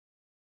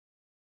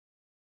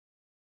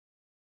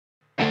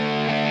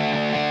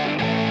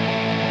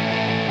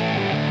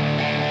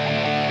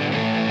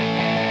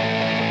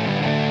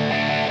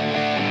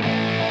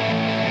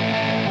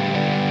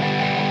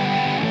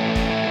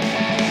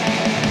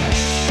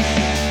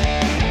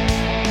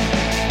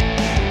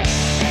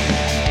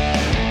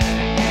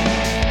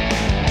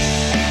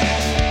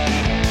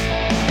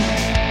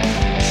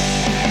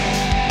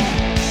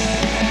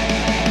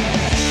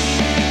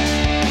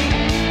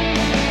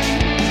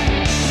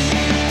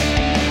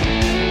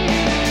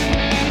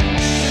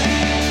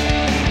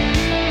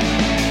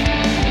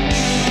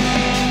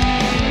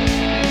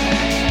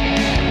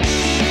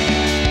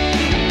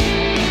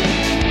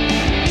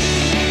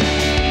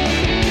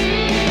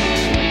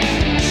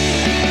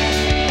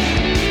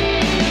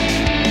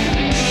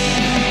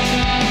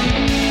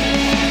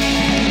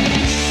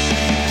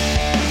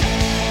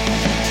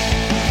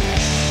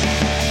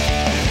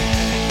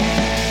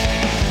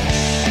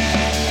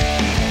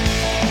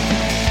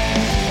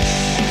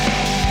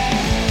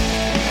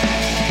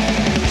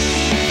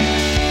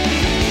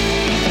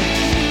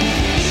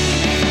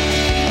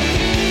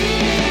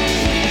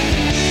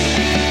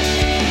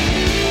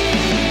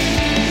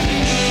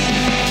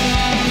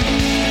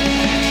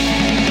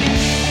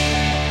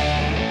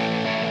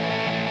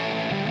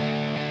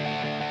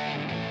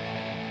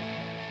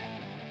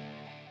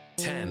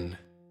10,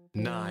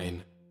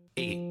 9,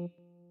 8,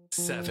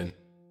 7,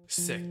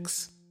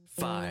 6,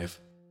 5,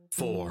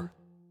 4,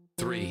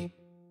 3,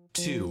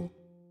 2,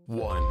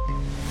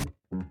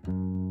 1.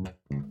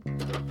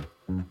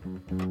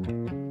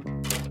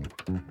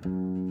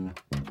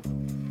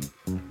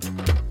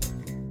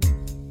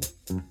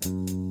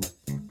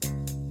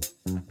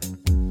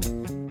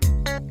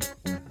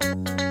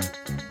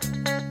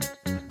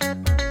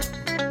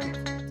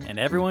 And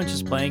everyone's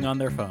just playing on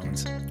their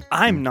phones.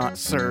 I'm not,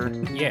 sir.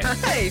 Yeah.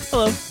 Hey,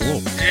 hello. Whoa.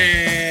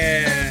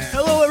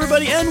 Hello,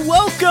 everybody, and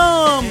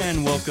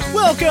welcome!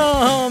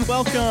 Welcome.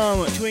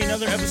 Welcome to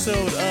another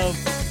episode of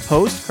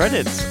Post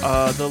Credits,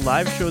 the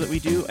live show that we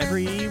do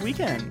every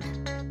weekend.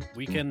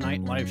 Weekend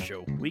night live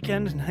show.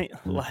 Weekend night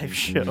live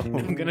show.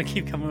 I'm gonna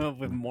keep coming up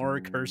with more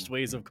cursed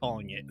ways of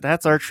calling it.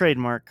 That's our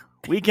trademark.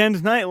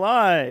 Weekend night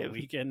live.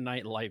 Weekend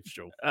night live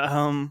show.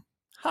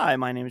 Hi,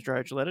 my name is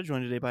Dry Gilletta,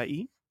 joined today by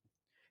E.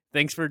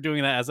 Thanks for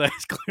doing that as I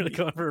was clearly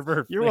going for a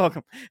burp. You're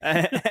welcome.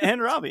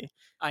 And Robbie.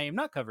 I am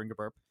not covering a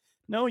burp.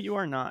 No, you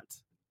are not.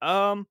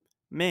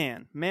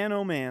 Man,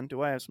 oh man,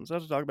 do I have some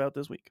stuff to talk about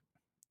this week.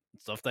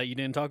 Stuff that you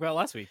didn't talk about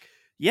last week.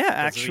 Yeah, 'Cause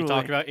actually. we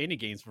talked about indie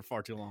games for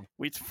far too long.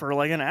 For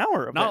like an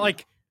hour. of Not it.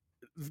 like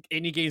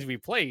indie games we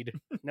played.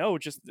 No,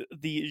 just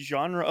the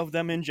genre of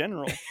them in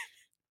general.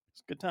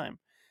 It's a good time.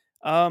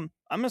 I'm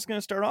just gonna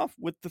start off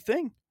with The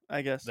Thing,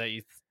 I guess. That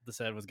you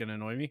said was gonna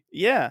annoy me.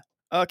 Yeah.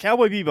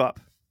 Cowboy Bebop.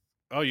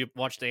 Oh, you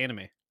watched the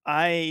anime.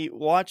 I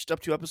watched up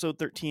to episode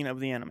 13 of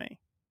the anime.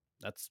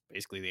 That's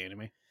basically the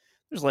anime.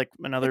 There's like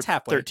another It's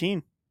halfway.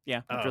 13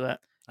 Yeah. after Oh. that.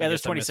 I Yeah, there's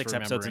guess I'm 26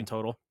 episodes in misremembering.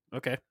 total.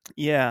 Okay.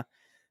 Yeah.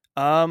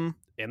 And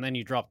then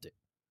you dropped it.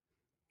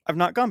 I've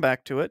not gone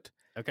back to it.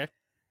 Okay.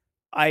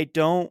 I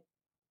don't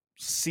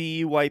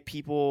see why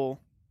people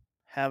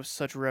have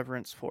such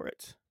reverence for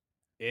it.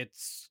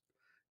 It's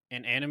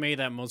an anime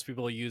that most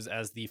people use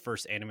as the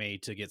first anime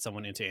to get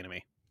someone into anime.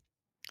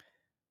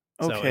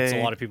 So Okay. it's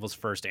a lot of people's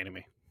first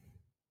anime.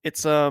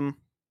 It's for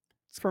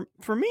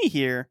me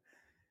here,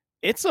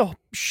 it's a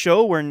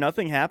show where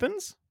nothing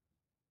happens.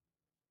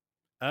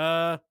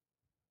 I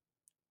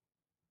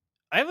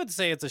would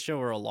say it's a show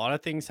where a lot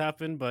of things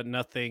happen, but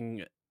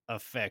nothing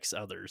affects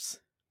others.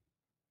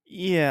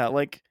 Yeah,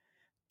 like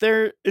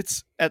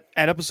it's at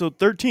episode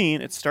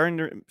 13, it's starting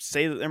to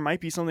say that there might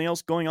be something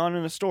else going on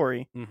in the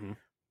story. Mm-hmm.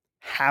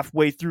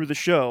 Halfway through the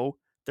show,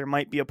 there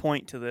might be a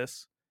point to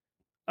this.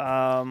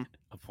 A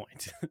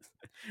point.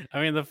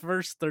 I mean, the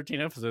first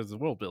 13 episodes is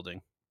world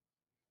building.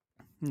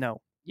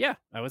 No. Yeah,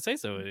 I would say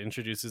so. It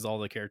introduces all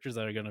the characters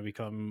that are going to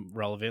become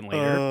relevant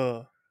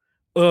later.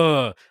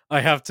 I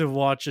have to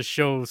watch a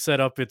show set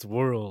up its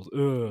world.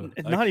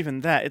 Not even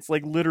that. It's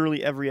like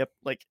literally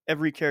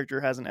every character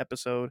has an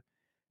episode,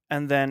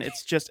 and then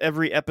it's just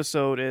every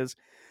episode is,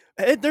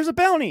 hey, there's a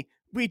bounty.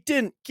 We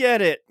didn't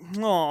get it.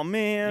 Oh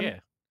man. Yeah,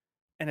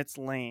 And it's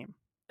lame.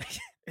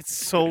 It's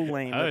so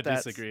lame. I would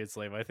that's- disagree. It's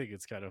lame. I think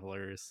it's kind of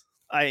hilarious.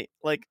 I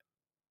like.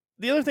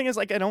 The other thing is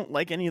like I don't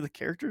like any of the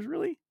characters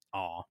really.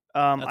 Aw.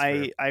 That's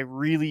fair. I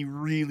really,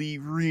 really,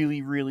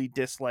 really, really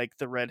dislike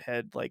the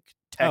redhead like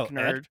Oh, tech Ed?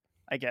 nerd.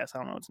 I guess I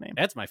don't know its name.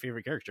 Ed's my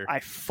favorite character. I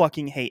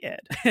fucking hate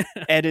Ed.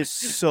 Ed is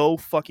so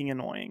fucking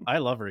annoying. I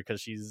love her because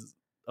she's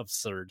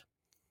absurd.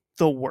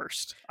 The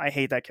worst. I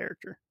hate that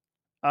character.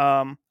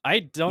 I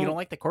You don't. don't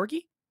like the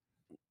corgi?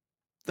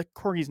 The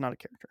corgi's not a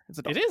character. It's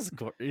a dog.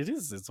 It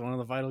is. It's one of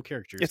the vital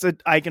characters.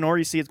 I can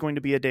already see it's going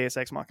to be a Deus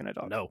Ex Machina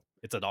dog. No,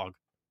 it's a dog.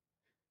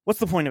 What's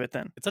the point of it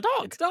then? It's a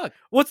dog. It's dog.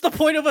 What's the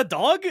point of a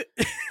dog?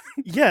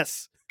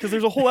 Yes, because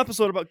there's a whole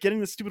episode about getting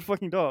this stupid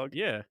fucking dog.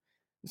 Yeah.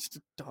 It's just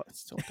a dog.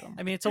 It's so dumb.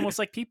 I mean, it's almost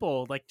like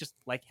people just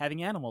like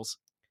having animals.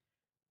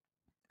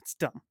 It's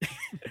dumb.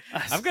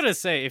 I'm gonna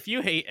say, if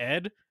you hate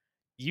Ed,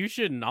 you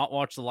should not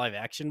watch the live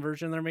action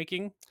version they're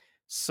making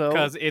So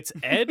because it's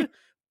Ed,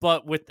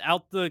 but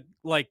without the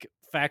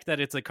fact that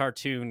it's a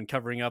cartoon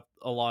covering up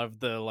a lot of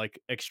the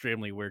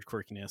extremely weird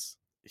quirkiness.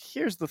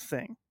 here's the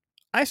thing.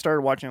 I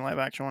started watching a live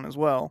action one as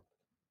well.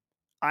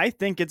 I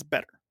think it's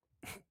better.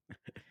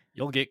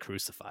 You'll get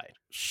crucified.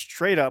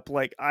 Straight up,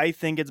 I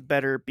think it's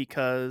better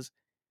because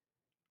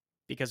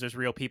Because there's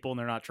real people and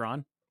they're not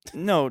drawn.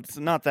 no, it's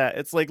not that.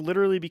 It's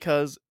literally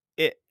because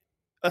it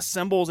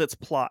assembles its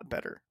plot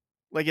better.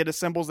 It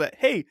assembles that,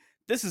 hey,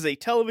 this is a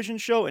television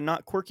show and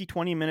not quirky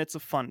 20 minutes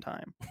of fun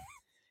time.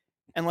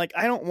 And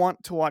I don't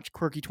want to watch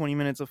quirky 20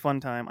 minutes of fun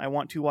time. I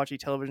want to watch a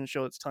television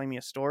show that's telling me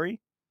a story.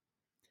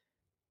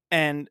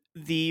 And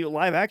the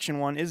live action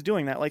one is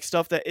doing that.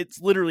 Stuff that it's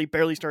literally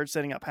barely started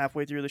setting up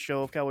halfway through the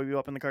show of Cowboy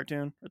Bebop in the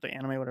cartoon or the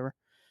anime, whatever.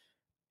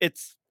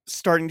 It's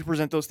starting to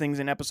present those things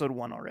in episode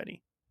 1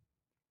 already.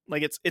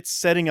 It's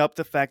setting up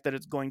the fact that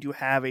it's going to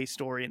have a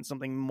story and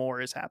something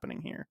more is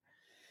happening here.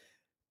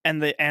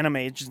 And the anime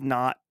is just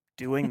not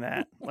doing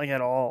that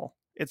at all.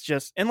 It's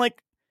just, and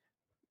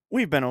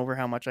we've been over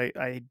how much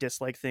I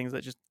dislike things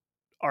that just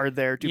are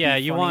there to be Yeah,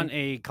 you funny. want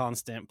a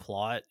constant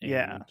plot and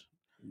Yeah.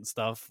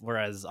 stuff,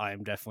 whereas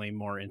I'm definitely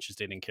more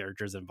interested in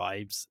characters and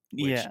vibes.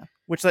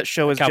 Which that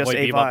show is Cowboy just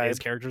a Bebop vibe. is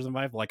characters and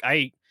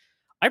vibe.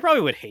 I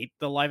probably would hate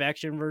the live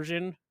action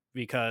version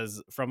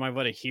because from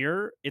what I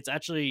hear, it's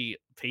actually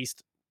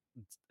paced.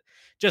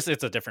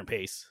 It's a different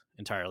pace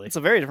entirely. It's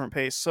a very different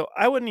pace. So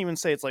I wouldn't even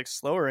say it's like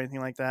slow or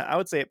anything like that. I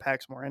would say it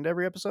packs more into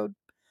every episode.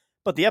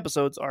 But the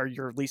episodes are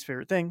your least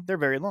favorite thing. They're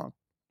very long.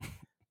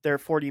 They're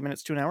 40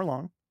 minutes to an hour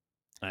long.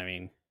 I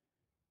mean,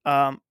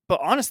 but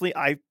honestly,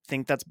 I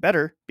think that's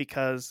better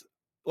because,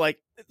 like,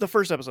 the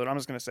first episode, I'm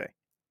just gonna say,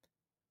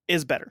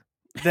 is better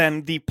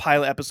than the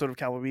pilot episode of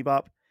Cowboy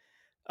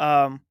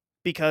Bebop,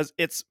 because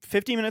it's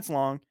 50 minutes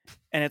long,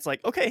 and it's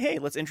like, okay, hey,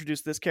 let's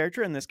introduce this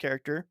character and this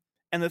character,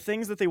 and the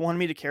things that they wanted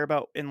me to care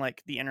about in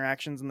like the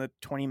interactions in the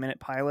 20-minute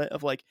pilot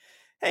of like,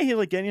 hey, he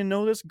like getting to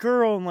know this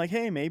girl, and like,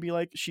 hey, maybe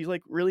like she's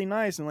like really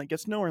nice and like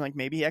gets to know her, and like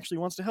maybe he actually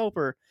wants to help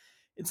her.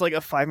 It's like a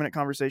 5-minute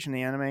conversation in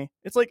the anime.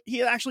 It's like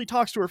he actually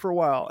talks to her for a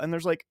while, and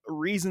there's like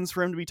reasons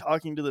for him to be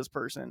talking to this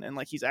person, and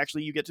like he's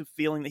actually, you get to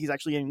feeling that he's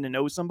actually getting to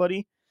know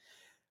somebody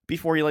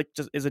before he like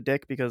just is a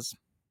dick because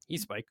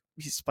he's Spike.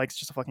 Spike's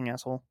just a fucking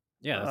asshole.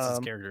 Yeah, that's his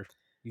character.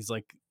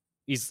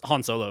 He's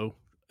Han Solo,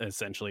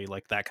 essentially,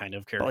 like that kind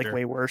of character. But like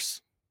way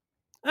worse.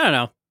 I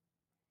don't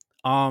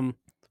know.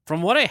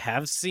 From what I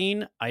have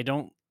seen, I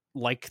don't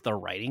like the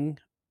writing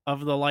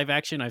of the live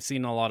action. I've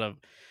seen a lot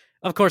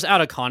of course, out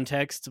of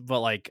context,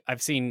 but like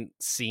I've seen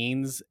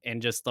scenes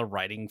and just the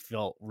writing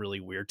felt really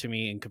weird to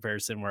me in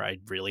comparison where I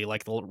really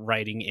like the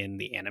writing in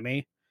the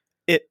anime.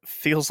 It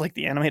feels like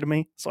the anime to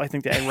me, so I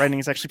think the writing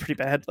is actually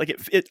pretty bad. Like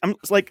I'm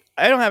like,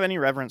 I don't have any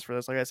reverence for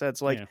this, like I said.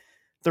 So like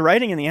the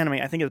writing in the anime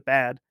I think is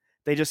bad.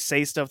 They just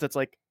say stuff that's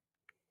like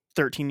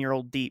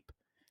 13-year-old deep.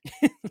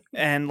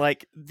 And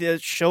like the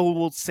show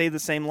will say the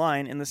same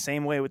line in the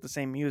same way with the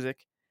same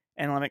music,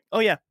 and I'm like, oh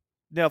yeah,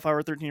 if I were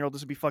a 13-year-old,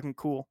 this would be fucking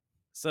cool.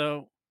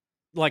 So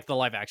like the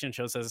live action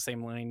show says the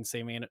same line,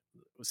 same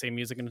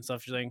music and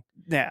stuff, you're saying?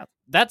 Yeah.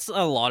 That's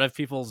a lot of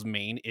people's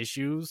main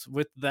issues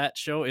with that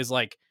show, is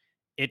like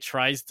it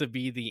tries to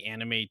be the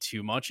anime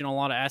too much in a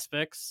lot of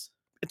aspects.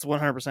 It's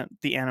 100%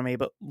 the anime,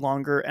 but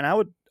longer, and I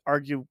would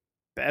argue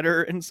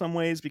better in some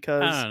ways,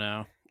 because I don't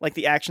know. Like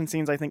the action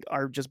scenes I think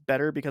are just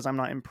better because I'm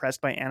not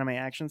impressed by anime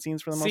action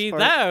scenes for the most part. See,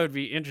 that would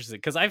be interesting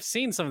because I've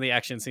seen some of the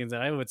action scenes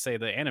and I would say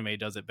the anime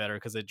does it better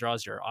because it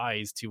draws your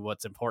eyes to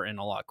what's important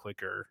a lot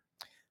quicker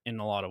in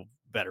a lot of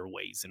better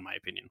ways, in my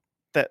opinion.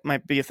 That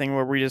might be a thing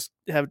where we just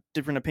have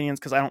different opinions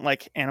because I don't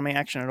like anime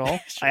action at all.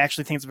 Sure. I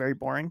actually think it's very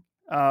boring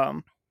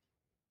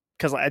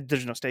because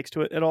there's no stakes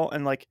to it at all.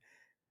 And like,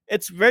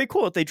 it's very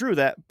cool that they drew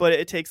that, but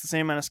it takes the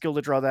same amount of skill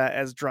to draw that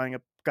as drawing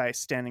a guy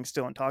standing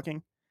still and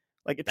talking.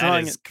 Like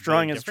drawing is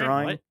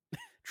drawing. What?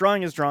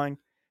 Drawing is drawing.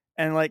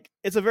 And like,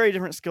 it's a very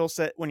different skill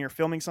set when you're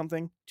filming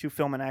something to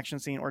film an action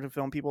scene or to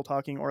film people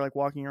talking or like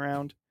walking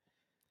around.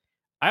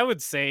 I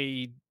would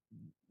say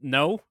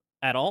no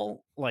at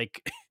all.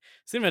 Like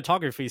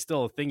cinematography is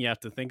still a thing you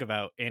have to think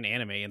about in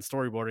anime, and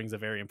storyboarding is a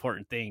very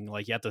important thing.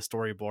 Like you have to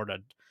storyboard a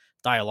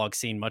dialogue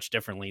scene much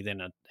differently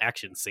than an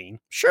action scene.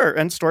 Sure.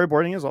 And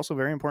storyboarding is also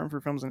very important for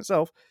films in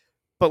itself.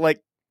 But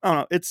like, I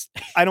don't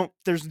know.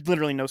 There's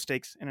literally no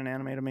stakes in an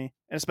anime to me,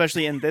 and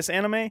especially in this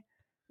anime,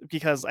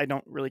 because I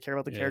don't really care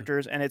about the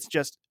characters, and it's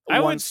just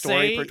one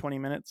story per 20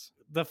 minutes.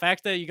 The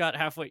fact that you got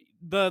halfway,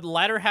 the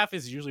latter half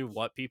is usually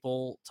what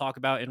people talk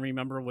about and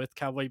remember with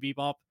Cowboy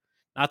Bebop.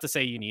 Not to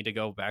say you need to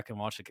go back and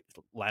watch the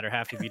latter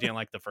half. If you didn't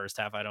like the first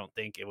half, I don't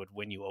think it would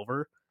win you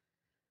over.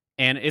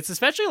 And it's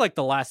especially like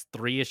the last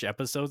 3-ish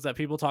episodes that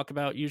people talk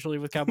about usually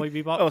with Cowboy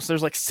Bebop. Oh, so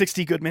there's like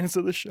 60 good minutes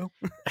of this show?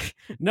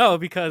 No,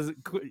 because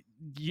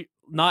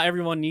not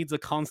everyone needs a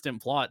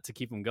constant plot to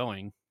keep them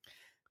going.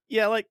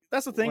 Yeah, like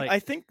that's the thing. Like, I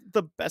think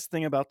the best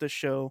thing about this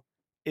show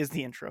is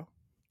the intro.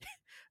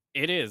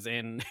 It is,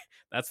 and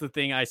that's the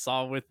thing I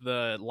saw with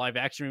the live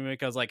action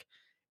remake. I was like,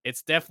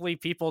 it's definitely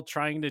people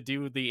trying to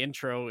do the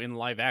intro in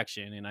live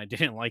action, and I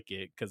didn't like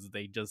it because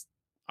they just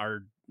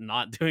are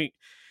not doing.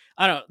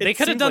 I don't know. They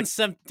could have done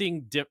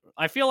something different.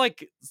 I feel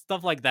like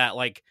stuff like that.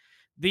 Like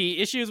the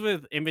issues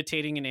with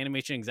imitating an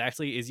animation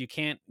exactly is you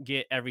can't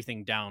get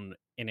everything down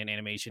in an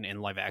animation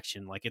in live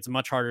action. Like it's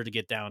much harder to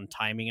get down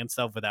timing and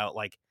stuff without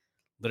like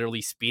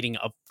literally speeding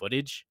up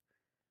footage.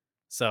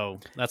 So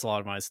that's a lot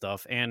of my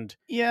stuff. And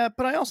yeah,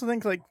 but I also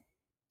think like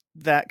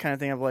that kind of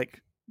thing of like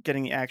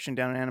getting the action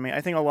down in anime,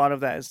 I think a lot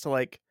of that is to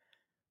like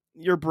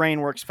your brain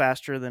works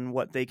faster than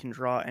what they can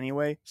draw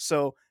anyway.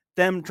 So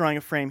them drawing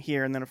a frame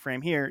here and then a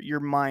frame here, your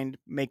mind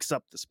makes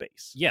up the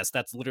space. Yes,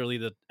 that's literally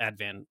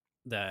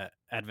the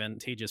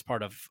advantageous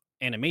part of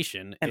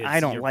animation. And I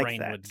don't like brain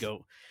that. Would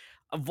go.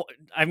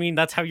 I mean,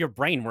 that's how your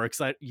brain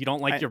works. You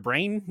don't like your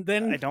brain,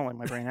 then? I don't like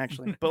my brain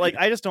actually, but like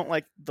I just don't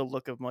like the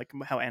look of like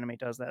how anime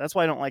does that. That's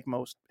why I don't like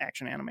most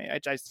action anime. I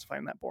just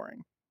find that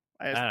boring.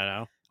 I don't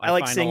know. I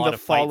like seeing the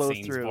follow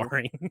through.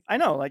 I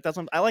know, like that's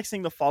what I like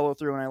seeing the follow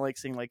through, and I like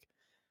seeing like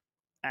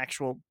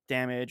actual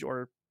damage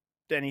or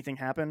anything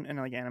happen. And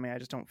like anime, I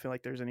just don't feel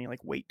like there's any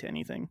like weight to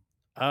anything.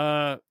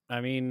 I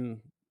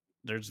mean,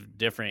 there's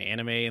different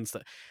anime and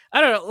stuff.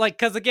 I don't know, like,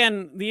 because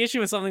again, the issue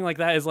with something like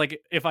that is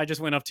like if I just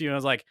went up to you and I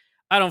was like,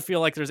 I don't feel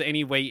like there's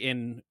any weight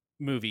in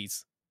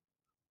movies.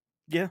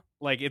 Yeah,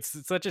 like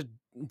it's such a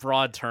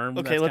broad term.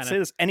 Okay, that's let's say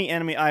kinda, this: any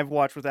anime I've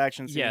watched with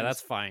action scenes, yeah,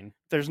 that's fine.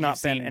 there's not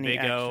You've been seen any Big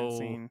action O,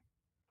 scene.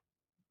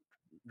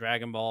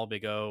 Dragon Ball,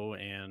 Big O,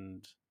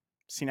 and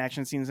Seen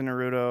action scenes in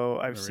Naruto.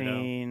 I've Naruto.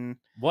 seen.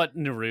 what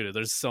Naruto?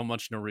 There's so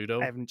much I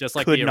Naruto, haven't- just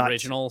like could the not-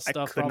 original I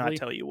stuff. could probably. not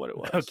tell you what it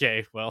was.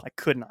 Okay, well, I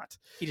could not.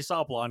 He just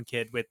saw a blonde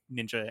kid with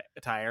ninja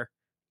attire.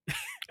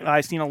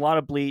 I've seen a lot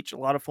of Bleach, a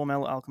lot of Full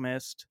Metal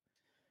Alchemist.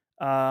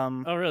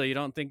 oh really? You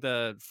don't think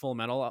the Full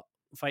Metal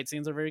fight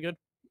scenes are very good?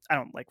 I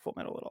don't like Full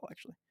Metal at all,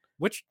 actually.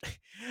 Which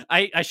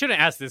I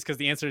shouldn't ask this because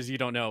the answer is you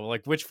don't know.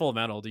 Like, which Full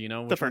Metal do you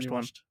know? Which first you one.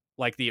 watched?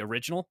 Like the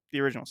original? The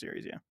original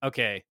series, yeah.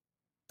 Okay,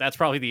 that's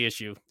probably the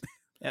issue.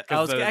 I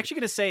 'Cause was the- actually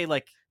going to say,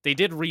 like, They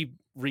did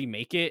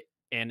remake it,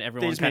 and They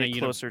everyone just kind made of it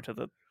closer to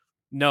the.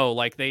 No,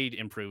 like they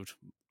improved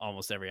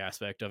almost every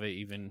aspect of it,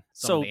 even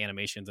some So- of the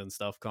animations and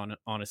stuff.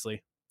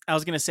 Honestly, I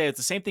was going to say it's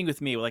the same thing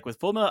with me. Like with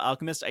Full Metal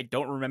Alchemist, I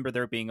don't remember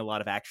there being a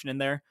lot of action in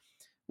there.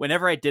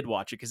 Whenever I did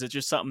watch it, because it's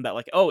just something that,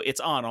 like, oh, it's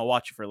on, I'll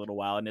watch it for a little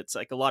while, and it's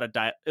like a lot of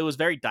it was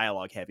very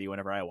dialogue heavy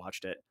whenever I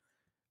watched it.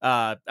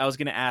 I was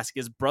going to ask,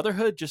 is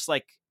Brotherhood just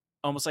like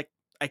almost like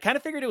I kind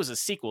of figured it was a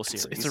sequel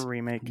series? It's a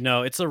remake.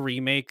 no, it's a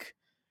remake.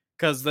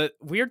 Because the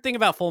weird thing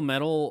about Full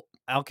Metal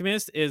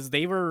Alchemist is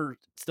they were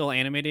still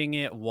animating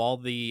it while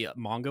the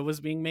manga was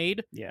being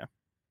made. Yeah.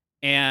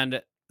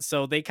 And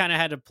so they kind of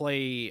had to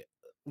play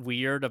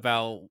weird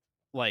about,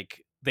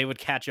 like, they would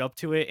catch up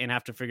to it and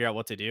have to figure out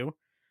what to do.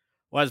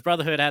 Whereas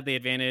Brotherhood had the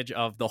advantage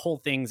of the whole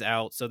thing's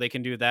out, so they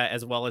can do that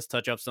as well as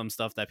touch up some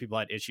stuff that people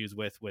had issues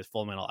with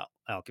Full Metal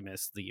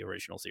Alchemist, the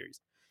original series.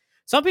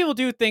 Some people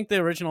do think the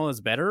original is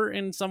better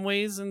in some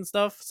ways and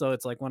stuff, so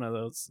it's like one of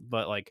those.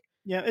 But like,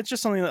 Yeah, it's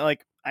just something that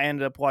like I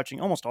ended up watching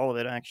almost all of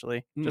it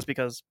actually, Hmm. just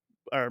because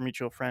our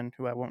mutual friend,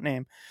 who I won't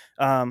name,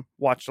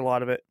 watched a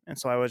lot of it, and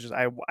so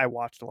I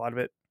watched a lot of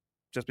it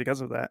just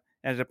because of that.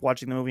 I ended up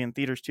watching the movie in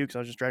theaters too because I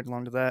was just dragged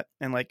along to that,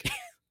 and like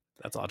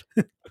that's odd.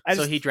 I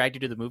So just, he dragged you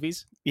to the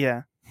movies?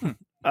 yeah, Hmm.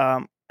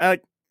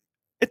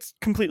 it's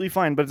completely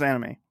fine, but it's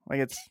anime. Like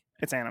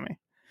it's anime.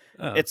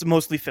 Oh. It's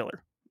mostly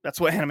filler. That's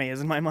what anime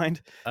is in my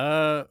mind.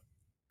 I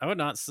would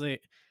not say.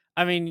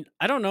 I mean,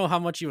 I don't know how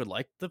much you would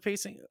like the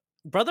pacing.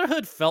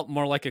 Brotherhood felt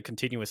more like a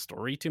continuous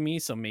story to me,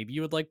 so maybe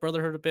you would like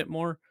Brotherhood a bit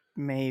more.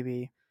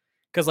 Maybe.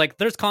 Because like,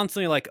 there's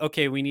constantly like,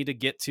 okay, we need to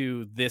get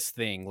to this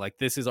thing. Like,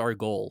 this is our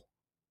goal,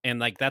 and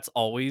like that's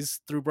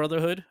always through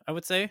Brotherhood. I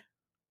would say.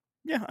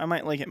 Yeah, I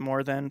might like it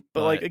more then,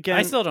 but like again,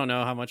 I still don't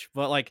know how much.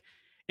 But like,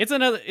 it's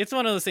one of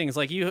those things.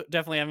 Like, you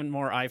definitely have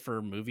more eye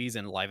for movies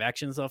and live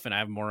action stuff, and I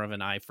have more of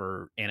an eye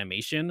for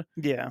animation.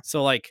 yeah,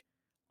 So like,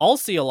 I'll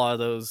see a lot of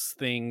those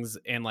things,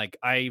 and like,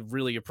 I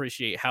really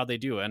appreciate how they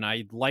do it, and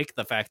I like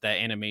the fact that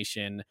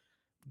animation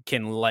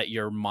can let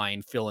your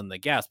mind fill in the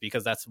gaps,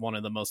 because that's one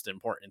of the most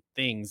important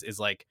things. Is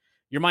like,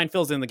 your mind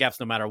fills in the gaps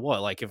no matter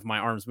what. Like, if my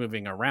arm's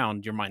moving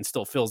around, your mind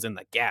still fills in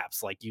the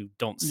gaps. Like, you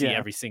don't see Yeah.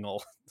 every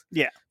single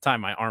Yeah. time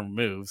my arm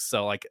moves.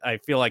 So like, I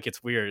feel like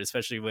it's weird,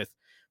 especially with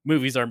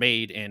movies are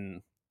made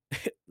in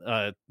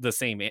the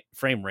same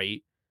frame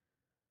rate.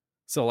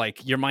 So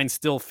like, your mind's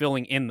still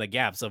filling in the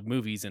gaps of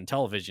movies and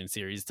television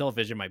series.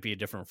 Television might be a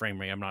different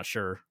frame rate. I'm not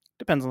sure.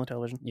 depends on the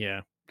television.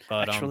 Yeah,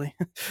 but Actually,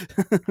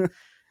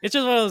 it's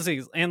just one of those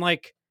things. And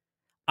like,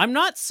 I'm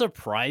not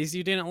surprised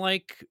you didn't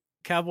like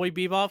Cowboy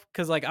Bebop,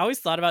 because like, I always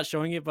thought about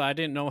showing it, but I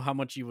didn't know how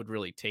much you would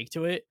really take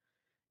to it.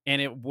 And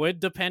it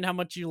would depend how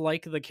much you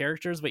like the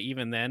characters, but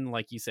even then,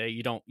 like you say,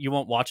 you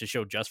won't watch a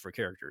show just for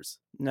characters.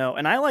 no,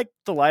 and I like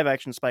the live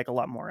action Spike a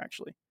lot more.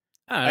 Actually,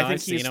 I don't know. I think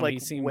I've seen he's him. like He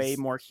seems way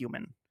more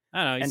human. I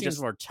don't know. He and seems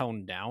just- more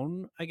toned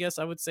down, I guess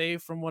I would say,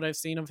 from what I've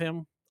seen of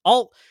him.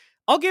 I'll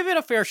give it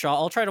a fair shot.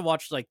 I'll try to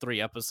watch like 3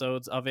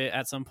 episodes of it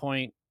at some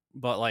point,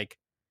 but like,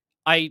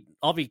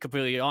 I'll be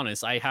completely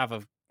honest. I have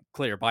a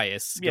clear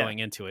bias Yeah. going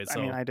into it. So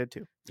I mean, I did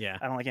too. yeah,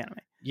 I don't like anime.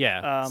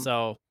 yeah. Um,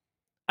 So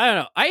I don't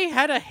know. I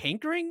had a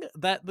hankering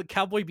that the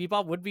Cowboy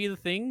Bebop would be the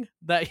thing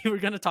that you were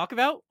going to talk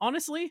about,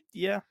 honestly.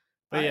 Yeah,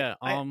 But I- yeah,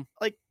 I-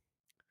 like-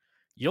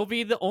 you'll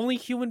be the only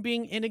human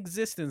being in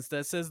existence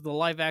that says the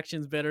live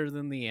action's better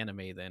than the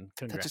anime. Then that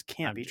congrats. just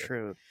can't I'm be sure.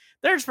 true.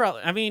 There's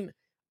probably, I mean,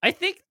 I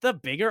think the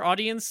bigger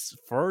audience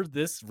for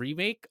this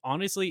remake,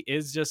 honestly,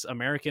 is just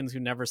Americans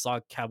who never saw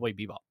Cowboy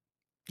Bebop,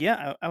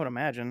 Yeah, I would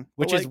imagine.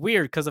 But, which is like,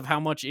 weird because of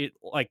how much it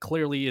like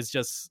clearly is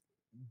just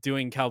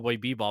doing Cowboy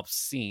Bebop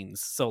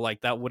scenes. So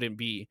like, that would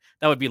be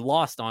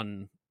lost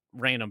on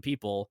random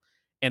people,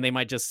 and they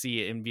might just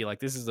see it and be like,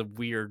 this is a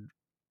weird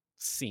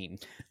scene.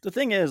 the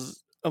thing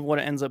is of what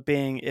it ends up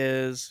being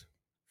is,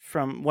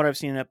 from what I've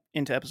seen up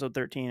into episode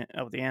 13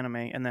 of the anime,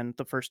 and then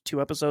the first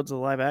 2 episodes of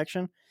the live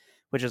action,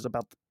 which is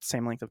about the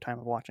same length of time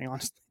of watching,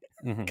 honestly,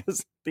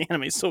 because the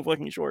anime is so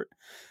fucking short.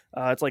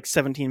 It's like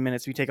 17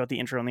 minutes if you take out the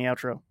intro and the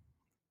outro.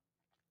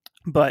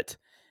 But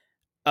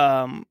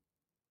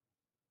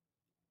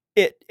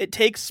it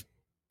takes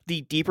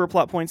the deeper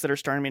plot points that are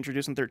starting to be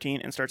introduced in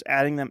 13 and starts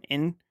adding them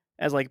in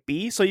as like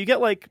B. So you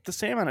get like the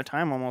same amount of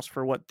time almost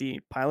for what the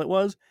pilot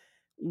was,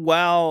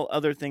 while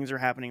other things are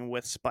happening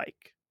with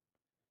Spike.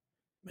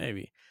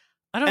 Maybe.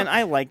 I don't. And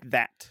I like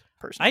that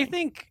personally. I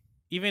think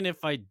even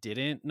if I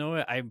didn't know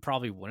it, I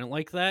probably wouldn't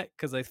like that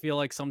because I feel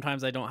like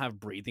sometimes I don't have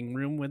breathing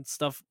room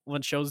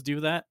when shows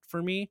do that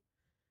for me.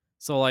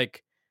 So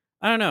like,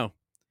 I don't know.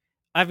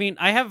 I mean,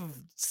 I have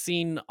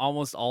seen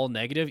almost all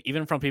negative,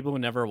 even from people who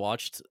never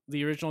watched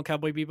the original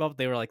Cowboy Bebop.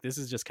 They were like, "This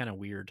is just kind of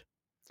weird."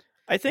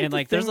 I think And the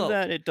like, there's thing a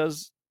that it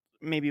does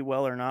maybe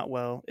well or not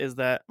well is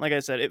that, like I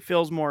said, it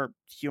feels more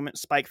human.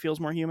 Spike feels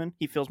more human.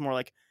 He feels more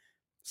like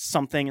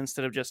something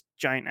instead of just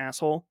giant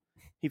asshole.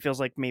 He feels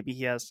like maybe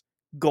he has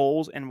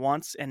goals and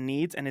wants and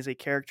needs and is a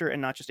character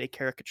and not just a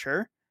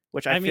caricature,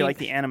 which I I feel mean- like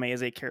the anime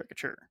is a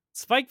caricature.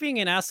 Spike being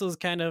an asshole is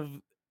kind of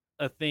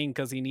a thing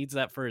because he needs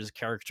that for his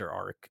character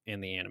arc in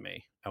the anime.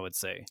 I would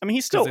say. I mean,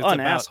 he's still it's an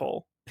about-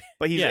 asshole,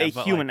 but he's Yeah, a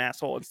but, human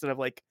asshole instead of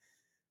like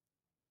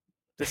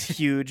this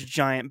huge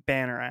giant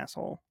banner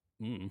asshole,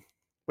 Mm,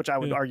 which I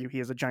would Yeah. argue he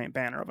is a giant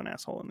banner of an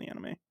asshole in the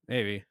anime.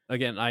 maybe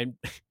again, I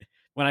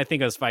when I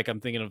think of Spike, I'm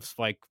thinking of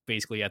Spike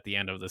basically at the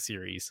end of the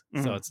series.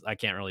 So Mhm. I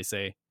can't really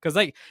say because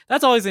like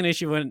that's always an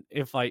issue when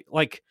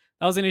that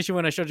was an issue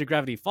when I showed you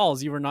Gravity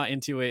Falls. You were not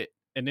into it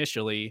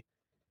initially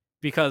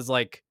because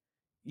like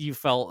you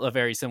felt a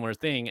very similar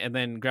thing, and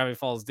then Gravity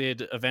Falls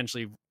did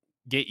eventually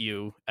get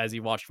you as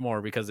you watched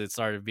more because it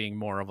started being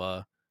more of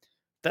a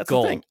That's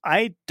Goal. the thing.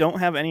 I don't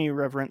have any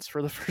reverence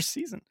for the first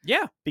season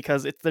yeah.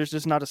 because there's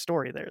just not a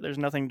story there. There's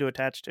nothing to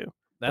attach to.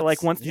 That's, But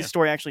like once yeah. the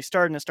story actually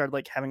started and it started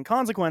like having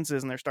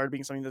consequences and there started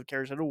being something that the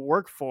characters had to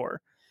work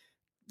for,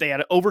 they had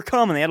to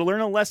overcome and they had to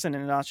learn a lesson.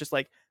 And now it's just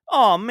like,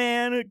 oh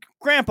man,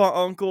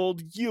 Grandpa Uncle,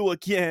 you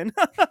again.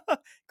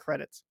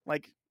 Credits.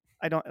 Like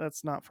I don't.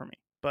 That's not for me.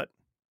 But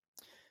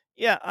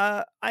yeah,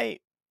 I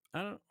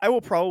don't. I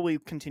will probably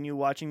continue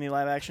watching the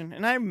live action,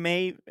 and I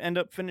may end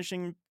up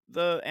finishing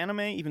the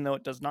anime, even though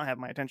it does not have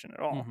my attention at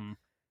all, Mhm.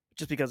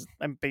 just because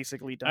I'm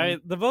basically done.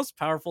 The most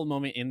powerful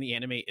moment in the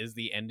anime is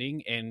the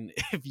ending, and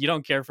if you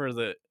don't care for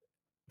anything,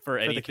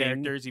 For the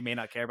characters, you may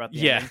not care about the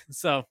yeah. ending.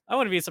 So I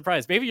wouldn't be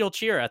surprised. Maybe you'll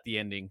cheer at the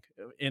ending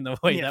in the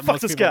way Yeah, that fuck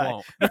most this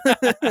people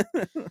guy.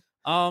 won't.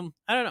 I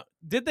don't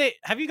know.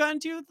 Have you gotten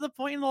to the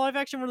point in the live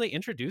action where they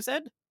introduce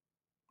Ed?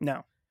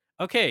 No,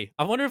 Okay,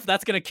 I wonder if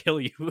that's gonna kill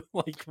you,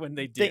 like when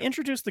they do. they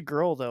introduced the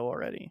girl though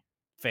already.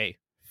 Faye.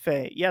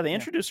 Faye. Yeah, they Yeah.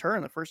 introduced her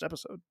in the first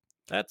episode.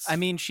 That's. I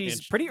mean, she's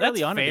Int- pretty that's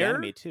early on in the fair.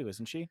 anime too,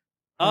 isn't she?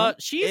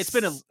 She's.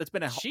 It's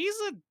been a She's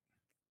a.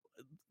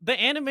 The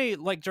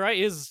anime, like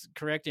Jirai is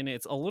correct in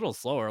it's a little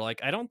slower.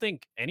 Like I don't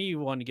think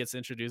anyone gets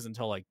introduced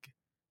until like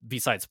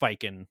besides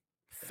Spike and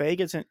Faye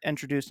gets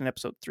introduced in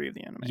episode 3 of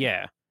the anime.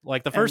 yeah,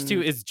 like the first two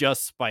And- is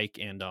just Spike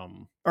and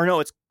Or no,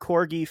 it's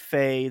Corgi,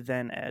 Faye,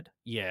 then Ed.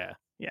 yeah,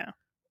 Yeah.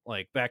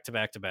 like back to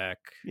back to back.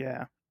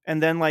 Yeah.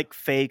 And then like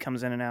Faye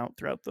comes in and out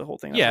throughout the whole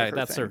thing. Yeah, like,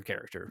 that's thing. her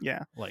character.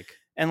 Yeah. Like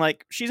And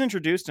like she's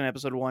introduced in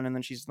episode 1 and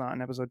then she's not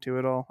in episode 2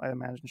 at all. I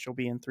imagine she'll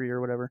be in 3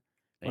 or whatever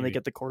when they maybe.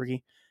 get the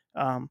corgi.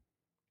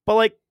 But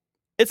like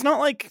it's not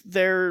like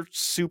they're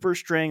super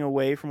straying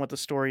away from what the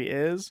story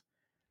is.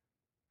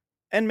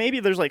 And maybe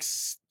there's like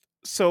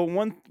so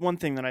one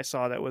thing that I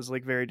saw that was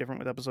like very different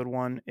with episode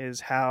 1 is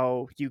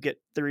how you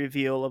get the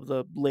reveal of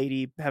the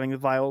lady having the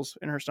vials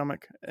in her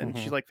stomach and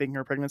she's like faking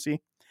her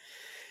pregnancy.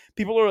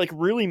 People are like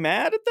really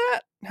mad at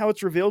that. How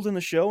it's revealed in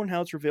the show and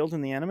how it's revealed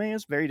in the anime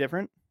is very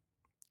different.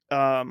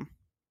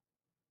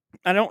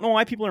 I don't know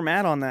why people are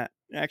mad on that.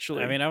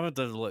 Actually, I mean, I would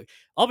have to look.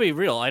 I'll be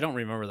real. I don't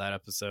remember that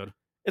episode.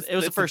 it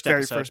was the first very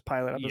episode. first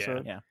pilot Yeah.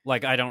 episode. Yeah.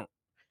 Like I don't.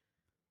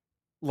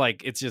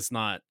 Like it's just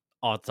not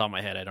off the top of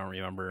my head. I don't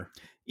remember.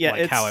 Yeah,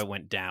 like it's how it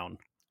went down.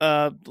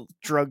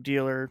 drug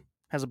dealer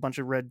has a bunch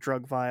of red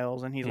drug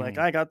vials, and he's like, Mhm.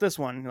 "I got this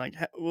one." Like,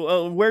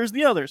 well, where's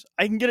the others?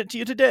 I can get it to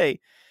you today.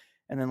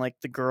 And then like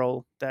the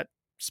girl that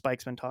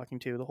Spike's been talking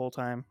to the whole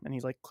time, and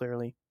he's like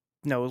clearly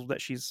knows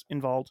that she's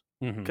involved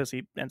Mhm. because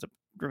he ends up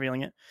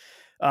revealing it.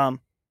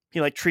 He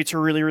like treats her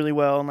really, really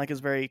well and like is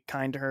very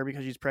kind to her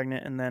because she's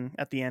pregnant. And then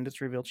at the end, it's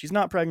revealed she's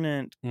not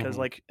pregnant because Mhm.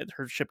 like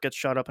her ship gets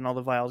shot up and all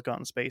the vials got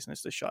in space, and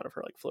it's this shot of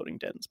her like floating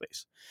dead in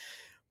space.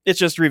 It's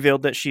just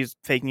revealed that she's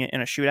faking it in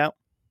a shootout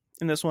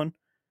in this one.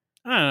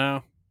 I don't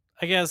know.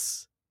 I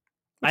guess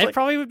It's I like-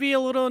 probably would be a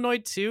little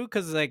annoyed too,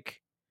 because like,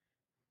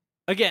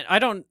 again, I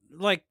don't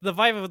like the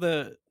vibe of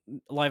the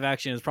live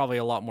action is probably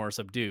a lot more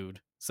subdued.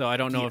 So I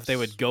don't know if they Yes.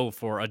 would go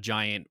for a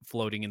giant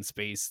floating in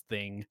space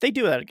thing. They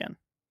do that again.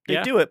 They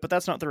Yeah? do it, but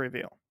that's not the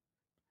reveal.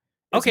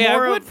 It's Okay, I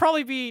more would of-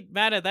 probably be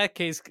mad at that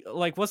case.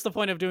 Like, what's the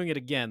point of doing it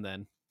again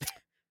then?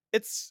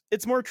 It's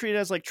more treated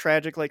as like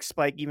tragic, like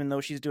Spike, even though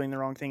she's doing the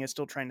wrong thing, is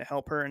still trying to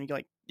help her and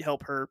like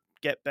help her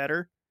get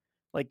better,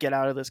 like get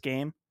out of this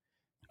game.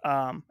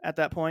 At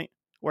that point,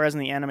 whereas in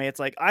the anime, it's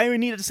like I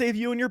needed to save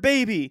you and your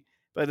baby,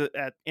 but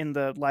in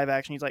the live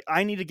action, he's like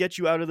I need to get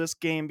you out of this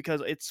game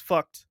because it's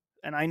fucked,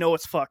 and I know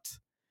it's fucked,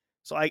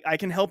 so I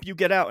can help you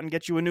get out and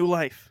get you a new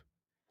life.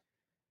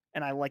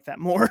 And I like that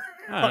more,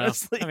 I don't know.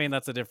 honestly. I mean,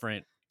 that's a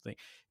different thing.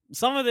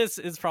 Some of this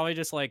is probably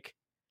just like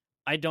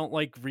I don't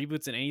like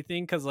reboots in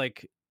anything because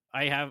like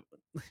I have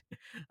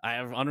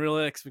unreal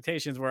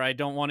expectations where I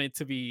don't want it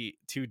to be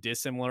too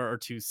dissimilar or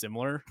too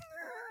similar,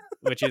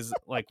 which is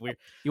like weird.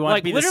 You want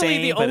Like to be the literally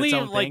same, the but only its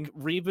own like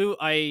thing? reboot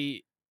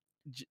I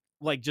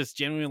like just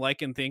genuinely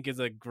like and think is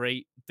a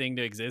great thing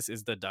to exist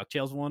is the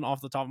DuckTales one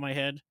off the top of my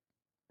head.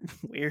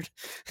 Weird.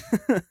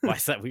 Why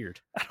is that weird?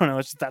 I don't know.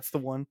 It's just, that's the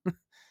one.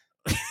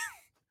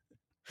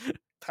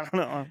 I don't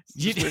know.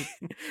 It's You, just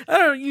weird. I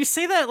don't know. You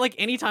say that like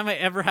anytime I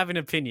ever have an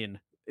opinion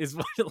is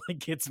what like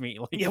gets me.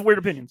 Like, Yeah, weird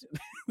opinions.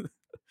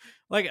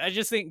 like I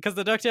just think because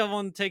the DuckTale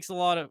one takes a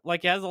lot of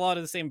like it has a lot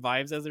of the same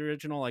vibes as the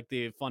original, like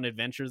the fun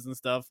adventures and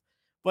stuff,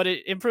 but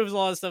it improves a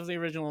lot of stuff the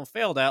original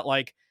failed at.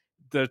 Like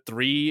the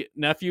three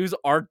nephews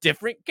are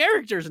different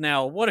characters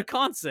now. What a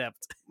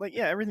concept! Like,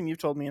 yeah, everything you've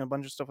told me and a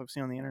bunch of stuff I've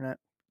seen on the internet,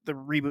 the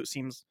reboot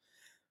seems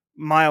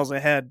miles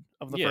ahead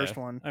of the Yeah. first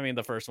one. I mean,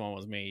 the first one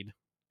was made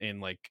in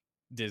like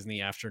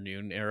Disney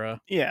afternoon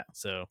era, Yeah,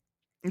 so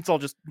it's all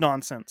just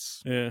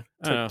nonsense yeah.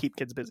 to keep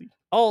kids busy.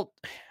 I'll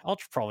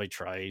probably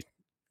try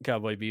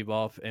Cowboy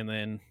Bebop, and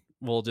then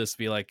we'll just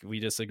be like we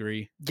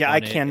disagree. Yeah, I on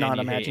it, and cannot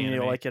you hate imagine you'll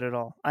anime. like it at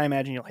all. I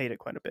imagine you'll hate it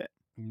quite a bit.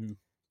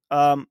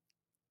 Mm.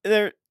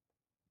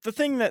 The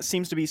thing that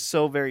seems to be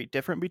so very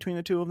different between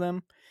the two of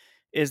them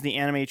is the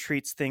anime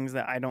treats things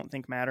that I don't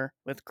think matter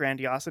with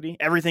grandiosity.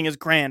 Everything is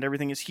grand,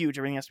 everything is huge,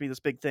 everything has to be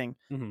this big thing,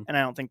 Mhm. and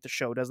I don't think the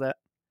show does that.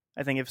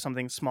 I think if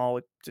something's small,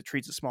 it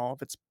treats it small.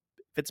 If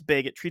it's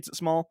big, it treats it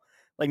small.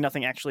 Like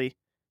nothing actually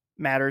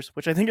matters,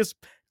 which I think is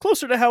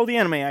closer to how the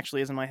anime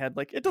actually is in my head.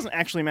 Like it doesn't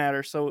actually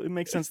matter, so it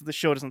makes sense that the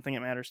show doesn't think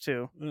it matters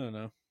too. I don't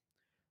know.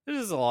 There's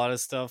just a lot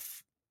of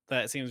stuff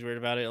that seems weird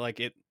about it.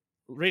 Like it,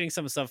 reading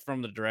some stuff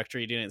from the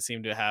directory didn't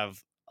seem to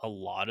have a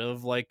lot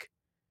of like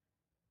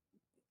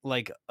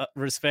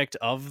respect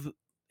of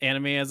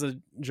anime as a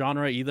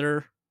genre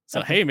either. So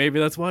Okay. hey, maybe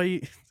that's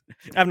why.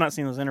 I've not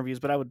seen those interviews,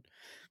 but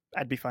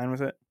I'd be fine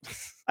with it.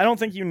 I don't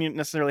think you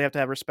necessarily have to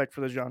have respect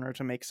for the genre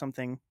to make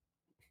something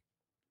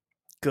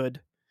good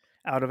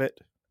out of it.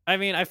 I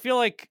mean, I feel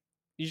like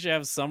you should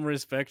have some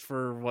respect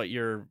for what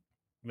you're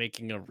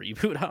making a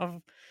reboot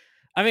of.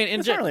 I mean,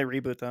 It's not really a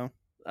reboot though.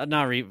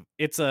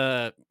 it's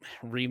a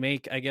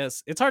remake, I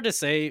guess. It's hard to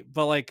say,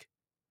 but like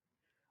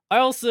I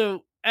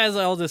also, as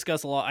I'll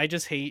discuss a lot, I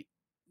just hate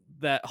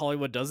that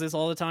Hollywood does this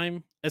all the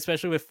time,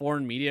 especially with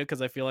foreign media,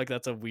 because I feel like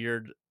that's a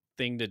weird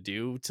thing to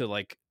do, to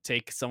like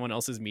take someone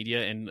else's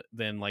media and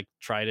then like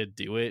try to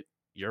do it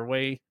your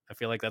way. I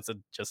feel like that's a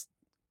just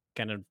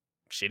kind of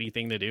shitty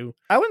thing to do.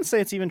 I wouldn't say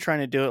it's even trying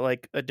to do it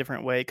like a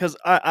different way, because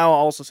I'll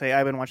also say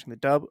I've been watching the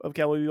dub of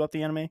Cowboy Bebop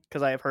the anime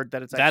because I have heard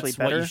that it's actually That's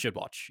better. what you should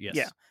watch. Yes.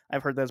 Yeah.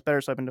 I've heard that it's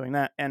better, so I've been doing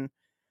that. And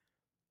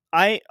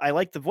I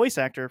like the voice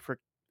actor for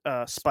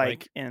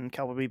Spike in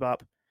Cowboy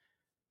Bebop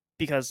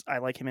because I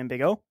like him in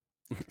Big O.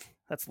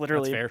 That's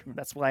literally fair.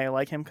 That's why I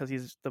like him, because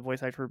he's the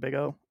voice actor for Big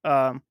O.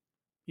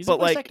 He's But, a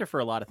voice like- actor for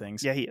a lot of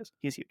things. Yeah, he is.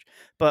 He's huge.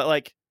 But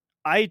like,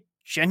 I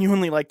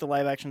genuinely like the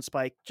live action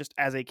Spike just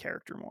as a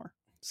character more.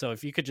 So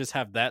if you could just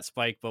have that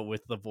Spike, but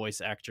with the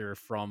voice actor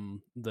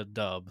from the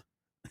dub.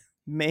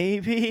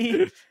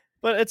 Maybe,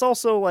 but it's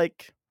also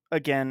like,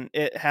 again,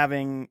 it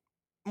having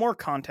more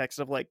context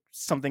of like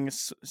something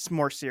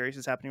more serious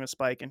is happening with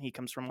Spike, and he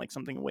comes from like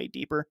something way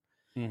deeper.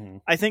 Mm-hmm.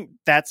 I think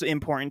that's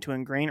important to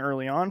ingrain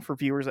early on for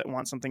viewers that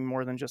want something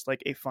more than just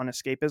like a fun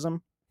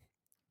escapism,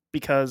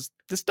 because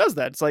this does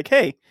that. It's like,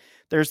 hey,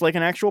 there's like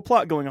an actual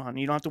plot going on.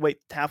 You don't have to wait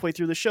halfway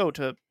through the show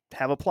to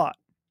have a plot,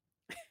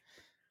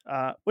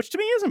 which to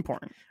me is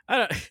important. I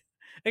don't.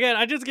 Again,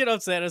 I just get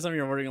upset as I'm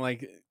your wording,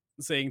 like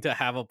saying to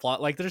have a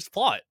plot. Like there's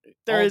plot.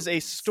 There is a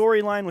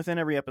storyline within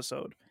every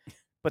episode,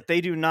 but they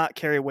do not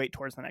carry weight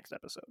towards the next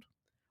episode.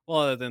 Well,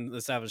 other than the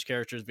established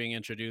characters being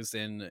introduced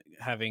and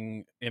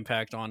having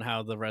impact on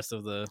how the rest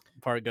of the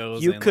part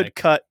goes. You and, could like,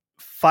 cut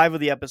 5 of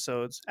the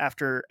episodes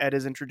after Ed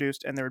is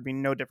introduced, and there would be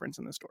no difference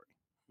in the story.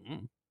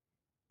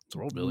 it's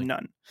world building.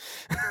 None.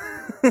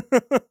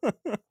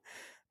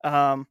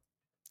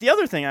 The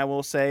other thing I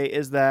will say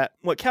is that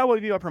what Cowboy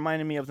Bebop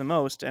reminded me of the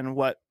most, and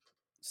what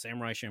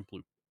Samurai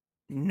Champloo.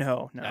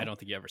 no, I don't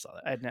think you ever saw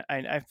that.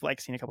 I've like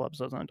seen a couple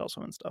episodes on Adult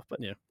Swim and stuff, but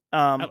Yeah.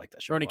 I I like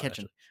that show. a Rurouni lot, Kenshin.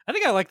 actually. I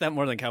think I like that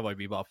more than Cowboy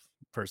Bebop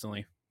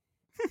personally.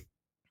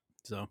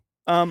 So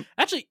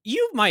actually,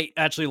 you might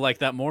actually like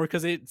that more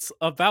because it's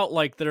about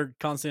like their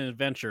constant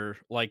adventure,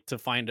 like to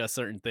find a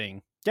certain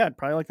thing. yeah, I'd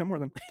probably like that more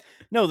than.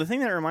 No, the thing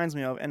that it reminds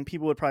me of, and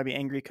people would probably be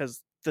angry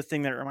because the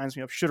thing that it reminds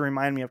me of should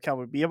remind me of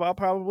Cowboy Bebop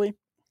probably,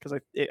 because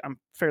I'm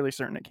fairly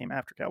certain it came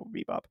after Cowboy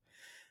Bebop.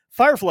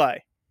 Firefly.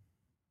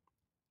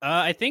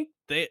 I think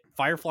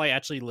Firefly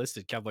actually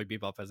listed Cowboy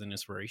Bebop as an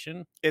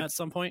inspiration It- at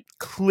some point.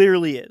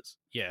 Clearly is.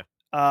 Yeah.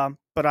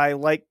 But I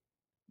like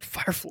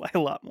Firefly a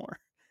lot more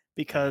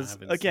because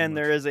haven't seen again,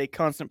 there much. is a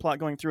constant plot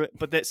going through it,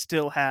 but that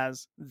still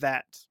has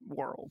that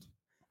world.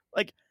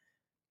 Like,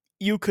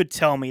 you could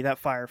tell me that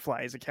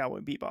Firefly is a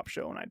Cowboy Bebop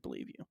show, and I'd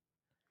believe you.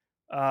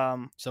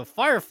 So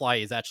Firefly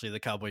is actually the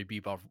Cowboy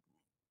Bebop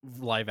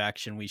live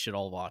action we should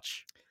all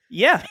watch.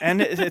 Yeah,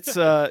 and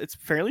it's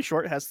fairly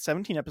short. It has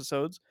 17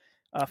 episodes.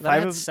 I thought it 5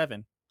 had of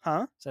 7.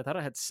 huh? So I thought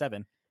it had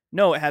 7.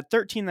 No, it had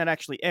 13 that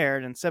actually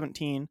aired and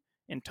 17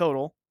 in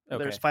total.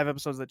 Okay. There's 5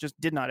 episodes that just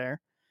did not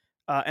air.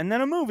 And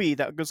then a movie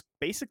that was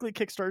basically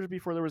Kickstarted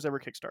before there was ever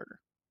Kickstarter.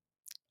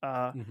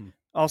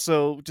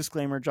 Also,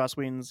 disclaimer, Joss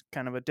Whedon's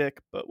kind of a dick,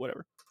 but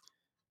whatever.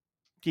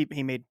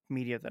 he made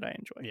media that I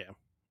enjoy.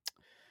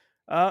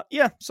 Yeah.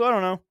 Yeah. So I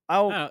don't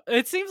know.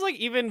 It seems like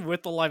even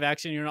with the live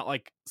action, you're not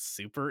like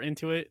super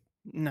into it.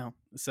 No.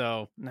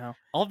 So No.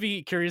 I'll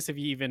be curious if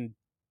you even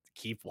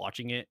keep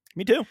watching it.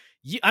 Me too.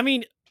 I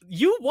mean,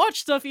 you watch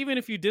stuff even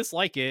if you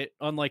dislike it,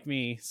 unlike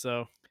me.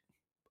 So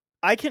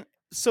I can.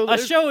 So a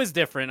show is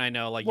different. I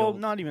know. Like, well, you'll-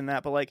 not even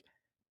that, but like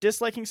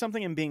disliking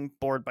something and being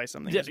bored by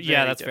something. yeah, is yeah,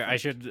 very that's fair.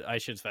 different. I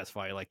should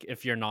specify like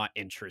if you're not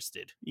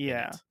interested. in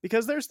Yeah, it.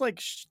 because there's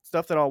like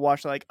stuff that I'll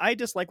watch. Like I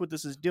dislike what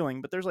this is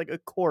doing, but there's like a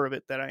core of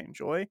it that I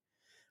enjoy,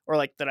 or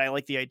like that I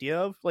like the idea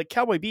of. Like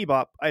Cowboy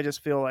Bebop, I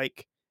just feel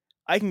like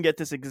I can get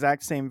this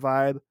exact same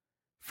vibe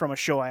from a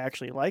show I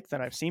actually like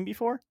that I've seen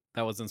before.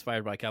 That was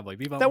inspired by Cowboy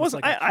Bebop. That most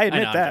wasn't. likely. I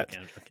admit know, I'm that,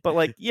 joking, I'm joking. but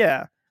like,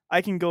 yeah,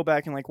 I can go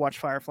back and like watch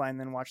Firefly and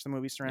then watch the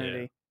movie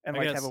Serenity and I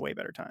like guess- have a way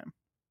better time.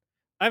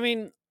 I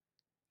mean,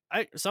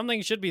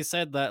 something should be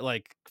said that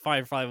like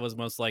Firefly was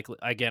most likely,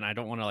 again, I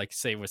don't want to like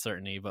say with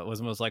certainty, but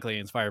was most likely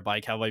inspired by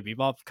Cowboy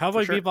Bebop.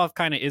 Cowboy sure. Bebop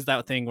kind of is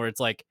that thing where it's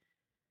like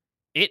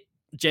it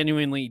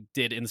genuinely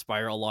did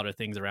inspire a lot of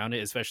things around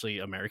it, especially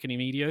American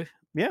media.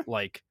 Yeah.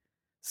 Like,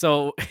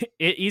 so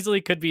it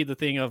easily could be the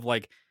thing of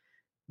like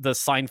the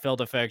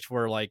Seinfeld effect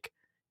where like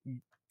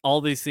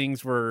all these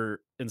things were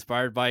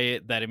inspired by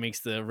it, that it makes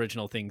the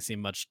original thing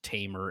seem much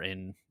tamer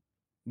and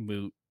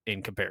moot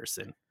in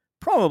comparison.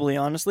 Probably,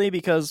 honestly,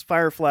 because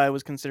Firefly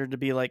was considered to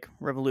be like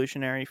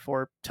revolutionary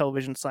for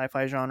television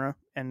sci-fi genre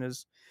and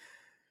is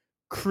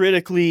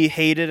critically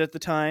hated at the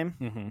time.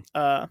 Mm-hmm.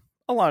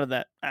 A lot of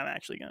that I'm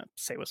actually gonna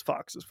say was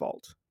Fox's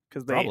fault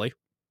because they Probably.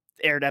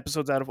 aired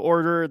episodes out of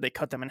order. They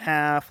cut them in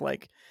half.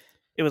 Like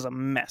it was a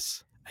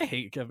mess. I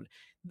hate Kevin.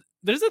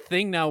 There's a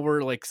thing now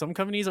where like some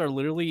companies are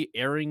literally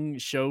airing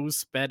shows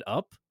sped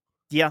up.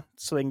 Yeah,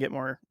 so they can get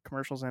more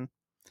commercials in.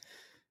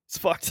 It's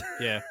fucked.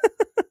 Yeah.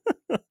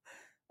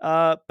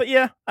 But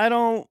yeah, I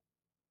don't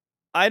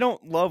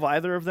love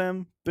either of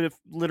them. But if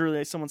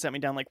literally someone sat me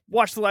down like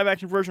watch the live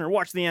action version or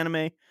watch the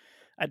anime,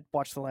 I'd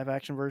watch the live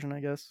action version, I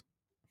guess.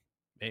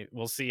 Maybe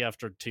we'll see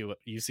after two.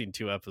 You've seen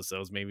 2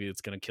 episodes. Maybe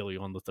it's gonna kill you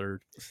on the 3rd.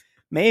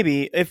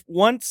 Maybe if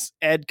once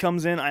Ed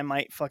comes in, I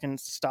might fucking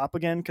stop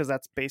again because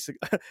that's basic.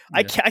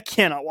 I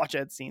cannot watch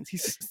Ed scenes.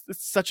 He's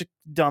such a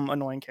dumb,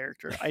 annoying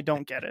character. I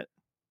don't get it.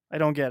 I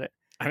don't get it.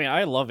 I mean,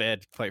 I love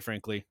Ed, quite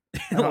frankly.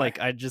 Like,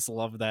 I just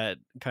love that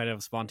kind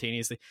of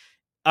spontaneously.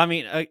 I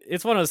mean,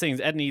 it's one of those things.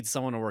 Ed needs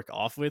someone to work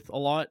off with a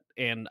lot,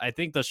 and I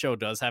think the show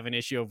does have an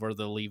issue of where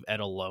they'll leave Ed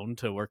alone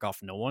to work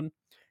off no one.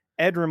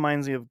 Ed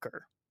reminds me of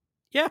Gurr.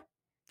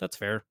 That's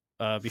fair.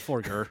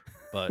 Before Gurr,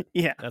 but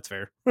Yeah. that's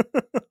fair. I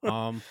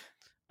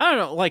don't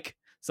know. Like,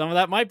 some of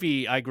that might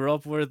be I grew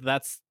up with.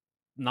 That's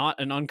not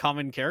an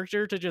uncommon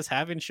character to just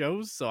have in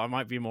shows, so I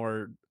might be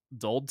more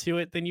dulled to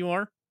it than you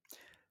are.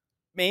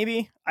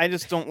 Maybe I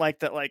just don't like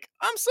that. Like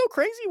I'm so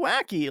crazy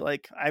wacky.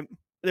 Like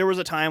there was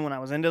a time when I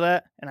was into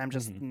that, and I'm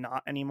just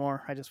not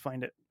anymore. I just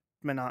find it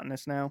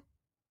monotonous now.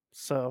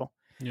 So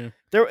Yeah.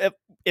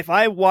 If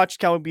I watched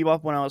Cowboy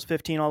Bebop when I was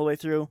 15 all the way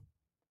through,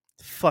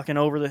 fucking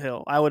over the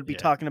hill. I would be Yeah.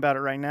 talking about it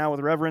right now with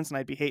reverence, and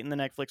I'd be hating the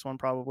Netflix one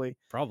probably.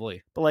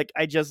 Probably. But like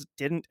I just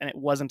didn't, and it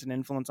wasn't an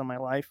influence on my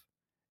life,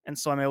 and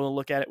so I'm able to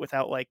look at it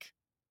without like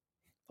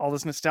all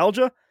this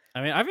nostalgia.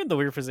 I mean, I've been the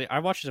weird position. I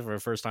watched it for the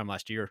first time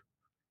last year.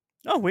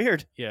 Oh,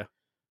 weird.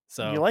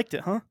 So You liked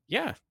it, huh?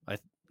 yeah,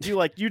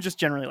 You just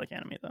generally like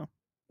anime though.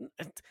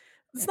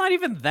 it's not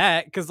even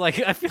that, because like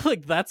I feel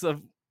like that's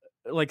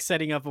like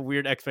setting up a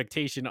weird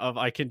expectation of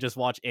I can just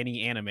watch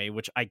any anime,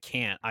 which I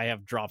can't. I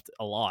have dropped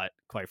a lot,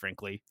 quite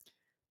frankly.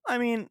 I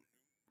mean,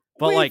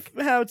 But, we've like-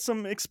 had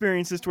some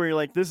experiences to where you're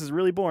like, this is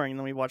really boring, and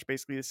then we watch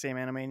basically the same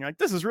anime, and you're like,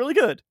 this is really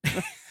good.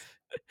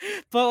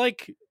 But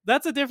like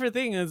that's a different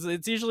thing. Is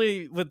it's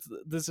usually with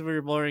this is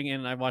weird boring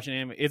and I watch an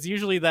anime. It's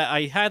usually that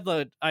I had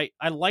I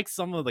like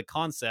some of the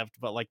concept,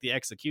 but like the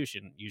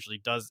execution usually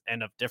does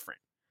end up different.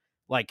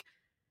 Like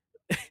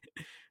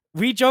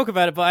we joke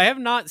about it, but I have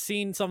not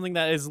seen something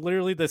that is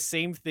literally the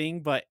same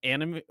thing, but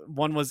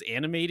one was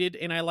animated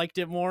and I liked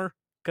it more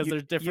because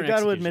there's different. You got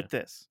to execution. admit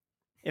this: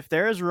 if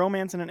there is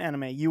romance in an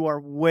anime, you are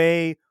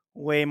way,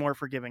 way more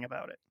forgiving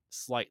about it.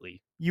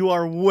 Slightly. You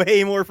are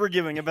way more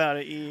forgiving about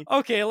it. E.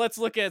 Okay, let's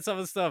look at some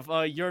of the stuff.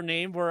 Your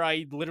Name, where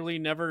I literally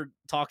never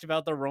talked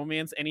about the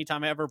romance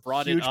anytime I ever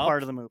brought Huge it up.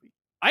 part of the movie.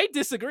 I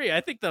disagree. I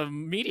think the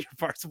meteor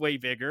part's way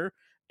bigger.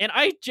 And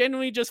I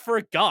genuinely just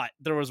forgot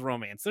there was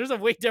romance. There's a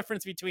way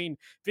difference between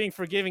being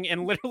forgiving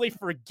and literally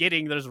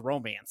forgetting there's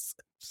romance.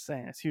 Just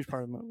saying, it's a huge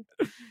part of the movie.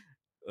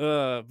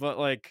 But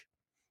like,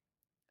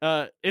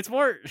 it's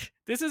more.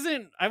 This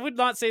isn't. I would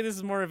not say this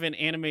is more of an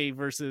anime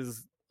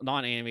versus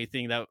non-anime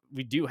thing that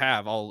we do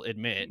have. I'll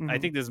admit. I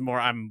Mhm. think this is more.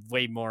 I'm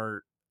way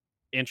more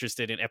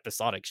interested in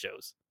episodic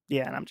shows.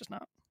 Yeah, and I'm just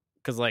not.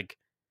 Because like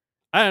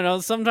I don't know,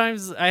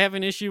 sometimes I have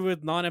an issue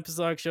with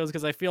non-episodic shows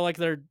because I feel like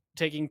they're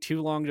taking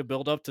too long to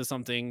build up to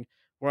something,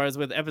 whereas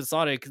with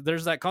episodic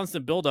there's that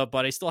constant build up,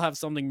 but I still have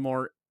something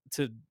more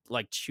to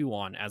like chew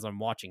on as I'm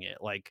watching it.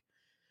 Like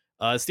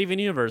Steven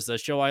Universe, a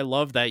show I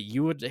love that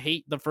you would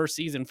hate the first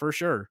season for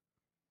sure,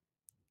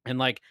 and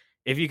like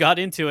if you got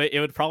into it, it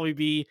would probably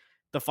be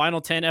the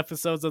final 10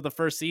 episodes of the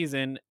first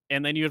season,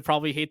 and then you would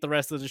probably hate the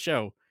rest of the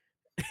show.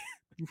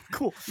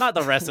 Cool. Not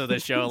the rest of the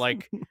show.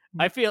 Like,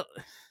 I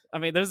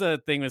mean, there's a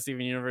thing with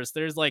Steven Universe.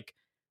 There's like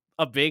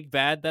a big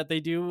bad that they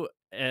do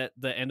at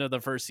the end of the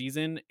first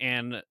season,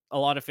 and a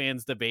lot of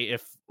fans debate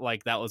if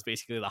like that was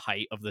basically the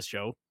height of the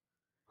show.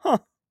 Huh.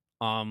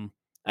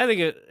 I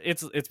think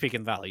it's peak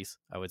and valleys,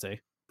 I would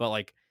say. But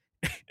like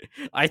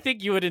I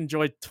think you would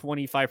enjoy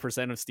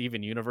 25% of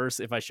Steven Universe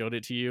if I showed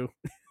it to you.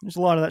 There's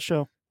a lot of that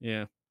show.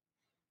 Yeah.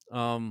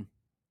 But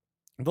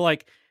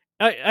like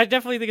I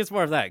definitely think it's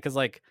more of that, because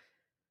like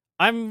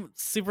I'm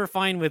super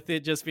fine with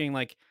it just being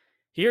like,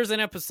 here's an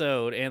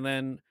episode, and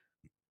then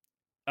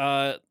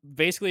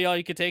basically all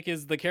you could take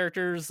is the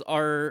characters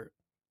are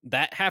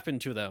that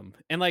happened to them.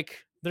 And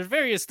like there's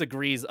various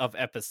degrees of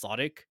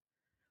episodic.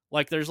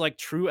 Like there's like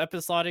true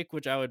episodic,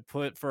 which I would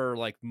put for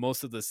like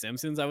most of the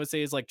Simpsons, I would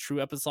say is like true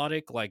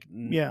episodic. Like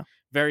Yeah.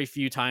 very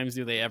few times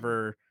do they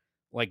ever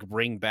like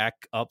bring back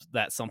up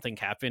that something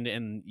happened,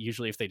 and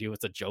usually if they do,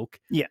 it's a joke.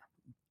 Yeah.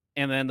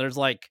 And then there's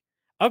like,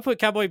 I would put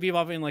Cowboy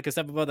Bebop in like a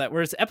step above that,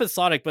 where it's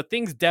episodic, but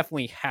things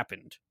definitely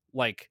happened.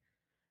 Like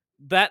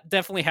that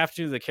definitely happened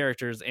to the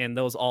characters, and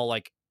those all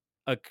like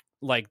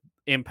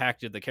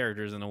impacted the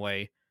characters in a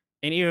way.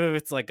 And even if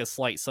it's like a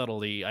slight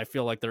subtlety, I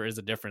feel like there is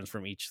a difference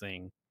from each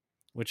thing,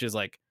 which is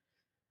like,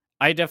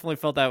 I definitely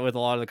felt that with a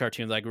lot of the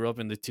cartoons I grew up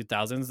in the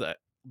 2000s, that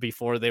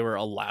before they were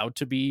allowed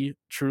to be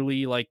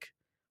truly like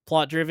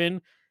plot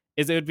driven,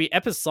 is it would be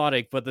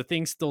episodic, but the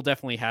things still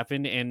definitely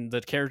happen, and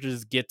the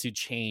characters get to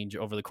change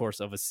over the course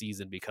of a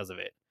season because of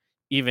it,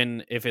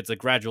 even if it's a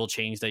gradual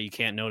change that you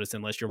can't notice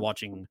unless you're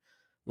watching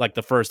like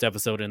the first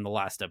episode and the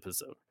last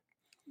episode.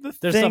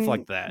 There's stuff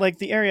like that. Like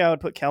the area I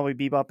would put Cowboy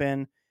Bebop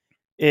in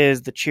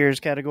is the Cheers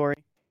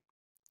category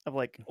of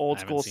like old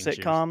I haven't school seen Cheers.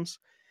 sitcoms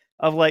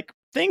of like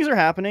things are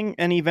happening,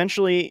 and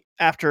eventually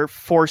after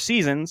 4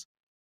 seasons,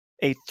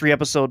 a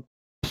 3-episode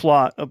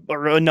plot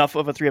or enough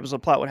of a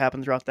 3-episode plot would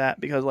happen throughout that,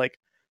 because like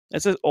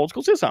it's an old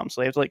school sitcom,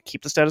 so they have to like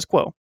keep the status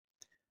quo.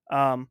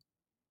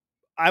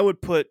 I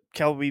would put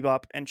Cowboy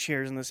Bebop and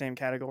Cheers in the same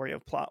category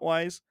of plot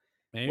wise.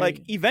 Maybe.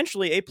 Like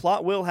eventually a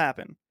plot will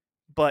happen,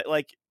 but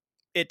like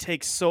it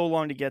takes so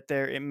long to get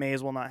there, it may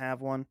as well not have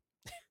one.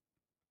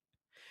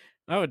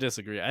 I would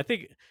disagree. I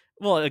think,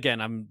 well,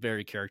 again, I'm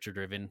very character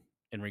driven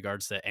in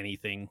regards to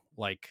anything.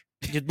 Like,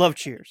 You'd love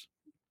Cheers.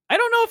 I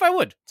don't know if I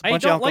would. It's a I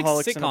bunch don't of like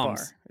alcoholics in a bar.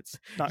 sitcoms. It's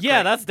not Yeah,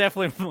 great. that's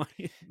definitely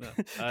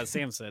my,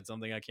 Sam said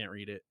something. I can't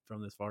read it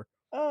from this far.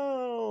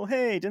 Oh,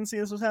 hey, didn't see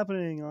this was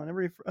happening on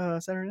every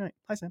Saturday night.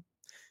 Hi, Sam.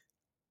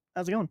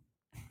 How's it going?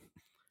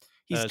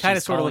 He's kind of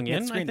she's sort of calling looking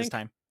at in, the I screen this think?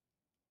 time.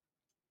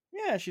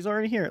 Yeah, she's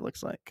already here, it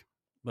looks like.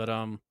 But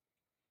I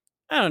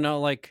don't know,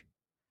 like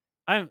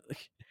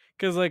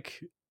because like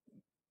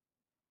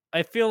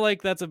I feel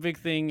like that's a big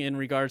thing in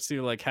regards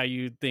to like how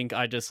you think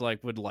I just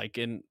like would like,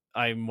 and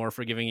I'm more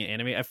forgiving in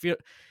anime. I feel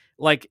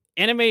like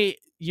anime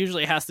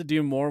usually has to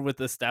do more with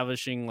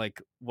establishing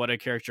like what a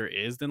character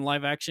is than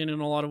live action in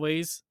a lot of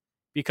ways,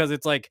 because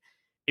it's like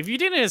if you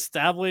didn't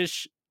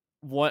establish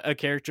what a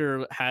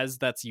character has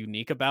that's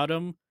unique about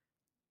him,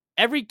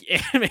 every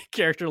anime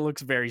character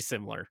looks very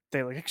similar.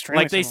 They look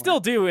extremely Like they similar. still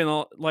do in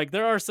all, like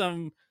there are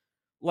some,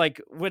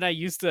 like when I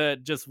used to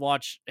just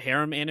watch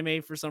harem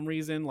anime for some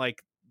reason,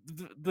 like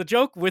the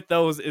joke with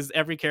those is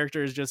every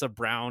character is just a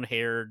brown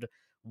haired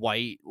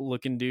white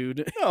looking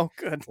dude. Oh,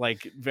 good.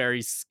 Like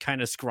very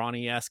kind of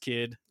scrawny ass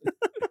kid.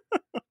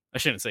 I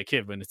shouldn't say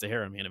kid when it's a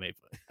harem anime,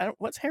 but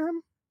What's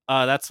harem?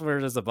 that's where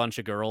there's a bunch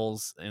of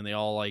girls and they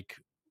all like,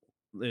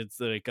 it's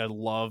like a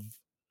love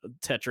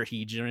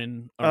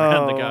tetrahedron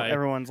around the guy.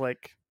 Everyone's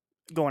like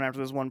going after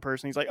this one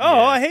person. He's like, oh,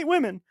 Yeah. I hate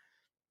women.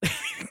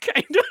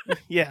 Kind of.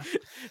 Yeah.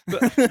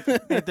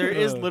 There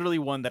is Uh. literally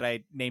one that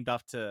I named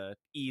off to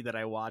E that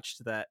I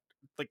watched that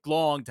like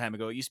long time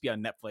ago. It used to be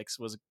on Netflix.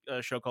 Was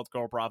a show called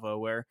Girl Bravo,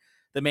 where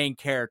the main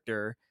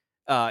character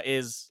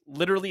is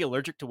literally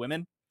allergic to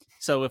women.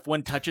 So if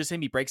one touches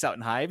him, he breaks out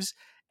in hives,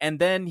 and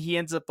then he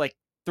ends up like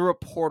through a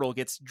portal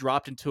gets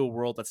dropped into a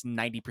world that's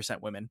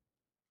 90% women.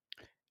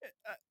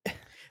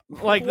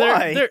 Like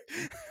Why? they're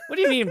what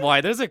do you mean why?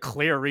 There's a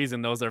clear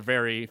reason those are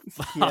very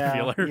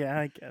popular. Yeah,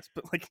 I guess.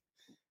 But like,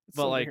 it's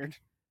But, so like, weird.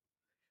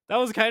 That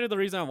was kind of the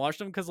reason I watched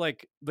them, because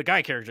like the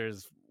guy character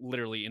is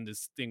literally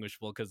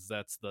indistinguishable, because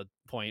that's the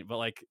point. But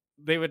like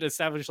they would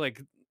establish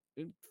like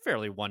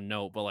fairly one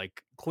note, but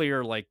like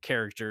clear like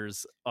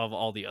characters of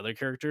all the other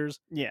characters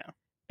Yeah.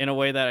 in a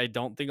way that I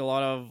don't think a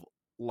lot of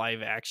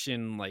live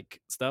action like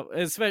stuff,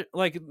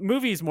 like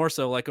movies more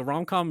so. Like a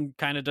rom-com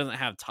kind of doesn't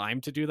have time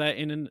to do that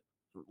in an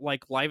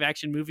like live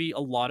action movie a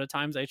lot of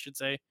times, I should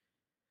say.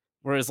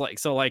 Whereas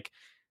like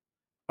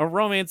a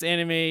romance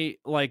anime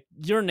like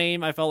Your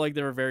Name, I felt like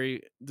there were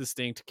very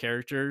distinct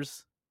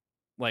characters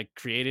like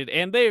created,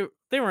 and they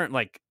weren't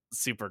like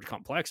super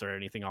complex or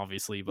anything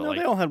obviously, but No, like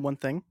they all had one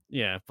thing.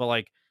 yeah, but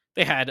like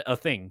they had a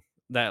thing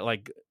that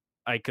like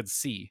I could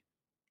see.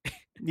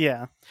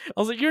 Yeah. I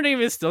was like, Your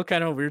Name is still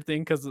kind of a weird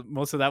thing, because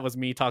most of that was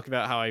me talking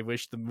about how I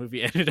wish the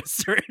movie ended a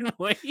certain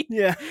way.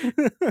 Yeah.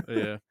 But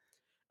yeah,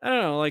 I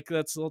don't know, like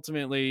that's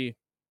ultimately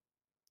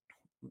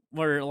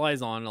where it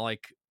lies on,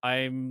 like,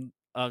 I'm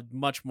a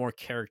much more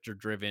character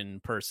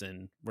driven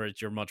person,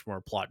 whereas you're much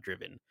more plot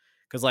driven.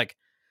 Because like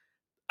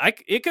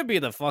it could be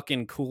the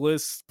fucking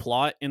coolest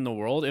plot in the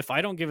world. If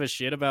I don't give a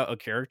shit about a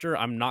character,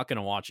 I'm not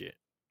gonna watch it.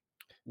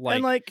 And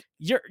Like like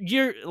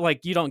you're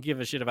like you don't give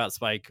a shit about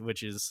Spike,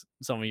 which is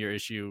some of your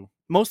issue.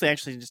 mostly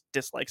actually just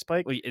dislike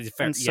Spike, Well, it's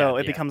fair, and so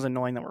it yeah, becomes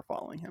annoying that we're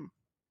following him.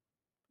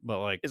 but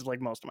like Is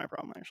like most of my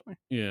problem actually.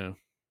 yeah.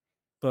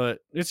 But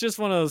it's just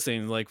one of those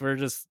things. Like we're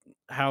just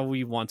how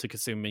we want to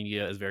consume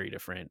media is very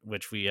different,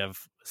 which we have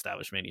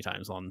established many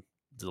times on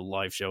the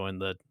live show and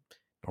the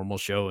normal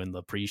show and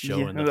the pre-show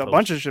Yeah, and a the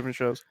bunch of different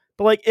shows.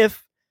 But like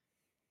if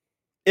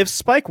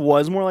Spike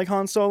was more like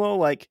Han Solo,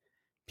 like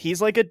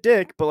he's like a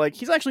dick, but like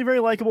he's actually very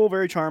likable,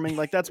 very charming.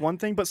 Like that's one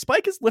thing. But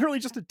Spike is literally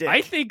just a dick.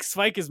 I think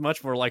Spike is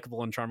much more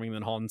likable and charming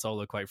than Han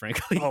Solo, quite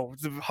frankly. Oh,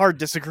 it's a hard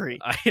disagree.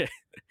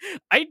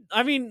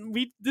 I mean,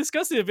 we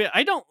discussed it a bit.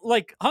 I don't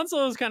like Han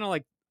Solo is kind of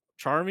like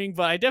charming,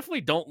 but I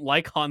definitely don't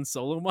like Han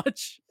Solo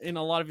much in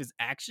a lot of his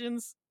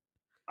actions.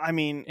 I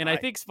mean, And I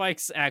think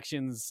Spike's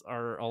actions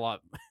are a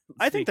lot.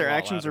 I think speak their a lot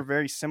actions are louder.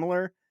 very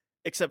similar,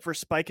 except for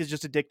Spike is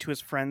just a dick to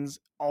his friends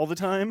all the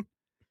time,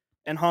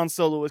 and Han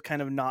Solo is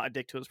kind of not a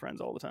dick to his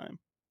friends all the time.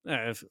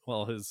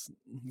 Well, his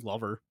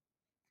lover.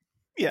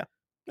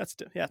 That's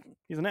yeah,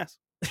 he's an ass,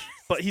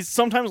 but he's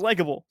sometimes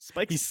likable.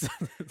 He's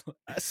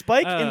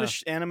Spike in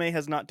the anime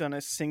has not done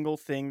a single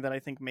thing that I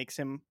think makes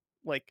him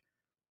like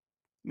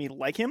me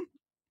like him.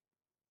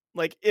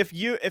 Like if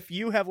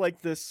you have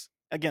like this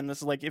again, this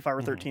is like if I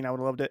were Mhm. 13, I would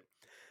have loved it.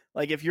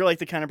 Like if you're like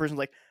the kind of person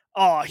like,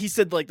 oh, he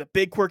said like the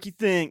big quirky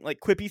thing, like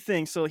quippy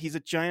thing, so he's a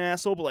giant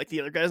asshole, but like the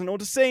other guy doesn't know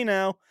what to say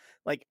now.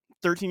 Like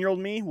 13-year-old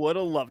me would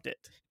have loved it.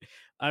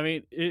 I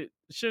mean,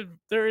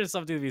 there is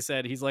something to be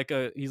said. He's like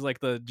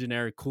the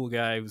generic cool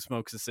guy who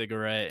smokes a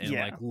cigarette and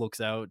Yeah. like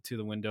looks out to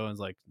the window and is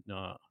like,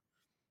 nah,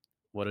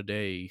 what a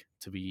day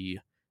to be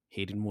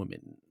hating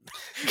women.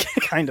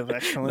 Kind of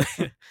actually.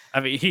 I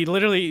mean, he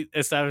literally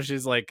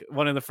establishes like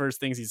one of the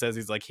first things he says.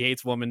 He's like, he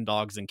hates women,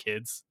 dogs, and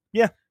kids,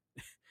 Yeah,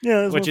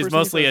 that's which one is person he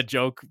mostly a says.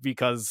 joke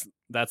because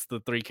that's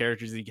the three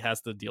characters he has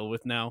to deal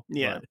with now.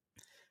 Yeah.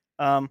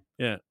 But,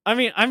 yeah. I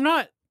mean, I'm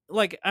not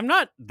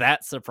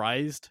that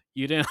surprised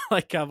you didn't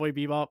like Cowboy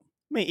Bebop.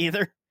 Me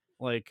either.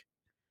 Like,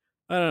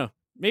 I don't know.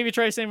 Maybe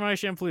try Samurai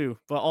Champloo,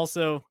 but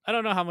also I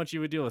don't know how much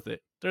you would deal with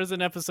it. There's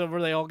an episode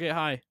where they all get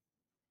high.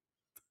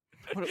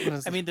 What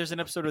is I mean, there's an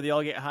episode where they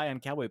all get high on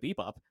Cowboy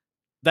Bebop.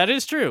 That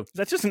is true.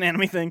 that's just an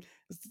anime thing.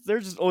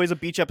 There's just always a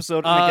beach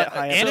episode and they get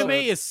high. Anime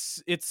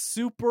episode. it's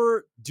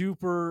super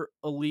duper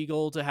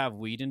illegal to have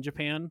weed in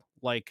Japan.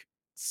 Like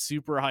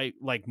super high,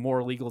 like more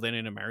illegal than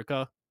in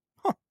America.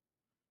 Huh.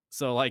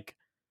 So like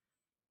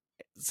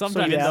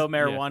sometimes Even yeah. though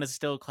marijuana is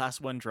still a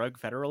class 1 drug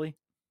federally.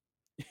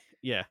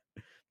 yeah.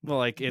 Well,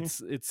 like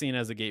Mhm. it's seen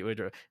as a gateway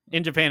drug.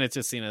 In Japan, it's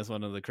just seen as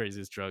one of the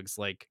craziest drugs.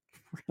 Like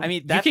I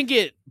mean, you that can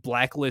get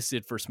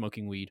blacklisted for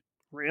smoking weed.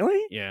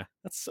 Really? Yeah.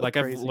 That's so Like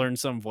crazy. I've learned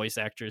some voice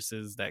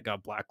actresses that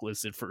got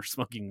blacklisted for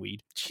smoking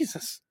weed.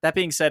 Jesus. that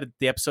being said,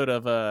 the episode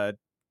of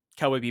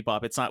Cowboy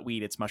Bebop, it's not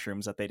weed, it's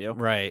mushrooms that they do.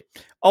 Right.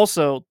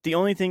 Also, the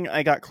only thing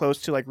I got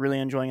close to like really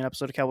enjoying an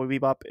episode of Cowboy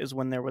Bebop is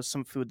when there was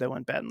some food that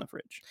went bad in the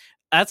fridge.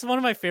 That's one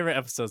of my favorite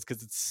episodes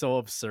because it's so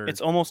absurd.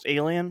 It's almost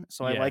alien,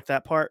 so I Yeah. like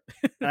that part.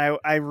 And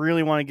I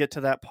really want to get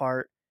to that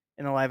part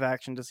in the live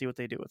action to see what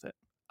they do with it.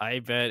 I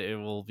bet it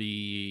will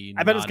be.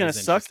 I bet it's not gonna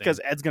as suck interesting. because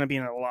Ed's gonna be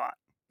in it a lot.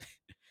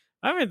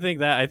 I don't even think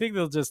that. I think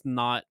they'll just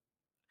not.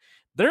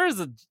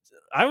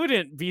 I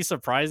wouldn't be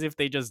surprised if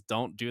they just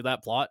don't do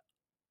that plot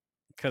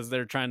because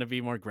they're trying to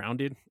be more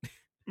grounded.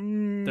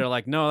 They're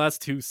like, no, that's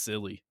too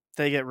silly.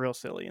 They get real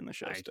silly in the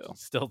show I still.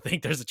 still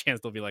think there's a chance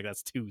they'll be like,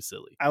 that's too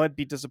silly. I would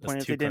be disappointed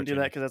if too they didn't do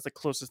that cartoony. because that's the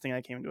closest thing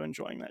I came to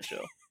enjoying that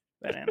show,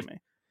 that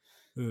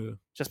anime.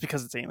 Just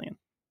because it's alien.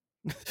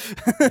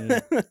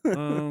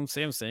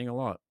 Sam's saying a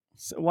lot.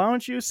 So why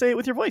don't you say it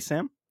with your voice,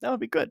 Sam? That would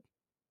be good.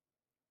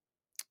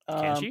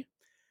 Can she?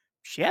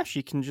 Yeah,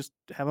 she can just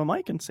have a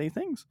mic and say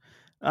things.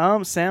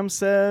 Sam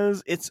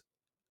says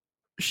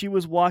she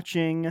was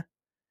watching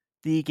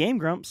the Game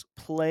Grumps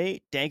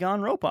play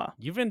Dagon Ropa.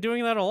 You've been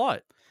doing that a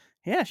lot.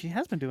 Yeah, she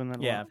has been doing that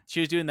a Yeah, lot.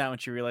 she was doing that when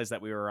she realized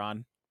that we were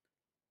on.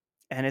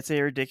 And it's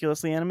a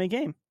ridiculously anime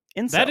game.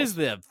 That is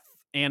the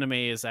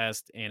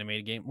anime-est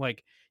animated game.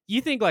 Like,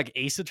 you think like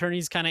Ace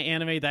Attorney's kind of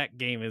anime? That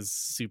game is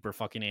super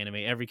fucking anime.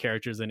 Every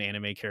character is an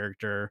anime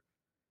character.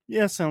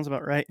 Yeah, sounds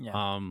about right.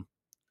 Yeah.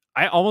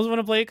 I almost want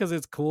to play it because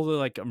it's cool to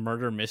like a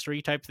murder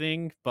mystery type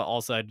thing, but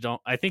also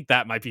I think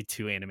that might be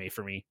too anime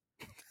for me.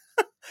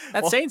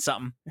 That's Well- saying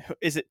something.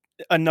 Is it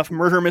enough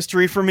murder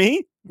mystery for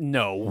me?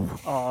 No.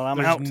 Oh, I'm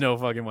There's out. no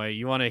fucking way.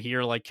 You want to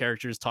hear like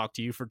characters talk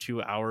to you for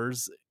 2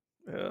 hours?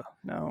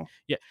 No.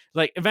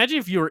 Like, imagine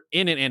if you were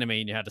in an anime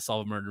and you had to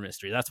solve a murder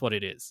mystery. That's what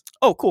it is.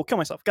 Oh, cool. Kill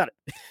myself. Got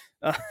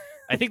it.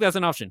 I think that's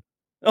an option.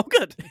 Oh,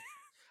 good. I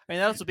mean,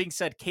 that also being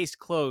said, Case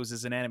Close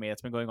is an anime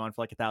that's been going on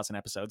for like 1,000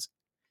 episodes.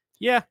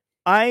 Yeah.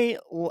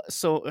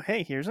 So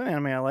hey, here's an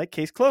anime I like.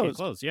 Case Okay, Closed.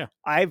 close. Yeah.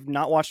 I've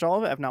not watched all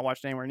of it. I've not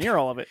watched anywhere near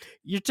all of it.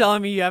 You're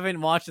telling me you haven't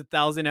watched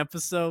 1,000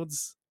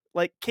 episodes?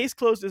 like Case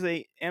Closed is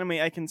a anime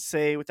I can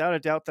say without a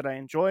doubt that I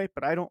enjoy,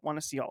 but I don't want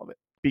to see all of it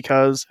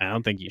because I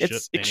don't think you should.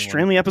 it's anyone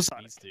extremely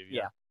episodic. needs to,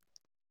 Yeah.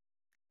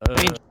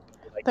 Uh,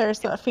 There's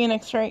that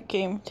Phoenix Wright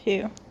game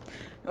too,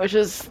 which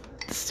is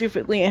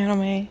stupidly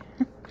anime.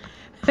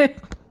 one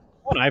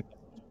I thought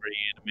was pretty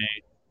anime.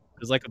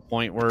 There's like a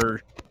point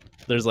where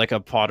there's like a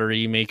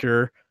pottery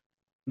maker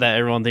that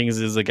everyone thinks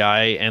is a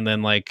guy, and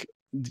then like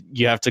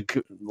you have to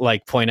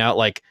like point out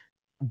like,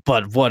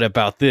 but what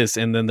about this?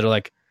 And then they're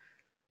like,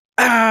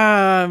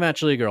 I'm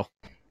actually a girl.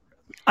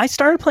 I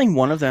started playing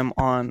one of them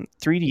on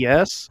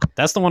 3DS,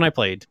 That's the one I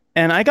played.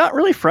 and I got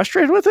really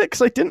frustrated with it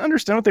because I didn't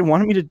understand what they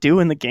wanted me to do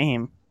in the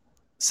game.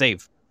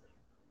 Save.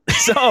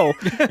 So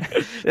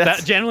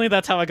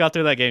That's how I got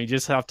through that game. You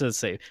just have to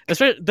save.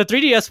 Especially the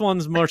 3DS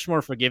one's much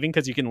more forgiving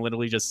because you can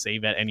literally just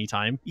save at any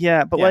time.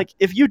 yeah, but Yeah. like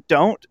if you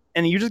don't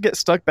and you just get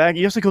stuck back,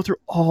 you have to go through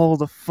all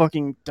the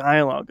fucking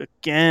dialogue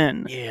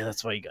again. Yeah,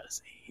 that's why you gotta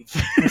save.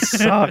 It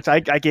sucked. I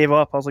gave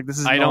up. I was like, this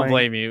is I don't annoying.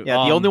 blame you.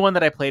 Yeah, the only one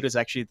that I played was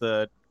actually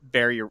the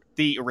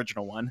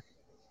original one.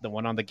 the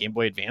one on the Game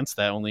Boy Advance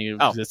that only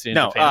Oh, existed in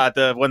no, Japan.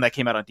 the one that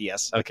came out on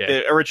DS. Okay.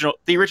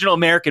 The original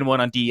American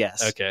one on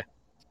DS. Okay.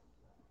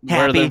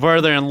 Happy.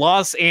 Where they're in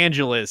Los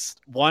Angeles,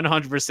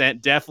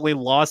 100%, definitely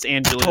Los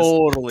Angeles,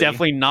 Totally.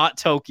 definitely not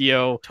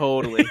Tokyo,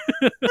 Totally.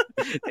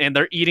 and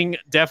they're eating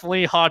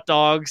definitely hot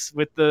dogs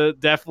with the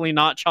definitely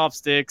not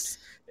chopsticks,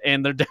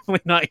 and they're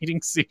definitely not eating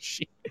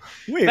sushi.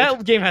 Weird.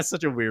 That game has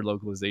such a weird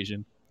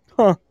localization.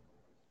 You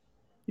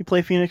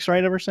play Phoenix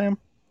Wright ever, Sam?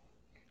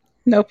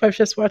 Nope, I've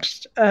just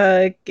watched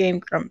Game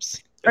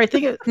Grumps. Or I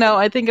think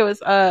it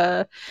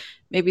was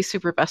maybe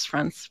Super Best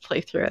Friends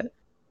play through it.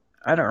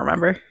 I don't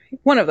remember.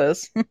 One of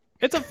those.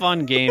 It's a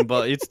fun game,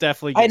 but it's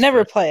definitely. I gets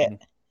never play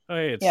frustrating. Oh,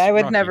 hey, it's Yeah, I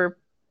would Rocky. never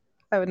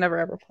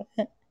ever play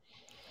it.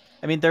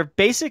 I mean, they're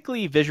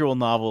basically visual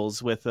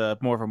novels with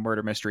more of a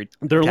murder mystery,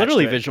 They're attached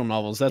literally to it. visual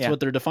novels. That's Yeah.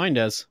 what they're defined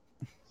as.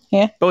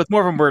 but with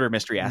more of a murder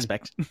mystery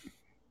aspect.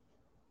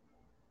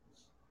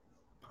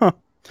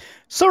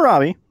 So,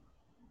 Robbie,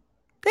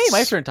 Hey,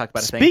 my turn to talk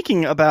about a thing.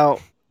 speaking about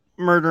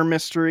murder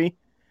mystery,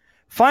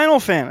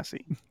 Final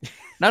Fantasy.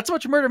 Not so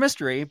much a murder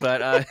mystery,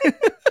 but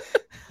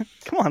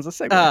Come on, it's a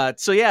segue.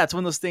 so yeah, it's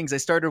one of those things. I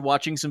started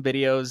watching some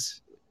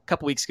videos a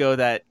couple weeks ago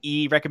that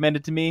E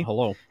recommended to me,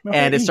 Hello.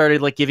 and it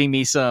started like giving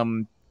me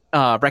some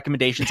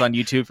recommendations on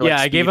YouTube for like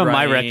Yeah, I gave him my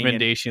speedrunning and-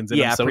 recommendations, and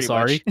Yeah, I'm so pretty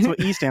sorry. much. That's what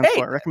E stands Hey!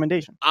 for.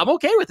 Recommendation. I'm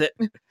okay with it.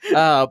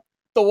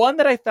 The one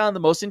that I found the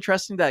most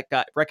interesting that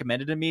got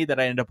recommended to me that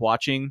I ended up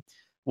watching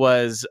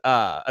was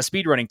a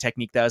speedrunning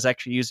technique that was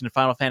actually used in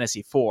Final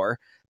Fantasy IV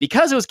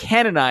because it was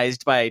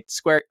canonized by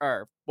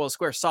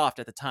Squaresoft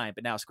at the time,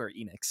 but now Square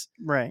Enix.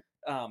 Right.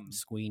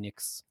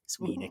 Squeenix.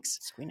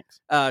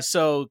 Squeenix.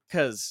 So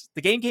because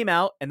the game came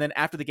out, and then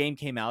after the game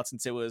came out,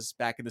 since it was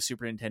back in the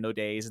Super Nintendo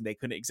days and they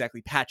couldn't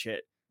exactly patch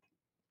it,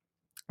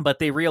 but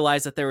they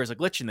realized that there was a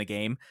glitch in the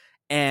game,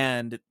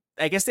 and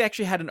I guess they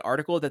actually had an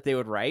article that they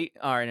would write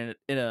or in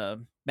a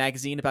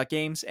magazine about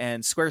games,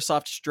 and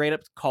Squaresoft straight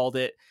up called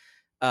it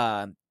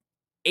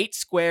 8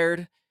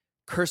 squared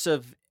curse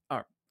of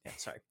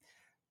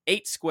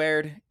 8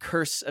 squared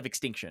curse of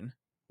extinction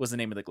was the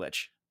name of the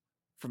glitch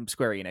from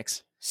Square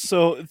Enix.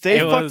 So they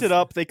It fucked was- it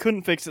up. They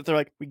couldn't fix it. They're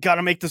like, we got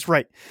to make this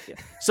right.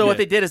 So Yeah. what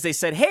they did is they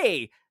said,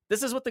 "Hey,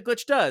 this is what the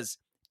glitch does.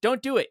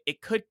 Don't do it.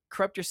 It could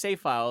corrupt your save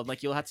file, and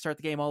like you'll have to start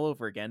the game all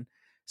over again."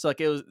 So like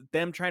it was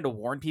them trying to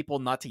warn people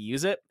not to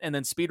use it, and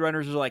then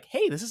speedrunners were like,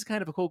 "Hey, this is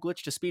kind of a cool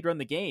glitch to speedrun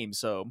the game."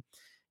 So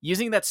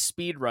using that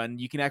speedrun,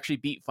 you can actually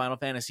beat Final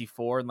Fantasy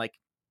IV in like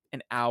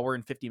an hour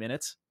and 50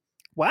 minutes.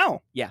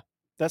 Wow. Yeah.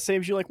 That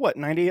saves you like what,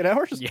 98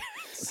 hours? Yeah.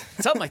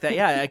 Something like that.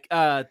 Yeah, like,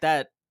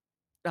 that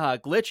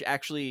glitch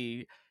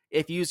actually,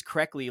 if used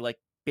correctly, like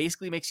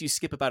basically makes you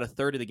skip about a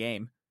third of the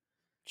game.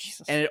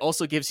 Jesus. And it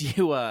also gives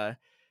you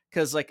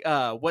because like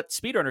what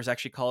speedrunners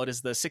actually call it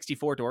is the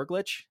 64 door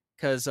glitch,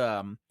 because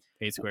 8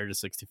 squared is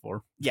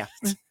 64. yeah.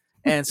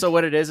 And so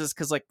what it is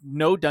because like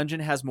no dungeon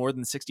has more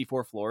than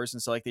 64 floors,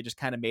 and so like they just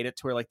kind of made it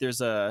to where like there's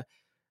a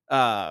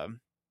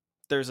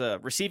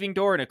receiving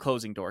door and a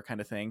closing door kind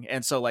of thing.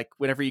 And so like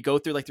whenever you go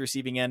through like the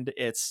receiving end,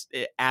 it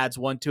adds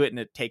one to it and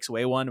it takes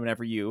away one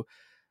whenever you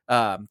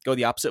go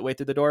the opposite way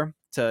through the door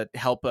to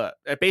help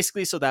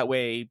basically so that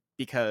way,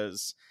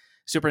 because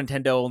Super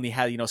Nintendo only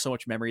had so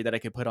much memory that I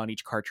could put on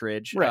each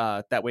cartridge.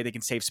 Right. That way they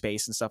can save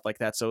space and stuff like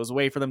that. So it was a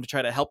way for them to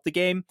try to help the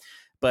game,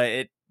 but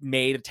it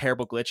made a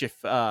terrible glitch if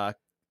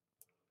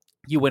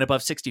you went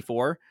above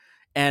 64.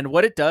 And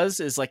what it does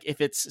is like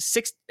if it's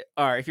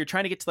if you're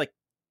trying to get to like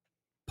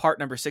part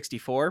number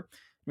 64,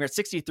 you're at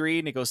 63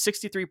 and it goes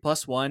 63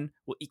 plus 1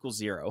 will equal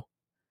 0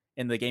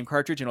 in the game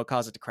cartridge, and it'll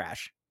cause it to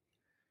crash.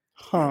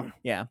 Huh.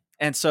 Yeah.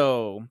 And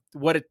so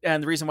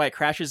and the reason why it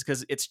crashes is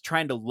because it's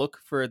trying to look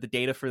for the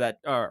data for that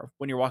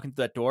when you're walking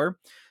through that door,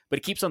 but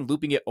it keeps on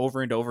looping it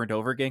over and over and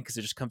over again because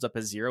it just comes up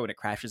as 0 and it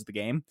crashes the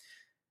game.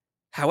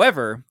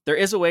 However, there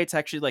is a way to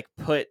actually like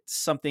put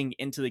something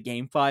into the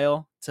game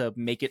file to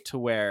make it to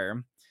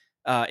where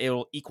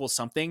it'll equal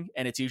something,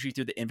 and it's usually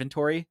through the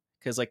inventory,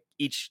 because like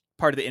each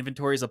part of the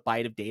inventory is a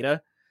byte of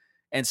data,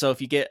 And so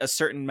if you get a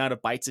certain amount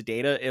of bytes of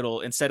data,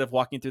 it'll, instead of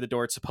walking through the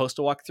door it's supposed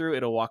to walk through,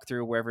 it'll walk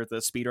through wherever the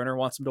speedrunner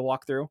wants him to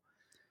walk through.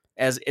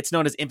 As it's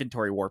known as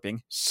inventory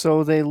warping.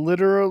 So they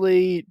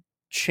literally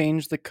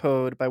change the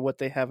code by what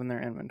they have in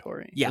their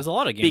inventory. Yeah, There's a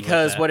lot of games like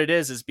because that. what it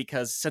is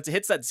because since it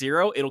hits that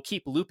 0, it'll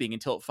keep looping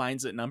until it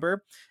finds that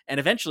number, and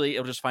eventually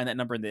it'll just find that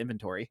number in the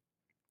inventory.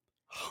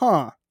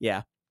 Huh.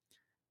 Yeah.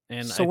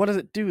 And So what does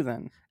it do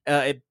then?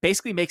 It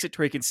basically makes it to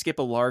where you can skip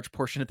a large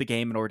portion of the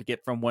game in order to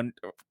get from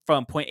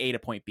point A to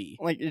point B.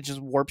 Like it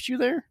just warps you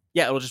there?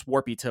 Yeah, it'll just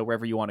warp you to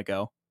wherever you want to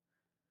go.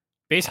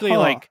 basically Huh.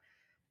 like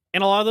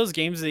in a lot of those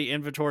games the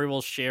inventory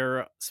will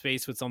share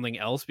space with something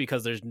else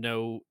because there's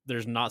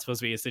not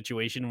supposed to be a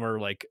situation where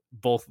like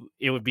both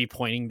it would be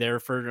pointing there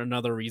for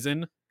another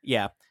reason.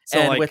 Yeah. So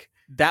And like with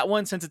that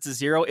one, since it's a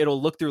 0,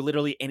 it'll look through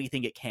literally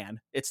anything it can.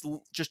 It's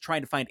just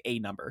trying to find a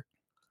number.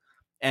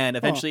 And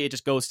eventually it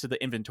just goes to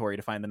the inventory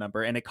to find the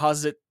number. And it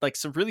causes it like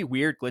some really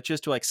weird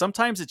glitches to like,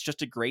 sometimes it's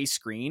just a gray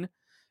screen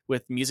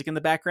with music in the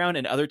background.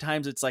 And other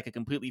times it's like a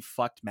completely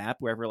fucked map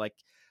wherever like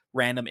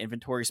random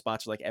inventory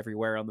spots are like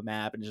everywhere on the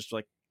map and just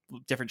like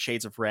different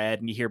shades of red.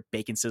 And you hear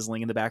bacon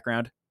sizzling in the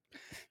background.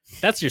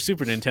 that's your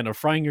Super Nintendo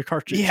frying your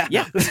cartridge.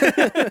 Yeah.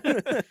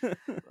 But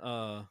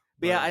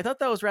Yeah, I thought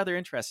that was rather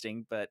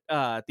interesting, but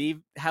they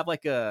have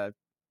like a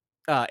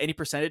any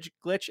percentage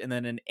glitch and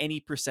then an any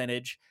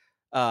percentage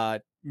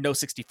no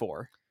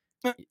 64.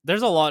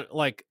 there's a lot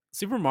like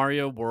Super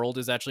Mario World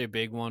is actually a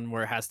big one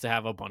where it has to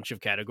have a bunch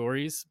of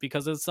categories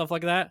because of stuff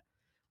like that.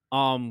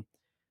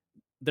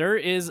 There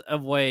is a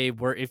way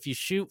where if you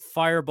shoot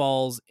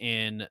fireballs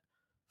in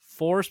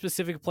 4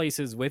 specific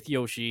places with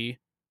Yoshi,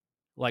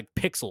 like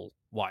pixel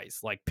wise,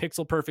 like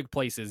pixel perfect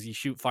places, you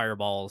shoot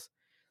fireballs,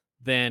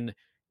 then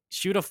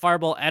shoot a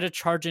fireball at a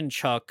charging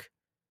Chuck,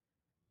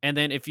 and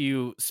then if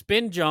you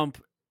spin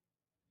jump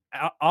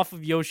off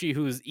of Yoshi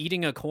who's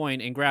eating a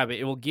coin and grab it,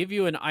 it will give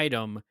you an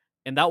item,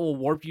 and that will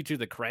warp you to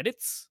the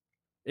credits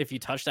if you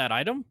touch that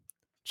item.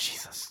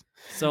 Jesus.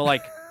 So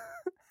like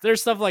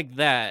there's stuff like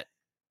that.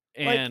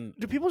 Like, And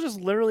do people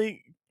just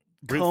literally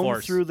brute comb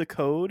force through the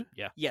code?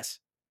 Yes.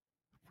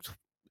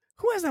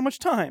 Who has that much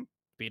time?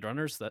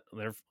 speedrunners that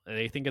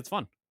they think it's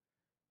fun.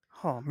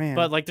 Oh man.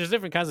 But like there's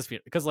different kinds of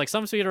speed because like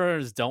some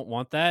speedrunners don't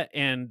want that,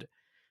 and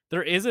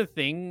there is a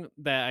thing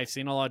that I've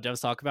seen a lot of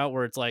devs talk about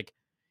where it's like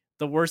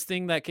the worst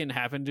thing that can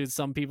happen to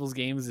some people's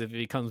games is if it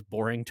becomes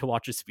boring to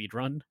watch a speed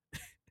run.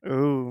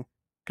 Ooh.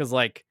 Because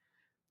like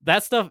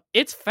that stuff,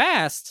 it's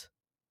fast,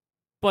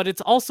 but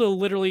it's also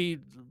literally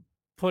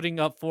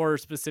putting up 4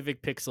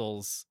 specific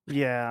pixels.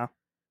 Yeah.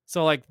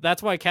 So like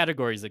that's why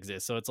categories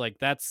exist. So it's like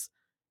that's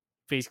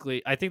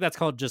basically, I think that's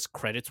called just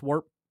credits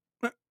warp.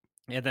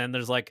 And then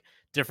there's like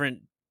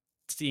different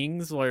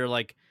things where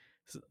like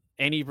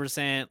any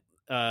percent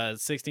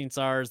 16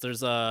 stars.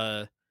 There's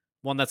a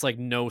one that's like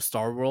no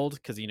Star World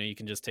because you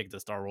can just take the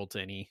Star World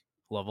to any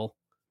level.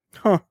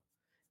 Huh.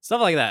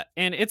 Stuff like that.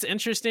 And it's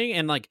interesting,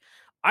 and like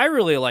I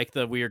really like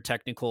the weird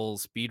technical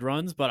speed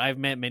runs, but I've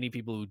met many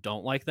people who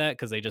don't like that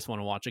because they just want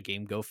to watch a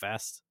game go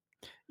fast.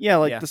 Yeah,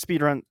 like Yeah. the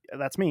speedrun,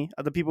 that's me.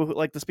 The people who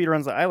like the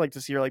speedruns that I like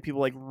to see are like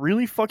people like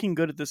really fucking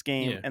good at this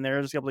game Yeah. and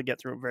they're just able to get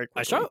through it very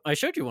quickly. I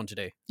showed you one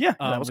today. Yeah,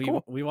 that was we,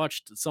 cool. We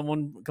watched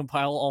someone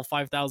compile all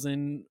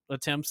 5,000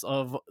 attempts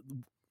of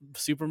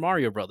Super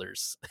Mario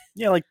Brothers.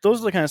 Yeah, like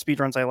those are the kind of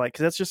speedruns I like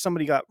because that's just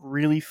somebody got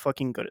really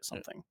fucking good at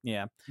something.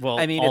 Yeah. Well,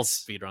 I mean, all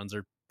it's- speedruns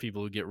are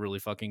people who get really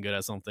fucking good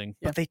at something.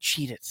 But they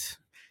cheat it.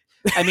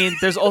 I mean,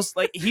 there's also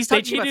like he's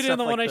They talking about cheated in stuff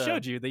the like one I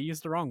showed you. They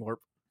used the wrong warp.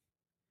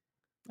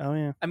 Oh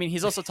yeah. I mean,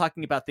 he's also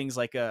talking about things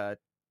like the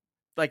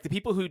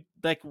people who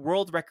like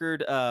world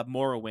record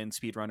Morrowind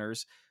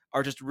speedrunners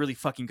are just really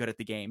fucking good at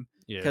the game.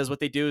 Yeah. Because what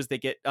they do is they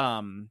get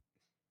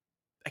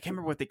I can't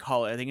remember what they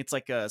call it. I think it's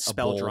like a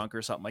spell bowl. drunk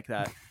or something like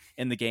that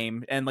in the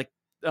game. And like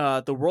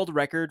the world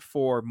record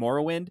for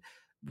Morrowind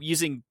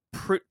using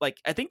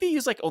I think they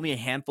use like only a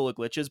handful of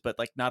glitches, but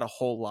like not a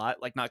whole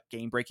lot, like not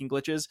game breaking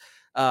glitches.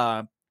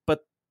 But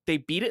they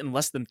beat it in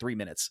less than 3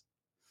 minutes.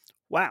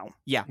 Wow.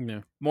 Yeah.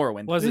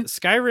 Morrowind. Was it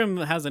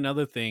Skyrim has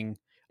another thing?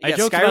 I Yeah,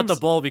 joked about the Skyrim's-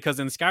 bowl because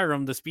in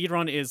Skyrim the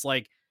speedrun is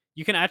like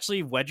you can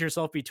actually wedge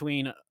yourself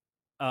between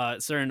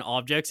certain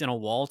objects in a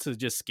wall to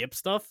just skip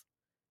stuff.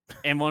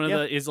 And one of Yep.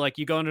 the is like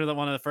you go into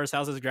one of the first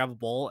houses, grab a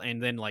bowl,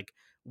 and then like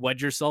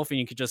wedge yourself, and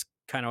you could just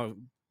kind of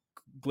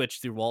glitch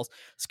through walls.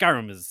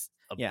 Skyrim is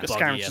a Yeah. buggy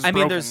Skyrim's ass just I mean,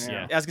 broken, there's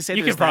yeah. I was gonna say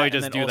you there's could probably that,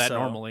 and just then do that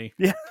also- normally.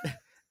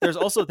 There's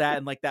also that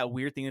and like that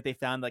weird thing that they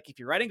found, like if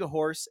you're riding a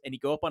horse and you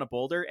go up on a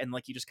boulder and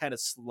like you just kind of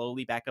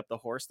slowly back up the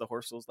horse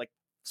will like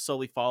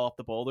slowly fall off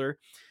the boulder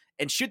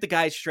and shoot the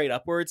guys straight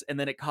upwards, and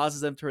then it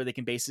causes them to where they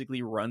can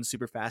basically run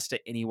super fast to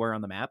anywhere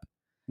on the map.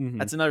 Mhm.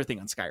 That's another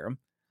thing on Skyrim.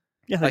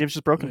 Yeah, that Like- game's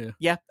just broken.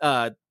 Yeah.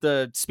 Yeah,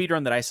 the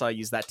speedrun that I saw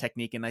used that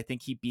technique, and I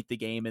think he beat the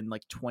game in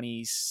like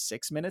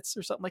 26 minutes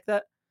or something like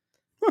that.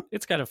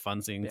 It's kind of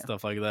fun seeing Yeah.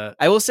 stuff like that.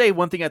 I will say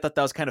one thing I thought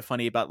that was kind of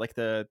funny about like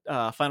the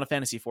Final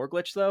Fantasy IV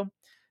glitch though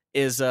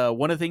is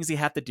one of the things you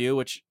have to do,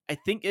 which I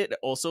think it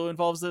also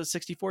involves the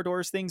 64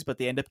 doors things, but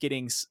they end up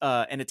getting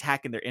an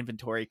attack in their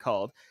inventory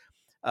called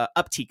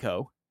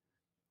Uptico.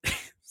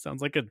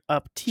 Sounds like a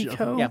Up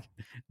Tico. Yeah.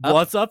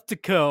 what's up to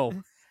co.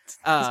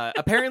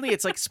 Apparently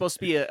it's like supposed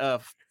to be a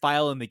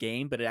file in the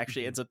game, but it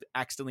actually ends up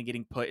accidentally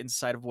getting put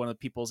inside of one of the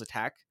people's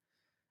attack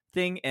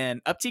thing.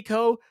 And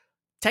Uptico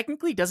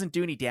technically doesn't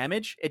do any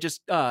damage. It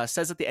just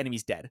says that the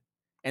enemy's dead.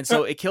 And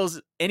so it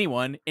kills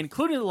anyone,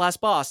 including the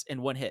last boss,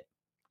 in one hit.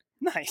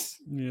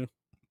 Nice. Yeah.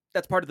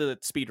 That's part of the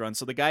speed run.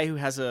 So the guy who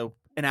has an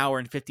hour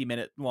and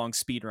 50-minute long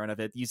speed run of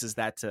it uses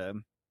that to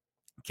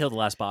kill the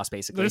last boss,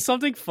 basically. There's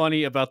something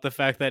funny about the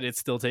fact that it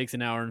still takes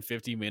an hour and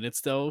 50 minutes,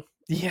 though.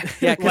 Yeah.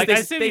 Yeah, because Like, I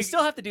assume they you-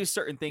 still have to do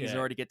certain things in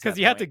order to get to Because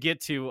that you have to point.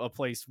 get to a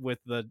place with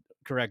the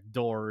correct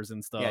doors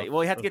and stuff. Yeah,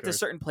 well, you have to of get to course.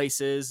 certain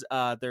places. You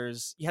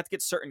have to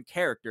get certain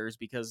characters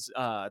because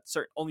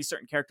only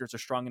certain characters are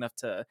strong enough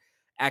to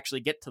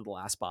actually get to the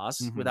last boss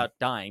Mhm. without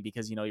dying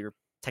because you're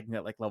technically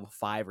at like level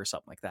 5 or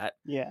something like that.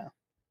 Yeah.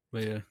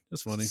 But yeah,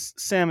 that's funny.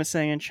 Sam is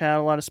saying in chat,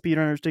 a lot of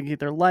speedrunners dedicate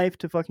their life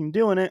to fucking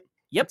doing it.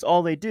 Yep. That's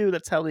all they do.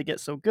 That's how they get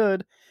so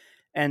good.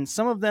 And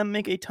some of them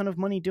make a ton of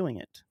money doing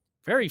it.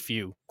 Very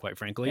few, quite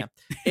frankly. Yeah.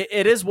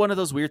 It is one of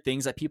those weird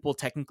things that people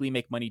technically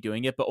make money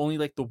doing it, but only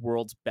like the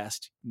world's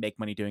best make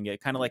money doing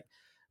it. Kind of like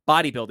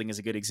bodybuilding is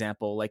a good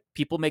example. Like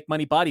people make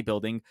money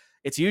bodybuilding.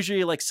 It's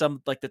usually like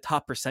the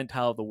top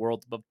percentile of the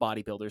world of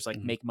bodybuilders like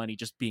Mhm. make money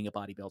just being a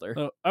bodybuilder.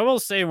 So I will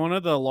say one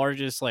of the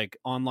largest like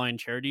online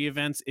charity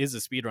events is a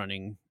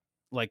speedrunning.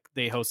 Like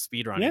they host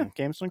speedrunning. Yeah,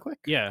 Games Done Quick.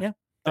 Yeah. Yeah.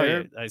 Oh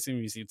They're- yeah. I assume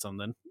you've seen some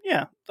then.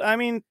 Yeah. I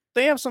mean,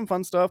 they have some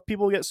fun stuff.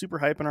 People get super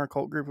hype in our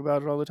cult group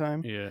about it all the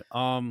time. Yeah.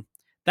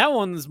 That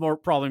one's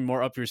probably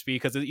more up your speed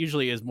because it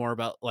usually is more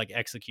about like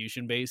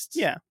execution based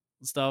Yeah.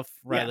 stuff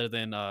rather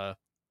than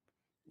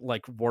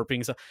like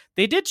warping stuff.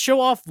 They did show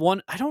off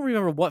one. I don't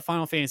remember what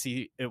Final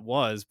Fantasy it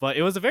was, but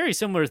it was a very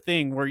similar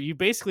thing where you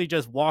basically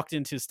just walked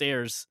into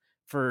stairs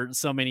for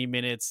so many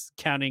minutes,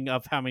 counting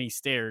up how many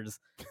stairs,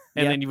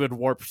 and Yeah. then you would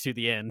warp to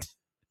the end.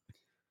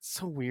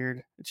 So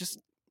weird. It's just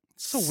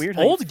so weird.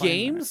 how you Old find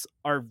games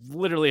are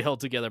literally held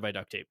together by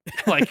duct tape.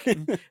 Like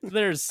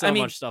there's so I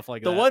mean, much stuff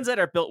like The that. ones that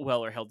are built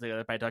well are held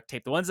together by duct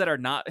tape. The ones that are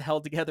not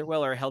held together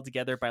well are held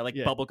together by like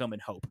Yeah. bubblegum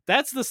and hope.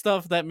 That's the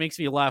stuff that makes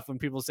me laugh when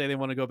people say they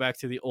want to go back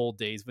to the old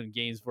days when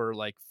games were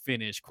like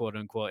finished, quote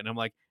unquote. And I'm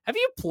like, have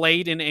you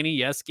played an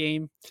NES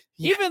game?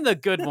 Yeah. Even the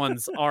good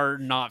ones are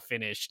not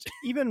finished.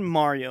 Even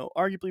Mario,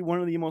 arguably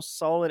one of the most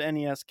solid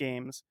NES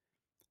games,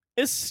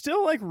 is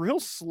still like real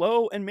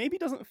slow and maybe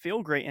doesn't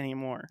feel great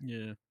anymore.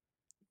 Yeah.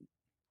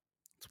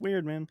 It's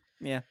weird, man.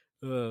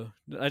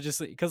 I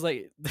just because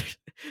like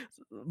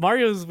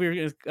Mario's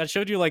weird. I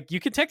showed you like you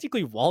can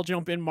technically wall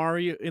jump in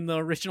Mario in the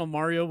original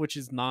Mario, which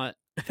is not.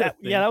 a Yeah,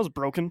 thing. that was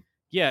broken.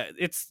 Yeah,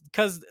 it's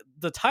because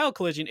the tile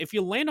collision. If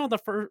you land on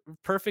the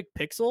perfect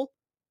pixel,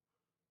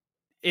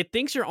 it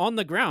thinks you're on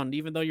the ground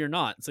even though you're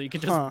not. So you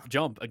can just Huh.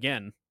 jump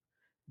again.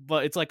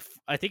 But it's like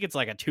I think it's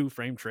like a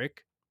 2-frame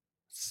trick.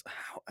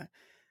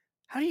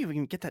 How do you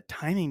even get that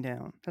timing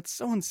down? That's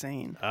so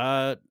insane.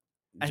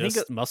 I think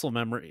think muscle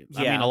memory. I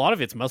mean, Yeah. a lot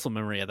of it's muscle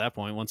memory at that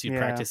point once you Yeah.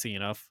 practice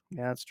enough.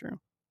 Yeah, that's true.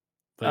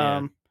 But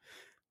yeah.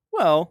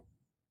 Well,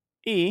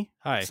 E,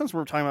 Hi. since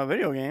we're talking about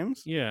video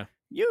games, Yeah.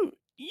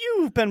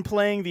 you've been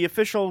playing the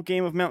official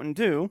game of Mountain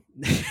Dew.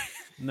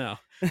 No.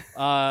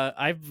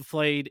 I've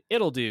played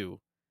It'll Do.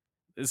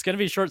 It's gonna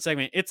be a short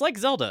segment. It's like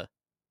Zelda,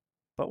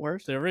 But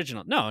worse. the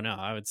original. No,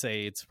 I would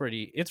say it's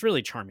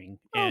really charming.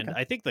 Oh, And okay.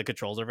 I think the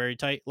controls are very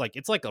tight. Like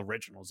it's like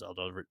original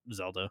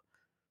Zelda.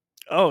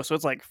 Oh, so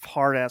it's like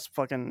hard ass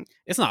fucking.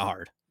 It's not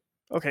hard.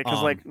 Okay, because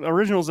Um, like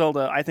original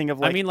Zelda, I think of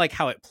like. I mean like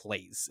how it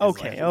plays. is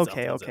okay, like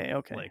okay, Zelda. okay,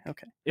 okay, Like,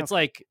 okay. It's okay.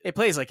 like It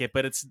plays like it,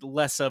 but it's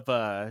less of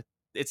a.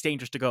 It's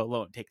dangerous to go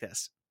alone. Take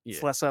this. yeah.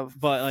 It's less of.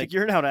 But like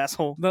Figure it out,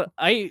 asshole.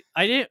 I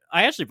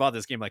actually bought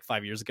this game like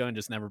 5 years ago and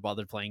just never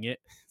bothered playing it.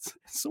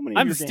 So many. of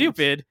I'm your games.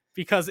 stupid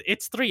because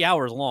it's 3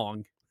 hours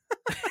long.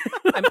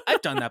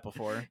 I've done that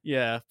before.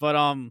 Yeah, but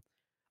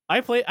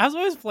as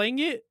I was playing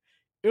it,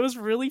 it was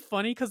really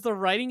funny because the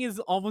writing is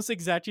almost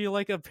exactly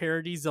like a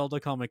parody Zelda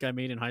comic I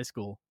made in high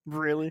school.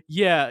 Really?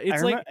 Yeah, I it's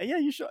like remember- yeah,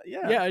 you should.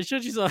 Yeah. yeah, I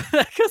showed you some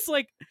because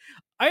like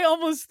I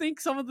almost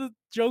think some of the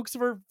jokes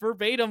were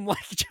verbatim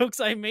like jokes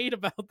I made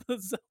about the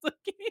Zelda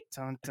game.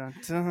 Dun, dun,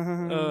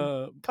 dun.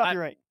 I-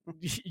 Copyright.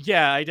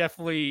 yeah, it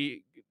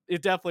definitely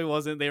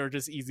wasn't. They were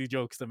just easy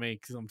jokes to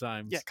make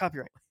sometimes. Yeah,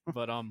 copyright.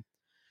 But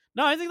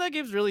no, I think that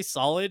game's really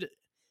solid.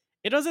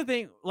 It doesn't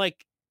think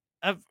like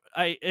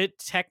it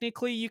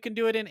technically you can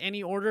do it in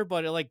any order,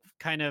 but it like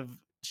kind of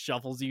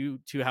shuffles you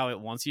to how it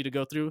wants you to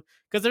go through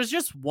because there's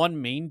just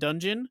one main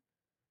dungeon,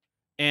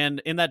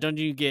 and in that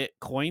dungeon you get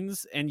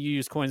coins and you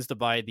use coins to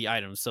buy the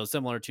items. So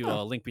similar to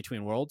Oh. Link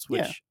Between Worlds,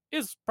 which Yeah.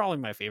 is probably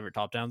my favorite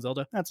top-down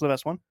Zelda. That's the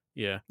best one.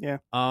 Yeah. Yeah.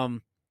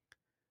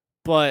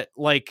 But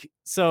like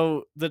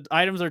so the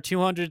items are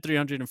 200,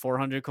 300 and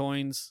 400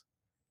 coins,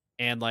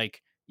 and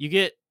like you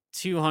get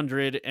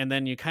 200 and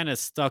then you kind of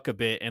stuck a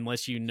bit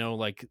unless you know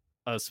like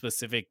a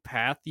specific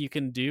path you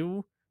can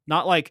do.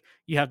 Not like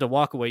you have to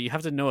walk away, you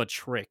have to know a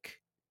trick.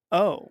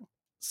 Oh.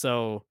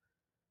 So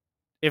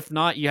if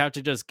not, you have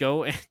to just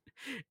go and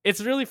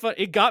it's really fun.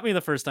 It got me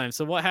the first time.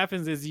 So what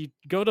happens is you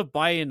go to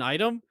buy an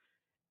item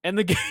and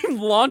the game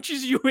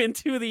launches you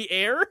into the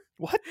air.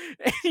 What?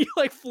 And you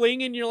like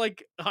fling and you're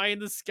like high in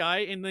the sky,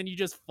 and then you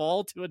just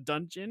fall to a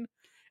dungeon,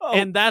 Oh,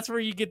 and that's where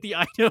you get the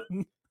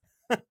item.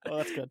 oh,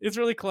 that's good. It's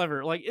really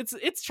clever. Like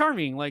it's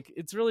charming. Like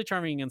it's really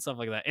charming and stuff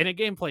like that. And the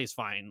gameplay is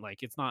fine.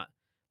 Like it's not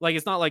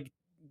like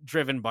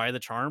driven by the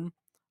charm.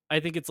 I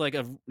think it's like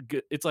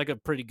a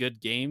pretty good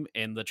game,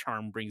 and the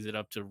charm brings it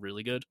up to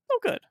really good. Oh,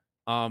 good.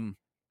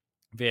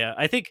 But yeah,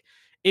 I think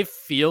it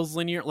feels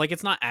linear. Like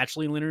it's not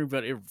actually linear,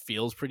 but it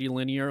feels pretty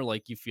linear.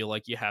 Like you feel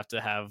like you have to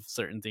have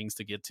certain things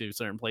to get to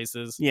certain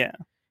places. Yeah.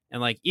 And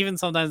like even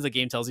sometimes the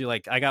game tells you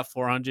like I got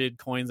 400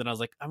 coins, and I was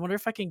like, I wonder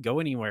if I can go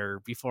anywhere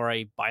before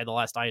I buy the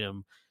last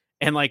item.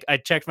 And like I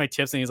checked my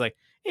tips, and he's like,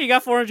 hey, you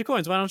got 400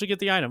 coins. Why don't you get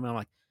the item? And I'm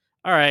like,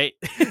 all right.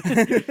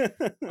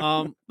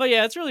 But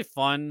yeah, it's really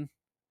fun.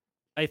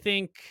 I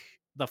think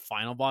the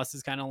final boss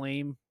is kind of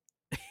lame.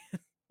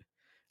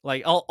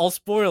 Like I'll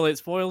spoil it.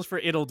 Spoils for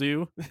It'll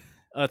Do.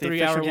 A The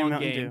 3-hour official long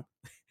Mountain game.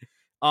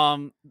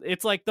 Dew.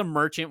 It's like the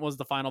merchant was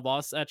the final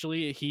boss.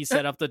 Actually, he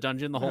set up the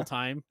dungeon the whole Yeah.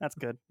 time. That's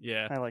good.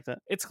 Yeah, I like that.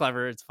 it's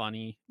clever. It's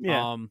funny.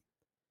 Yeah.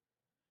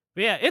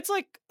 But yeah, it's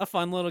like a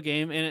fun little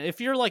game. And if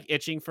you're like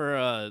itching for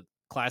a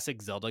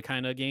classic Zelda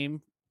kind of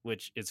game,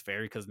 which is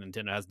fair because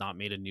Nintendo has not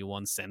made a new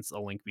one since A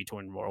Link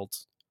Between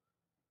Worlds,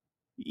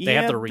 They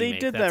have the They remake,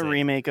 did that's that it.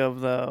 remake of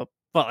the.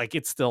 but like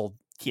it's still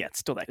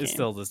Still that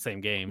game. the same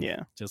game.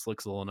 Yeah. Just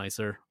looks a little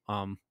nicer.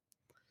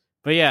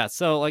 But yeah,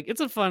 so like it's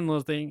a fun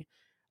little thing.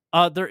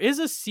 There is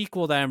a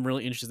sequel that I'm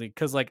really interested in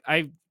because like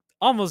I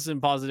almost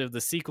am positive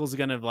the sequel's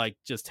gonna like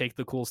just take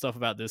the cool stuff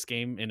about this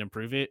game and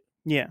improve it.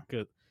 Yeah.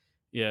 Good.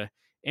 Yeah.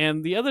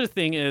 And the other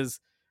thing is,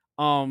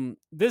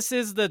 this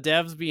is the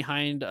devs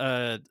behind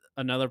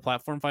another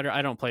platform fighter.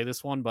 I don't play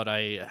this one, but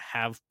I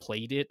have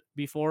played it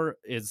before.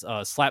 Is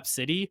Slap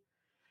City.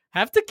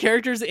 Half the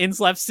characters in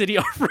Slap City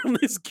are from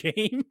this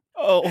game.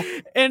 Oh.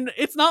 And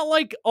it's not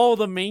like, oh,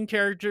 the main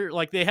character,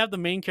 like they have the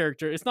main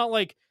character. It's not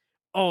like,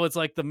 oh, it's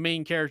like the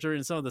main character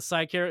and some of the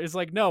side characters. It's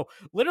like, no,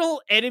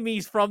 literal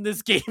enemies from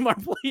this game are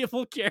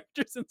playable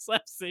characters in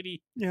Slap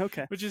City, Yeah.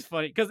 Okay. which is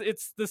funny because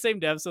it's the same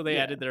dev, so they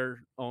Yeah. added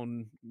their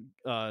own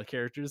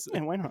characters.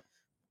 Yeah. Why not?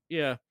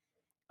 Yeah.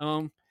 Yeah,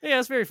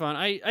 it's very fun.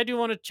 I do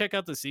want to check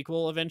out the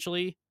sequel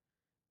eventually,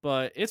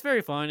 but it's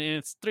very fun and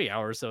it's 3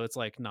 hours, so it's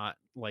like not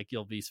like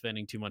you'll be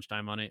spending too much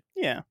time on it.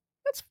 Yeah.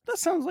 That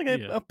sounds like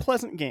Yeah. a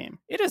pleasant game.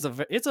 It is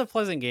it's a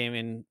pleasant game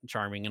and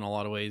charming in a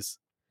lot of ways.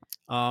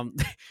 One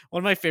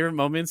of my favorite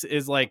moments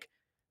is like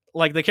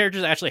the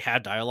characters actually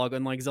had dialogue,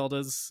 unlike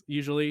Zelda's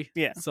usually.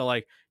 Yeah. So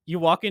like you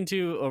walk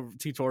into a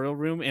tutorial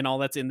room and all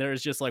that's in there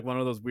is just like one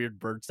of those weird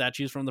bird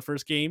statues from the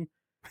first game,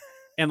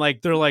 and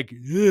like they're like,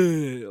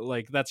 "Ugh,"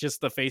 like that's just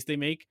the face they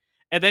make,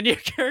 and then your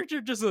character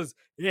just goes,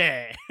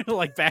 yeah,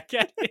 like back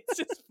at it. It's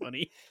just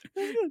funny.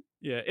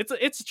 Yeah,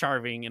 it's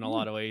charming in a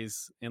lot of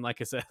ways, and like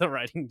I said, the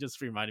writing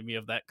just reminded me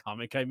of that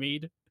comic I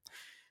made.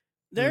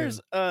 There's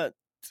a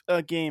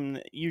game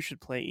that you should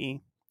play.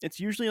 E. It's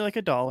usually like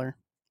 $1.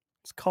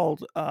 It's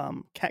called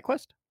Cat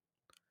Quest.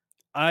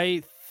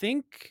 I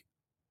think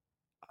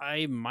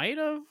I might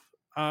have.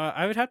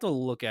 I would have to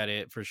look at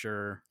it for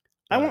sure.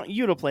 I but- want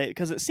you to play it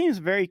because it seems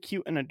very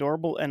cute and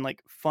adorable and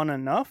like fun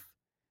enough,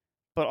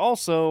 but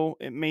also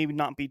it may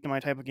not be my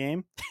type of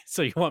game.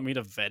 So you want me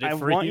to vet it I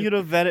for want you? you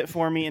to vet it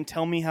for me and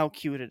tell me how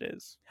cute it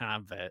is. I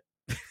bet.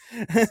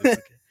 This is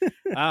okay. I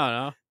don't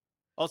know.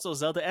 Also,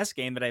 Zelda S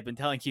game that I've been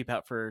telling you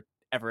about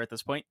forever at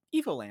this point,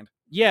 Evoland.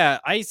 Yeah,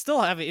 I still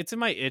have it. It's in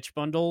my itch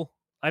bundle.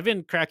 I've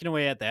been cracking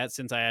away at that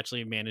since I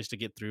actually managed to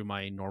get through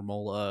my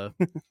normal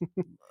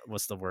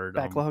what's the word?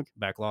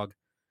 Backlog.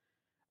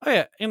 Oh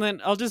yeah, and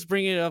then I'll just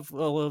bring it up a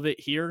little bit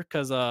here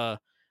because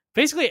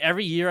basically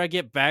every year I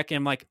get back and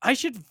I'm like, I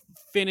should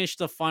finish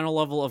the final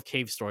level of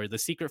Cave Story, the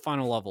secret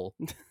final level.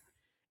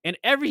 And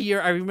every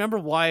year I remember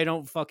why I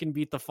don't fucking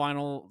beat the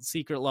final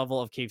secret level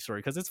of Cave Story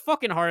because it's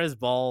fucking hard as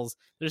balls.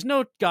 There's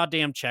no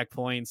goddamn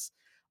checkpoints.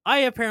 I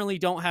apparently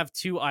don't have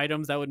 2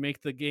 items that would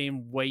make the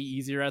game way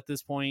easier at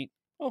this point.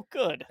 Oh,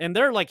 good. And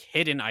they're like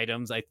hidden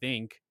items, I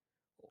think.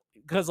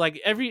 Because like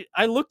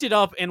I looked it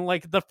up and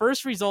like the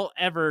first result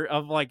ever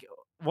of like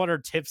what are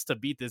tips to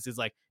beat this is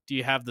like, do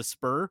you have the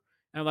spur?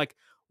 And I'm like,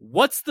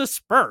 what's the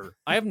spur?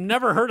 I have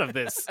never heard of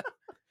this.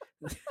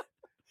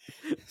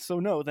 So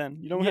no, then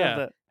you don't Yeah. have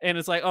that. And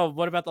it's like, oh,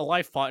 what about the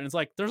life pot? And it's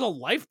like, there's a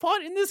life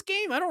pot in this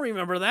game? I don't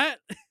remember that.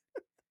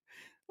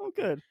 Oh,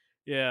 good.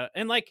 Yeah.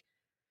 And like,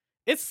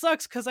 it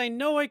sucks because I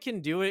know I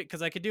can do it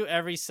because I could do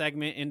every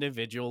segment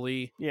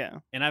individually. Yeah.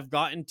 And I've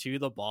gotten to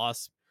the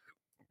boss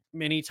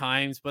many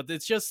times, but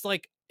it's just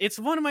like, it's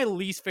one of my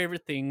least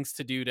favorite things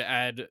to do to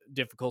add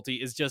difficulty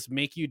is just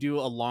make you do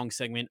a long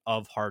segment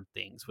of hard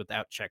things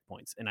without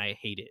checkpoints. And I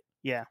hate it.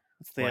 Yeah.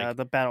 It's the Like-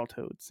 the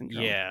Battletoads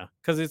syndrome. Yeah,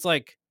 because it's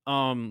like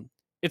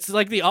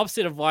the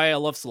opposite of why I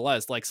love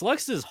Celeste. Like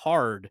Celeste is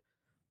hard,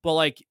 but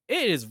like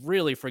it is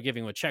really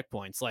forgiving with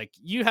checkpoints. Like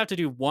you have to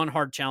do one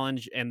hard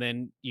challenge and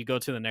then you go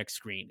to the next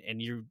screen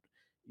and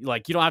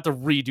Like you don't have to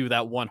redo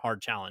that one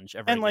hard challenge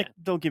ever And like again.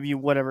 they'll give you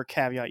whatever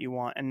caveat you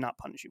want and not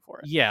punish you for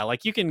it. Yeah,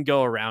 like you can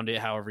go around it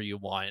however you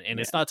want, and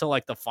it's Yeah. not till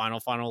like the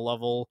final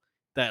level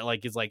that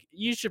like is like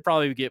you should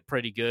probably get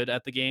pretty good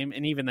at the game,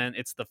 and even then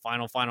it's the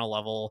final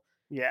level,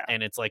 Yeah.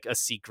 and it's like a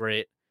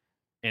secret,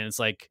 and it's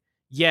like,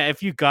 yeah,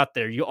 if you got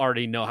there, you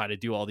already know how to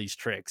do all these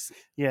tricks,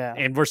 Yeah.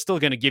 and we're still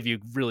gonna give you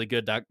really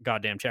good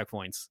goddamn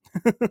checkpoints.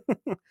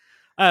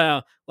 I don't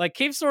know, like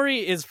Cave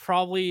Story is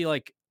probably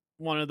like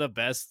one of the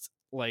best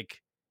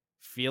like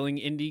feeling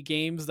indie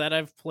games that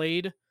I've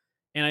played,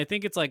 and I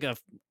think it's like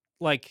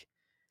like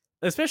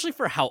especially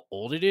for how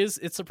old it is,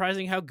 it's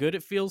surprising how good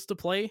it feels to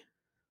play.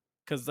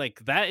 Because like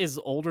that is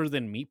older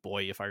than Meat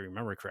Boy, if I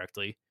remember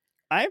correctly.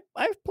 I've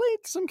played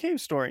some Cave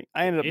Story.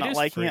 I ended up It not is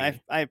liking it.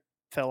 free. I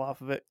fell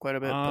off of it quite a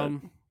bit.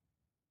 But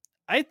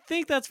I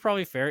think that's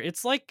probably fair.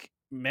 It's like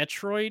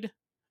Metroid,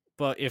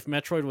 but if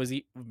Metroid was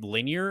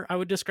linear, I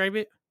would describe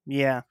it.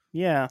 yeah.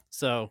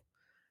 So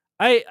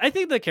I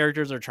think the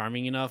characters are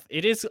charming enough.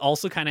 It is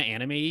also kind of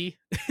anime-y,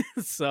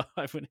 so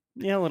I would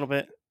Yeah, a little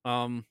bit.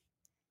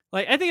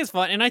 like I think it's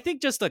fun, and I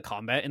think just the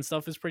combat and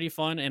stuff is pretty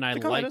fun. And The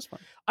combat is fun.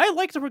 I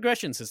like the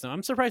progression system.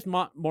 I'm surprised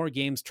more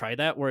games try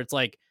that, where it's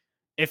like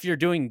if you're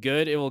doing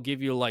good, it will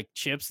give you like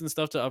chips and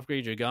stuff to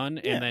upgrade your gun,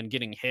 Yeah. and then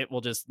getting hit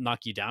will just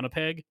knock you down a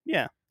peg.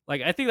 Yeah.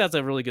 Like I think that's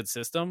a really good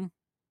system.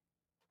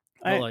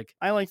 But like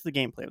I liked the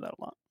gameplay of that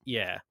a lot.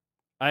 yeah,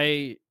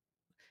 I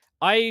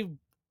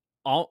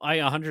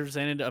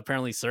 100%ed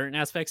apparently certain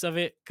aspects of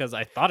it because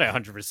I thought I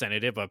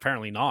 100%ed it, but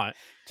apparently not.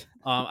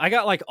 I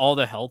got like all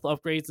the health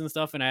upgrades and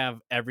stuff, and I have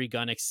every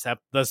gun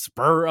except the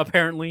spur.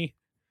 Apparently,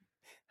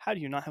 How do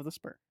you not have the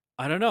spur?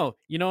 I don't know.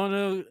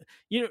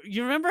 You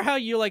remember how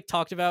you like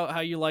talked about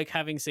how you like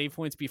having save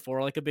points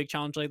before like a big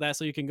challenge like that,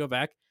 so you can go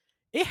back.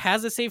 It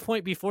has a save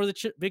point before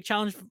the big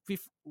challenge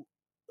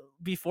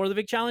before the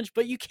big challenge,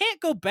 but you can't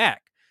go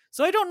back.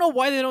 So I don't know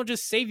why they don't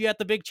just save you at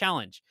the big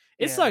challenge.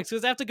 It Yeah. sucks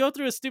because I have to go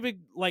through a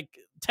stupid like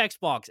text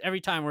box every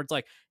time where it's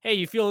like, "Hey,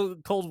 you feel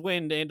cold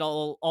wind and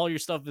all your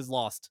stuff is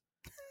lost,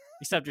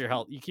 except your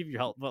health. You keep your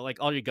health, but like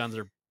all your guns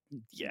are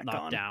Yeah, knocked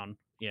gone. down."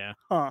 Yeah,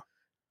 Huh.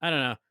 I don't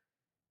know.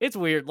 It's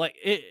weird. Like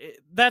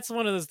that's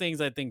one of those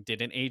things I think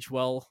didn't age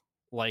well.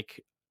 Like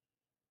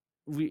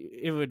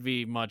it would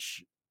be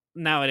much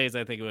nowadays.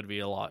 I think it would be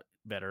a lot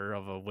better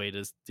of a way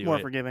to do More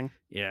it. forgiving.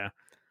 Yeah.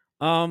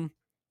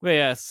 But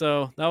yeah,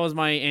 so that was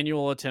my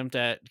annual attempt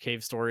at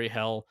Cave Story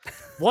Hell.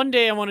 One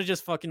day I want to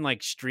just fucking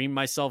like stream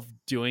myself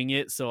doing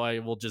it, so I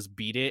will just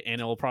beat it, and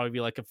it will probably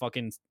be like a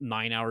fucking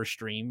 9-hour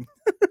stream.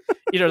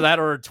 Either that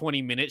or a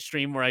 20-minute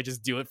stream where I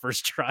just do it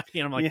first try,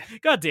 and I'm like, Yeah.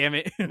 God damn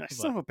it. Nice But,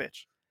 son of a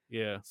bitch.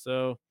 yeah,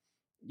 so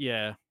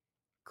yeah,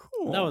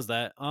 Cool. that was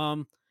that.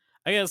 I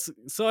guess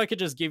so I could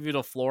just give you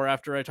the floor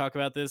after I talk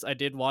about this. I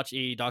did watch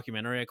a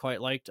documentary I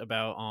quite liked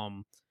about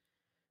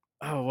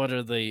what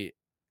are the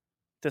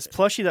this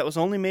plushie that was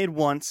only made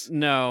once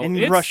no in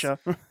it's- Russia.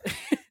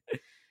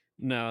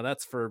 No,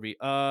 that's Furby.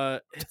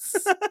 It's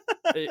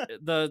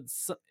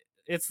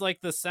it's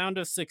like the Sound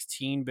of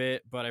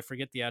 16-bit, but I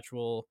forget the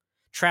actual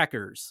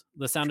trackers.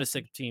 The Sound of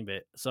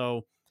 16-bit.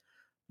 So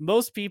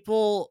most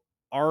people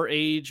our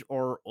age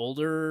or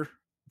older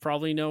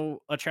probably know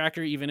a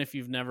tracker, even if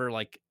you've never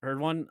like heard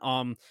one.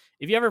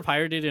 If you ever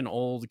pirated an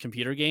old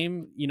computer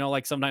game,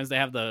 like sometimes they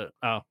have the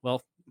I've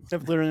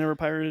literally never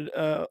pirated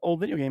old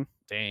video game.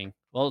 dang.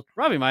 Well,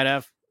 Robbie might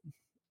have.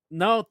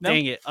 No,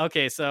 dang it.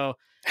 Okay, so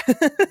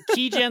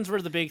keygens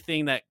were the big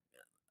thing that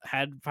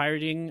had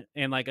pirating,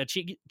 and like a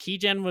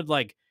keygen would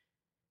like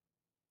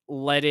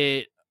let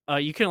it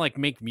you can like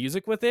make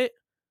music with it,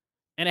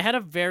 and it had a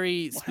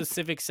very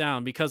specific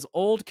sound because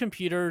old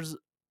computers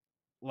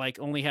like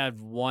only had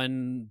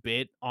 1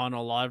 bit on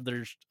a lot of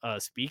their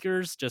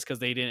speakers just because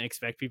they didn't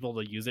expect people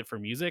to use it for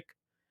music.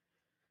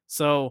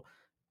 So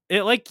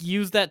it like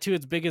used that to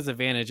its biggest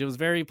advantage. It was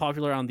very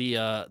popular on the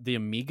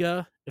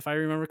Amiga, if I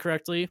remember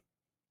correctly.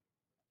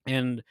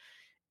 And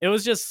it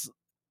was just,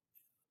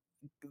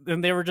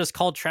 and they were just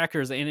called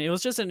trackers, and it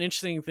was just an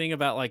interesting thing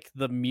about like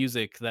the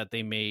music that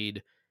they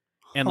made,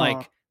 and Huh.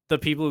 like the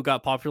people who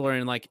got popular,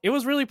 and like it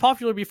was really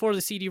popular before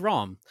the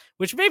CD-ROM,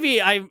 which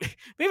maybe I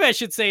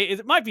should say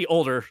it might be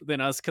older than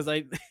us because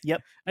I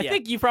Yep. I Yeah.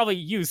 think you probably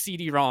use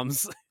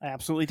CD-ROMs. I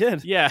absolutely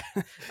did. Yeah.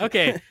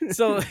 Okay.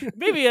 So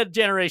maybe a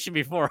generation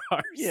before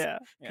ours. Yeah.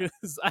 Yeah.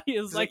 'Cause I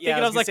was like yeah,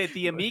 thinking, I was like, say,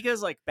 the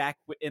Amiga's like back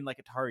in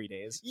like Atari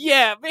days.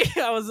 yeah, maybe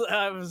I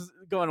was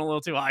going a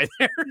little too high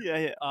there.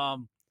 Yeah.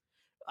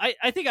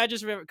 I think I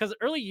just remember because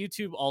early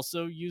YouTube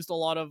also used a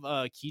lot of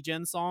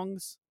keygen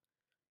songs,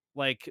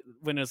 like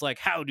when it's like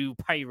how to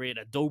pirate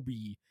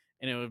Adobe,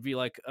 and it would be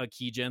like a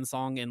keygen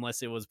song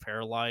unless it was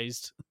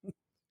paralyzed.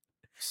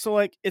 So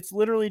like it's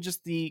literally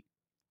just the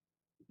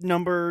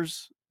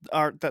numbers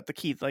are that the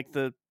key like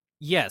the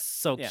Yes,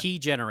 so Yeah. key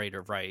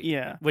generator, right?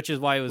 yeah. Which is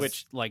why it was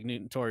Which- like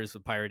notorious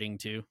with pirating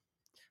too.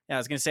 Yeah, I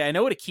was gonna say I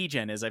know what a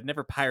keygen is. I've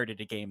never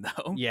pirated a game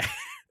though. Yeah.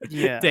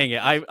 Yeah. Dang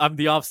it. I'm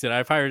the opposite.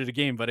 I pirated a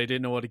game, but I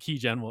didn't know what a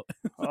keygen was.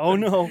 Oh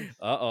no.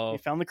 Uh-oh. You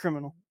found the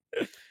criminal.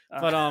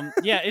 But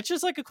yeah, it's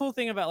just like a cool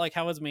thing about like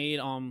how it's made.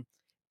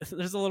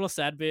 there's a little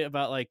sad bit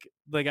about like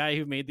the guy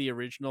who made the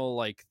original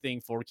like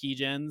thing for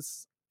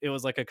Keygens. It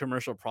was like a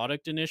commercial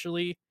product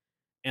initially,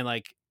 and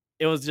like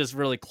it was just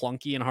really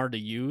clunky and hard to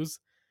use.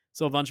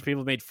 So a bunch of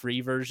people made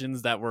free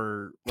versions that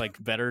were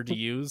like better to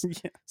use.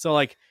 Yeah. So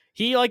like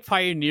he like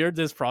pioneered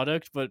this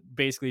product, but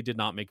basically did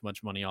not make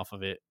much money off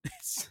of it.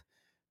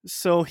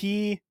 So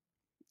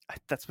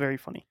that's very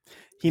funny.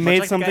 He Much made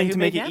like the guy something who to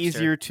make made it Napster.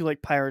 easier to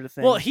like pirate a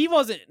thing. Well, he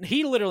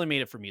literally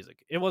made it for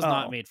music. It was Oh.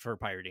 not made for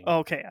pirating.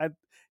 Okay, I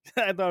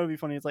thought it would be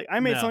funny. It's like I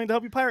made No. something to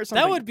help you pirate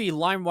something. That would be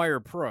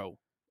LimeWire Pro.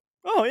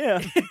 Oh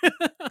yeah.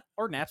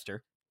 Or Napster.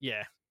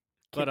 Yeah.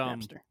 Kid But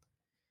Napster.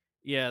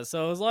 yeah,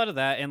 so it was a lot of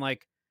that, and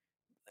like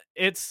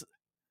it's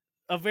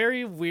a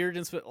very weird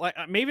like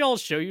maybe I'll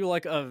show you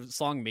like a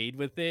song made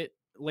with it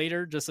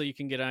later just so you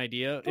can get an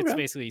idea. It's Okay.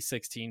 basically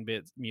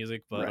 16-bit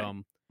music, but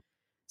Right.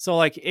 so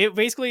like it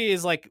basically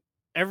is like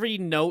every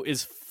note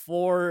is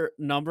 4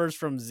 numbers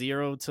from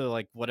 0 to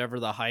like whatever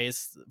the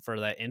highest for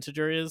that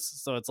integer is.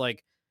 So it's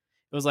like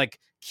it was like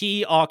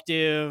key,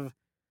 octave,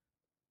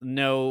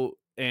 note,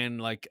 and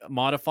like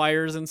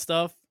modifiers and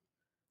stuff.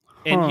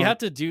 And you Huh. have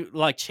to do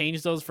like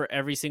change those for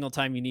every single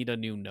time you need a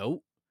new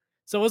note.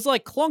 So it was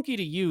like clunky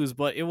to use,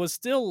 but it was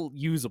still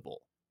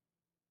usable.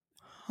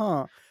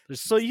 Huh. There's,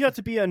 So you have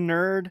to be a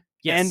nerd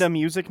Yes. and a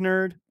music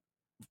nerd.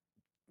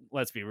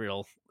 let's be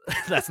real,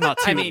 that's not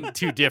too, I mean-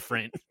 too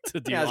different to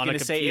do Yeah, I was on a going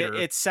to say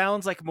computer. it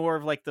sounds like more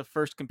of like the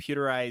first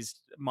computerized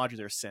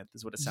modular synth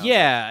is what it sounds.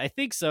 Yeah, I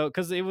think so,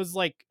 because it was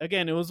like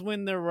again, it was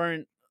when there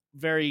weren't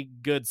very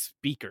good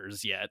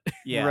speakers yet. like.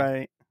 Yeah.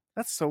 Right.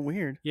 That's so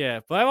weird.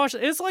 Yeah, but I watched.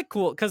 It's like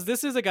cool because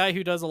this is a guy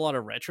who does a lot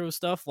of retro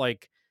stuff.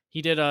 Like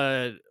he did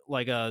a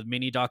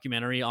mini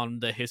documentary on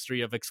the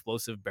history of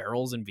explosive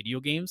barrels in video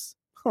games.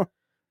 Huh.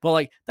 But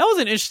like that was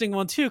an interesting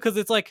one too because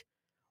it's like,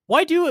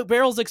 why do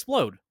barrels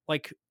explode?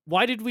 Like,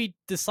 why did we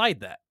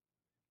decide that?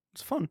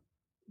 It's fun.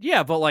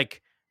 Yeah, but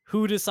like,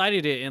 who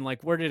decided it and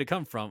like where did it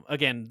come from?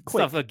 Again,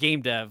 Quake. stuff a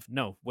game dev.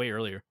 No, way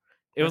earlier.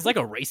 It was like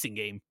a racing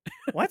game.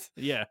 What?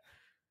 Yeah.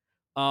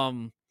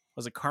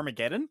 Was it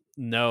Carmageddon?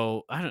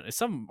 No, I don't know.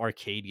 Some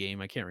arcade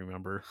game. I can't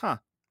remember. Huh.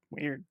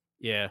 Weird.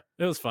 Yeah,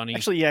 it was funny.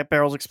 Actually, yeah,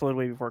 barrels exploded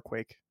way before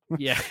Quake.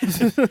 Yeah,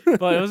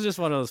 but it was just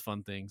one of those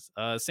fun things.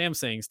 Sam's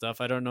saying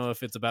stuff. I don't know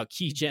if it's about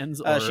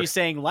keygens or She's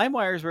saying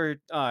LimeWire's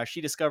where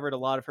she discovered a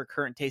lot of her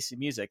current taste in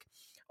music.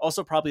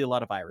 Also, probably a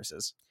lot of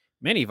viruses.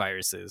 many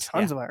viruses.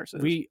 Tons of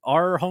viruses.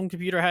 Our home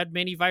computer had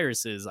many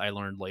viruses. I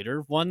learned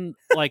later. One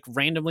like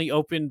randomly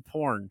opened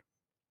porn.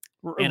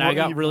 and I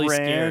got really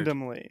scared.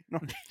 randomly.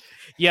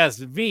 Yes,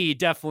 me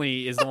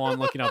definitely is the one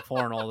looking up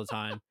porn all the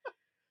time.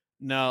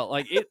 No,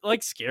 like it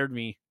like scared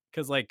me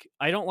because like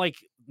I don't like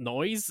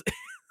noise.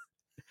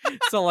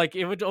 So like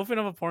it would open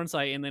up a porn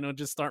site and then it would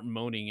just start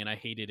moaning and I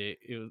hated it.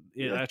 It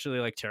Yeah. actually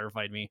like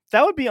terrified me.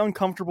 That would be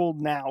uncomfortable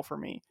now for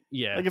me.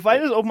 Yeah. Like if I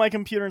just open my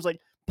computer and it's like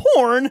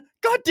porn,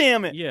 god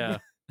damn it. Yeah.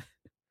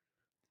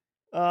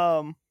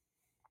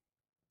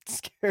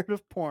 Scared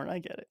of porn. I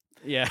get it.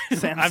 Yeah.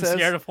 Sam I'm says.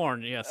 scared of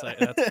porn. Yes,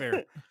 that's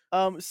fair.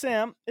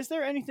 Sam, is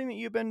there anything that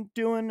you've been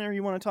doing or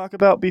you want to talk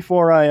about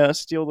before I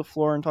steal the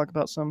floor and talk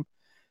about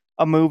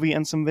a movie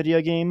and some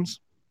video games?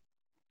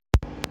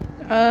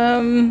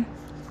 I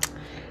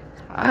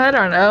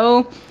don't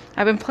know.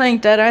 I've been playing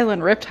Dead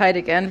Island Riptide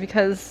again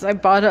because I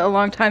bought it a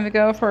long time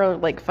ago for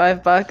like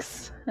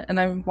 $5 and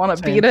I want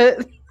to Same. beat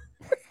it.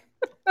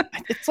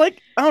 It's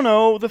like, I don't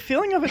know, the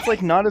feeling of it's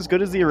like not as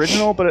good as the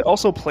original, but it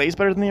also plays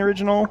better than the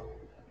original.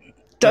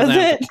 Does Doesn't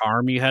have it? the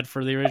charm you had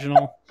for the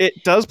original?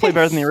 It does play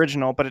better than the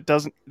original, but it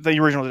doesn't. The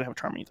original didn't have a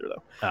charm either,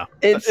 though.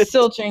 It's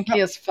still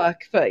janky as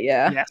fuck, but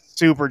yeah. Yeah,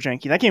 super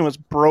janky. That game was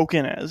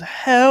broken as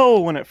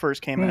hell when it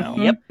first came out.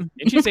 Mhm. Yep.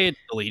 Didn't you say it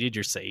deleted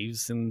your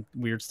saves and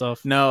weird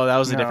stuff? No, that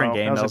was a different No,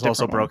 game. That was a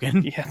also different one.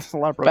 broken. Yeah, it's a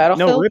lot of broken.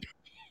 No, Battlefield?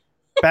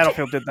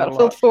 Battlefield did that a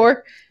Battlefield lot.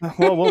 4.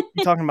 Well, we'll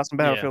be talking about some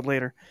Yeah. Battlefield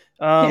later.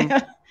 Yeah.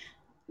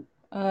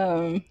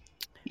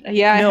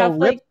 Yeah, I No, have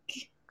like.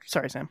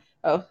 Sorry, Sam.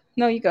 Oh,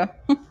 no, you go.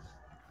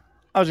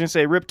 I was going to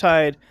say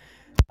Riptide.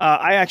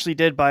 I actually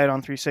did buy it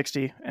on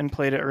 360 and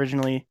played it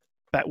originally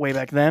way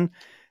back then.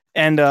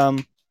 And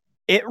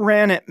it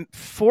ran at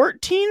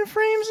 14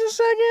 frames a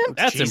second.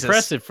 That's Jesus.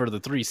 impressive for the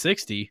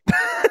 360.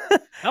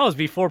 That was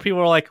before people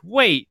were like,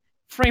 wait,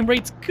 frame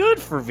rate's good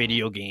for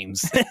video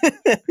games.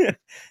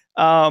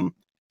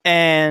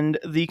 And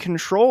the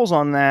controls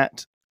on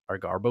that, Our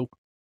Garbo.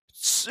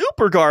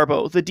 super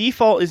garbo. The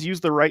default is use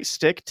the right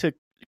stick to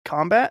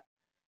combat.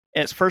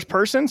 It's first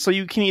person, so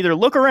you can either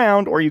look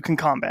around or you can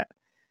combat.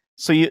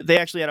 So they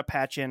actually had a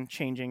patch in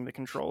changing the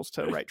controls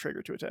to right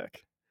trigger to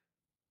attack.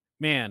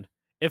 Man,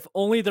 if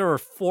only there were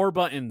 4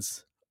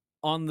 buttons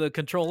on the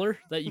controller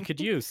that you could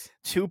use.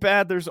 Too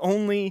bad there's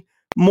only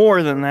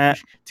more than that.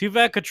 Too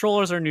bad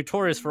controllers are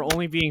notorious for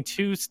only being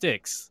 2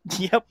 sticks.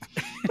 Yep.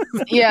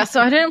 Yeah,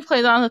 so I didn't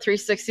play that on the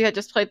 360. I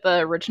just played the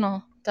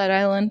original Dead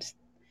Island.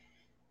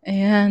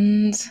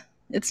 And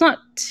it's not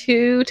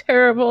too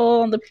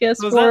terrible on the PS4.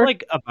 So is that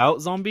like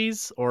about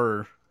zombies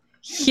or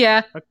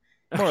Yeah.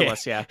 More Okay. or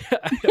less, yeah.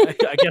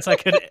 I guess I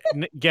could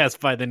guess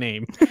by the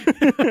name.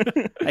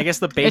 I guess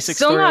the basic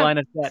still not- storyline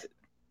of that.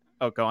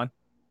 Oh, go on.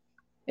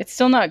 It's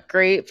still not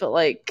great, but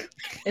like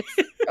it's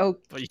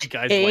But you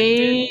guys liked it.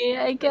 okay,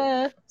 I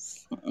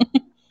guess.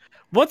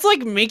 What's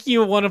like making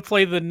you want to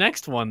play the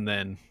next one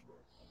then?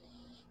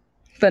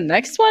 The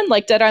next one,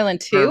 like Dead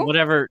Island Or 2?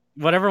 whatever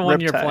one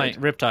you're Riptide. playing.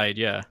 Riptide,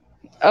 yeah.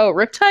 Oh,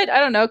 Riptide? I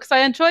don't know, because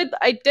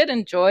I did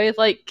enjoy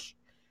like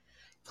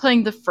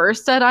playing the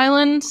first Dead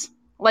Island.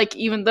 Like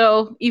even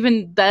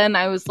then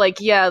I was like,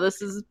 yeah,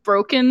 this is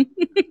broken.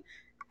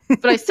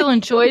 But I still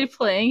enjoyed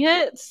playing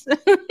it.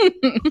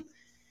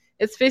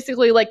 It's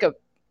basically like a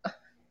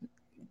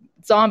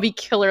zombie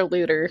killer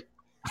looter.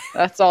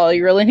 That's all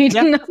you really need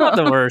to know. It's not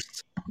the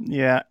worst.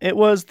 Yeah, it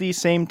was the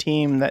same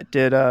team that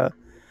did Dead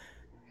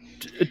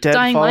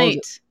Dying Follows-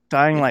 Light.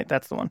 Dying Light,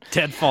 that's the one.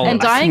 Dead Follows.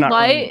 And I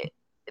cannot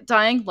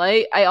Dying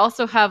Light, I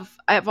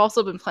have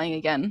also been playing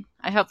again.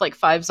 I have like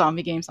 5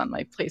 zombie games on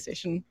my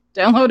PlayStation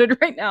downloaded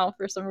right now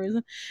for some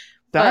reason.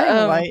 But,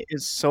 Dying Light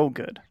is so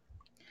good.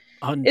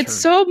 It's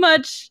so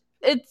much.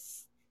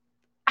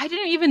 I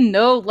didn't even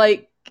know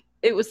like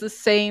it was the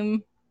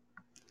same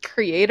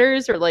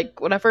creators or like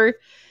whatever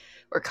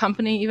or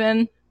company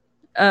even,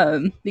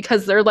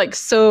 because they're like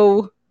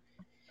so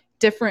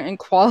different in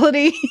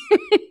quality.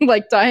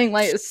 Like Dying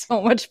Light is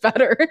so much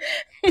better.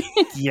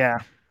 Yeah.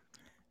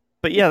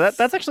 But yeah,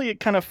 that's actually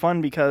kind of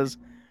fun because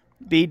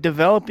the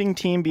developing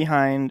team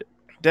behind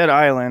Dead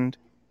Island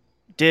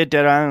did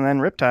Dead Island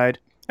and then Riptide,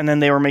 and then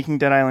they were making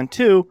Dead Island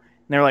 2, and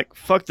they were like,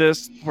 fuck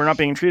this, we're not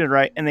being treated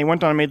right, and they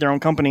went on and made their own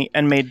company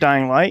and made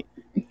Dying Light,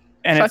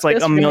 and Fuck it's like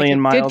this, a we're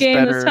million making a miles good game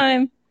better. this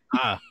time.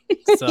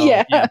 So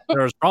Yeah.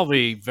 there was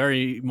probably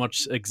very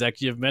much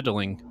executive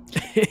meddling.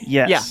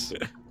 Yes.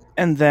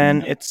 And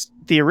then it's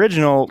the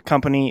original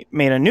company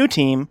made a new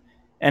team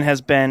and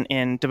has been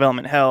in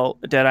development hell,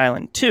 Dead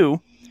Island 2.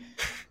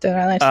 Dead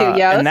Island 2,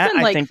 yeah, and that's that been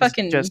I like think is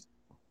fucking just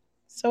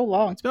so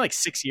long. It's been like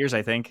 6 years,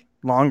 I think.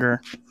 longer.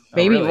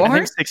 Maybe really? more. I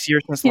think 6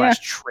 years since the Yeah.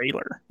 last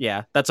trailer.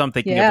 Yeah, that's what I'm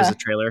thinking of Yeah. as a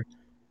trailer.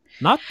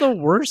 Not the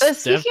worst.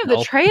 Speaking of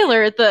the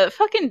trailer, the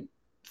fucking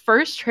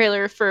first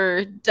trailer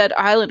for Dead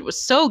Island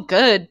was so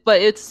good,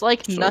 but it's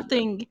like So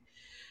nothing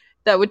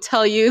that would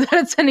tell you that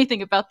it's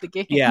anything about the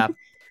game. Yeah.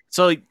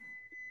 So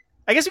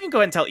I guess we can go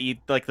ahead and tell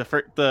like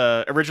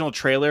the original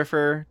trailer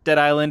for Dead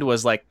Island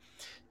was like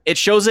it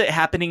shows it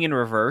happening in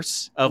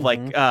reverse of like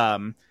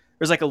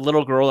there's like a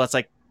little girl that's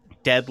like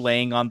dead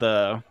laying on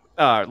the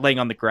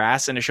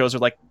grass, and it shows her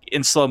like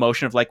in slow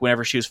motion of like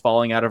whenever she was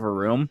falling out of her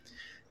room,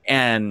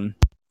 and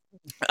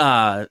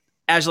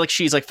as like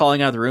she's like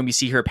falling out of the room, you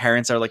see her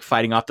parents are like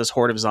fighting off this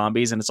horde of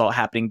zombies, and it's all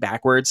happening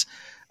backwards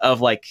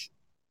of like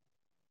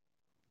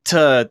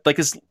to like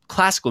this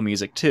classical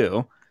music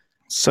too.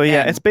 So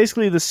yeah, And it's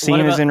basically the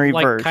scene is in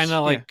reverse. Kind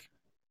of like,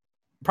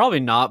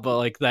 probably not, but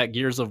like that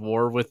Gears of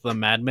War with the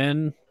Mad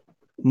Men.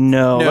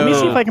 No. Let me see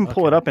if No. I can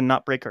pull it Okay. up and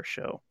not break our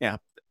show.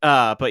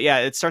 But yeah,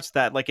 it starts with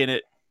that like in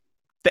it.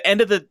 The end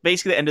of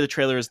the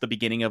trailer is the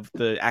beginning of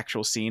the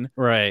actual scene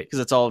Right. because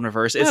it's all in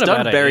reverse. It's Not a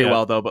done bad very idea.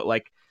 well though, but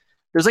like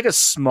there's like a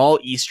small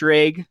Easter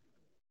egg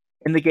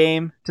in the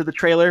game to the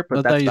trailer. But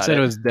I that's thought you about said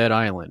it it. was Dead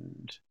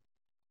Island.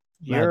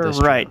 Not You're this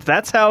right. trailer.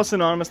 That's how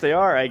synonymous they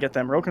are. I get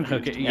them real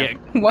confused. Okay, yeah.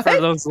 What?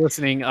 For those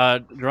listening,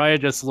 Raya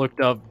just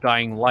looked up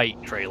Dying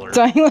Light trailer.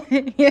 Dying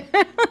Light. Yeah.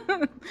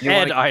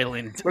 Dead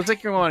Island. Looks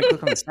like you want to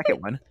click on the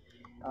second one,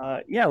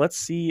 Yeah, let's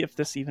see if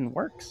this even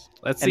works.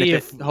 Let's and see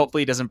if it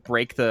hopefully doesn't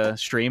break the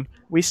stream.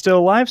 We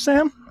still live,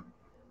 Sam?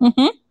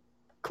 Mm-hmm.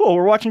 Cool.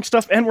 We're watching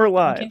stuff and we're I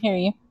live. can hear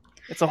you.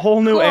 It's a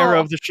whole new Cool. era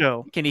of the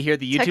show. Can you hear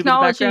the YouTube in the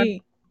background?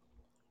 Technology.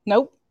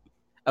 Nope.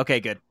 Okay,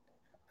 good.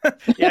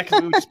 Yeah,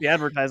 because we would just be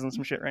advertising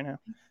some shit right now.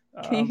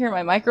 Can you hear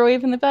my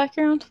microwave in the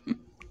background?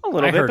 A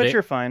little I bit, heard but it.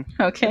 you're fine.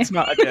 Okay. It's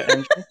not a jet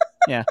engine.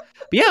 But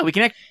yeah, we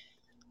can.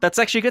 That's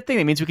actually a good thing.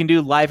 That means we can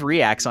do live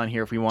reacts on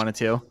here if we wanted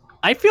to.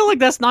 I feel like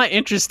that's not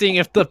interesting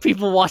if the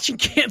people watching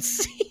can't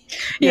see.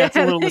 Yeah, it's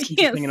a little they less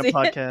can't interesting in a see it.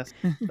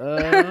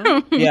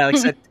 podcast. Yeah, like I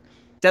said,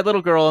 dead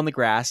little girl on the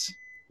grass.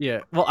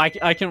 Yeah. Well,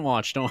 I can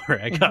watch. Don't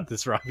worry. I got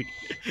this, Robbie.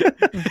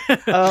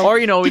 Or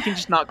we can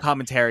just not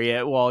commentary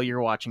it while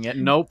you're watching it.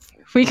 Nope.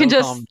 We can No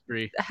just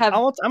commentary. have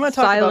I'm going to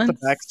talk about the silence.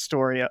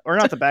 backstory, or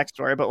not the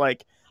backstory, but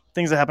like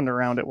things that happened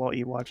around it while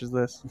E watches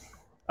this.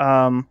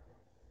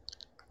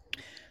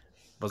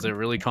 Was it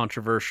really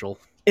controversial?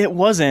 It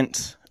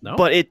wasn't, No.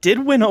 but it did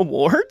win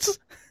awards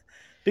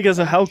because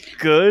of how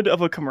good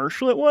of a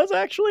commercial it was.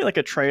 Actually, like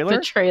a trailer.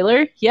 The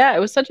trailer. Yeah, it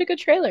was such a good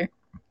trailer.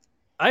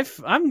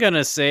 I'm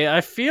gonna say I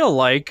feel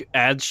like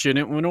ads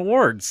shouldn't win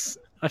awards.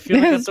 I feel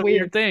like That's that's a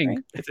weird weird, thing.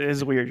 right? It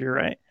is weird. You're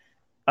right.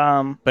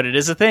 But it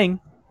is a thing.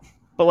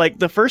 But like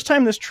the first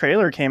time this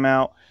trailer came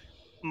out,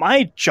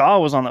 my jaw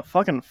was on the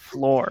fucking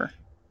floor.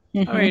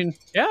 Mhm. I mean,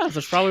 yeah,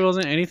 there probably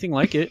wasn't anything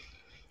like it.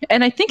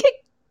 And I think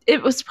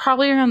it was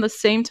probably around the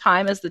same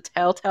time as the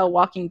Telltale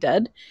Walking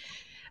Dead.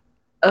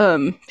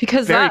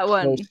 Because Very that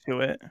one, close to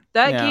it.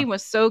 that Yeah. game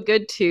was so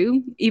good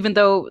too, even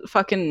though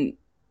fucking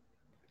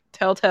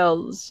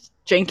Telltale's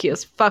janky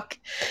as fuck.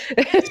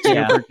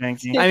 Yeah. Super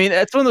janky. I mean,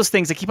 it's one of those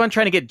things. I keep on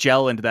trying to get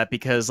Jell into that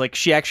because like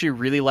she actually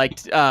really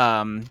liked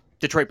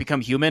Detroit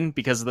Become Human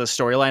because of the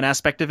storyline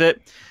aspect of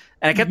it.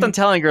 And I kept on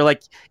telling her,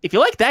 like, if you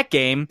like that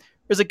game,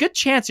 there's a good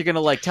chance you're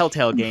gonna like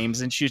Telltale games.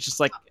 And she was just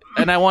like,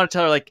 and I want to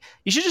tell her, like,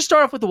 you should just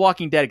start off with The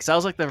Walking Dead because I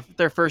was like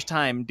their first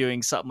time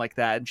doing something like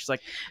that. And she's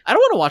like, I don't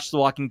want to watch The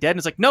Walking Dead. And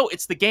it's like, no,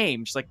 it's the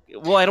game. She's like,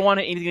 well, I don't want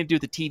anything to do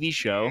with the TV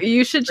show.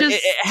 You should Like,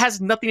 just it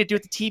has nothing to do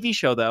with the TV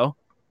show, though.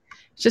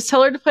 just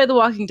tell her to play The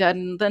Walking Dead,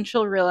 and then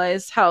she'll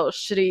realize how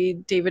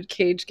shitty David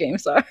Cage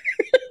games are.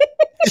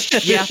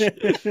 Yeah,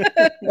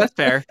 that's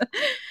fair.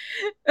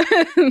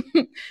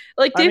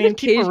 Like I David mean,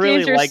 Cage people really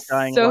games are like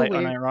Dying so Light,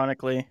 weird.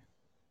 unironically.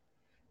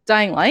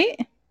 Dying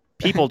Light?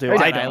 People do. Or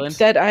I Dead don't. Island?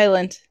 Dead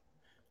Island.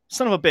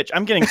 Son of a bitch!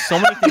 I'm getting so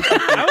many things.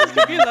 I was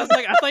confused. I was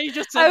like, I thought you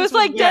just said I this was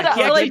like, yeah, Dead,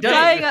 yeah, like he does.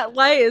 Dying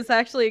Light is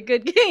actually a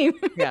good game.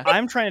 Yeah.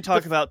 I'm trying to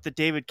talk about the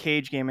David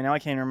Cage game, and now I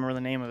can't even remember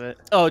the name of it.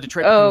 Oh,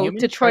 Detroit Become Oh, Human?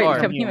 Detroit Or-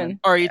 Become Human.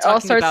 Or are you It all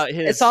talking starts. about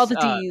his? It's all the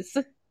D's.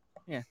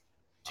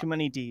 Too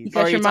many D's. You It's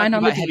got Or are your you mind talking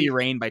on the about Heavy D.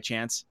 Rain by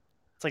chance?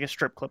 like a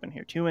strip club in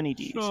here. Too many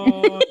D's.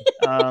 Oh.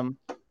 Um,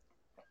 Uh,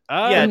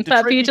 Yeah, Wouldn't that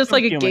Detroit be just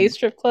Become like a gay Human.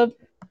 strip club?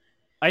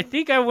 I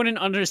think I wouldn't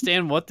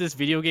understand what this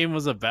video game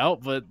was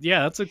about, but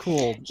yeah, that's a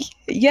cool.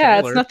 Yeah,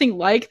 Trailer. it's nothing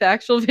like the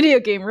actual video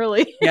game,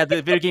 really. Yeah,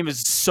 the video game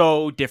is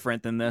so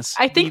different than this.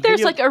 I think The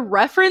there's video- like a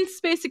reference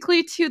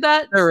basically to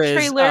that There is.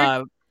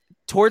 trailer.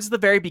 Towards the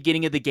very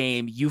beginning of the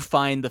game, you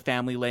find the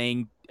family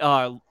laying.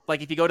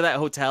 Like if you go to that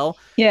hotel,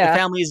 the yeah,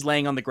 family is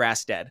laying on the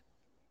grass dead.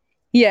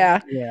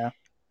 yeah, yeah.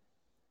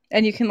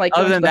 and you can like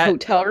go Other to than the that-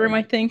 hotel room,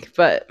 I think.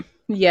 But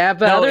yeah,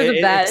 but No, other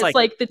than that, it's it's like-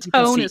 like the you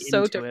can tone see is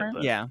so into it, different.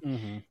 but- Yeah.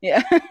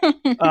 Yeah,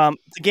 The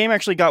game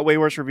actually got way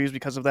worse reviews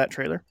because of that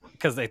trailer.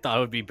 Because they thought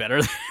it would be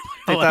better.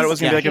 They thought it was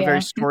going to be like a Yeah.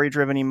 very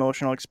story-driven,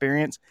 emotional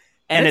experience,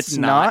 And and it's it's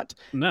not.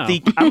 not.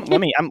 No.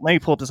 Let me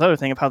pull up this other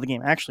thing of how the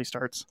game actually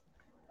starts.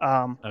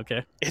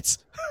 Okay. It's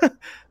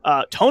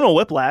tonal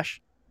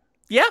whiplash.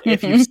 Yeah.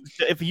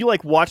 If you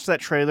like watched that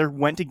trailer,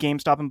 went to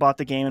GameStop and bought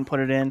the game and put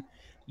it in,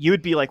 you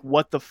would be like,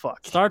 "What the fuck?"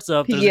 Starts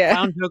up. There's Yeah. a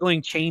clown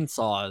juggling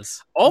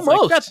chainsaws.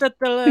 Almost. It's like,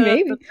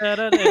 Maybe.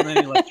 and then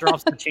he like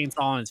drops the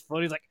chainsaw on his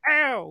foot. He's like,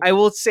 "Ow!" I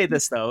will say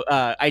this though.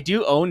 I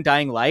do own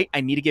Dying Light.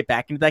 I need to get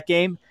back into that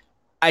game.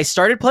 I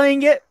started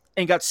playing it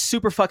and got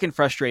super fucking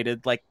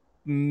frustrated. Like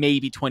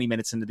maybe 20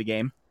 minutes into the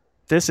game.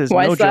 This is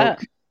Why no is that?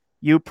 joke.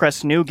 You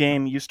press new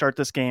game, you start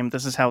this game.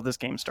 This is how this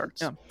game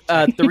starts.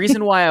 Yeah. The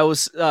reason why I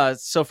was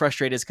so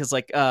frustrated is because,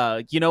 like,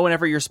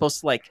 whenever you're supposed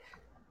to like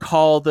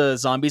call the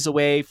zombies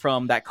away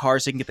from that car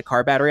so you can get the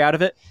car battery out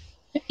of it,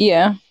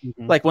 yeah.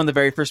 like one of the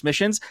very first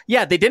missions.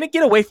 Yeah, they didn't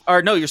get away.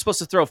 Or no, you're supposed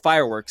to throw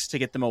fireworks to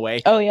get them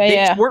away. Oh yeah, They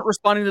yeah. just weren't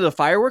responding to the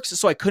fireworks,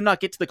 so I could not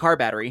get to the car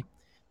battery.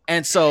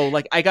 And so,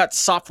 like, I got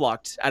soft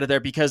locked out of there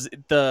because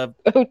Oh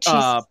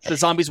jeez. the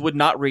zombies would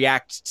not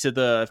react to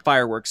the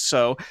fireworks.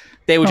 So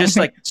they would just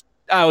like,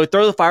 I would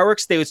throw the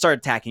fireworks. They would start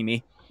attacking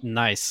me.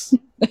 Nice.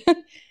 I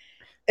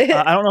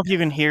don't know if you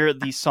can hear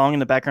the song in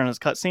the background of this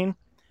cutscene.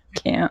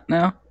 Can't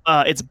no.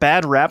 It's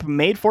bad rap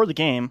made for the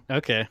game,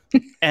 Okay.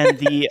 and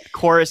the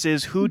chorus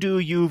is "Who do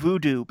you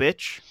voodoo,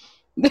 bitch?"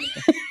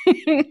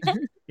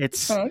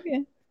 It's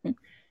Okay.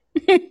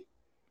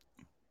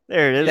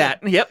 there. It is.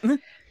 That, yep.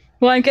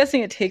 Well, I'm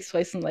guessing it takes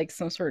place in like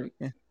some sort of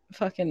Yeah.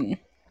 fucking.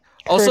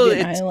 Also,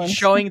 Caribbean it's islands.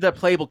 showing the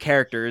playable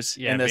characters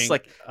Yeah, in this. being,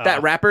 Like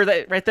that rapper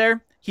that right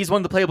there, he's one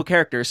of the playable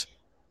characters.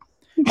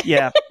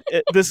 Yeah,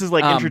 this is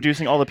like Um,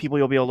 introducing all the people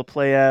you'll be able to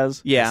play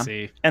as, Yeah. Let's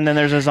see. and then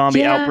there's a zombie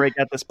Yeah. outbreak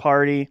at this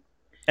party,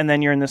 and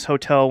then you're in this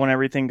hotel when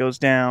everything goes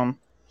down.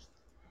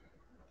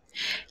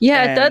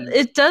 Yeah, And-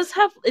 it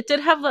did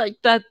have like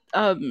that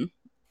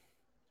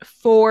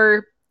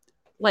 4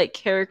 like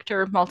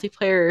character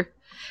multiplayer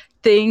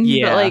thing.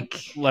 Yeah. But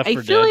like Left I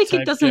 4 feel Dead like type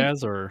it doesn't.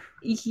 jazz, or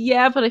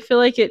Yeah, but I feel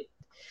like it's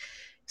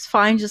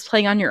fine just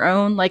playing on your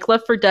own. Like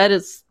Left 4 Dead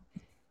is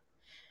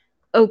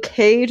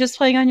okay just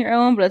playing on your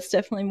own, but it's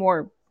definitely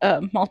more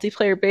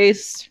multiplayer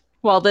based.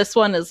 While this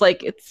one is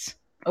like it's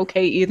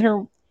okay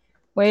either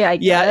way. I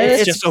Yeah, guess.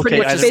 it's just pretty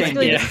okay much either the way. same.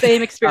 basically yeah. the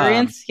same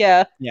experience.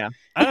 Yeah.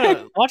 I don't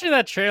know, watching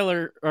that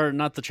trailer, or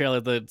not the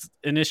trailer, the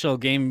initial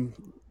game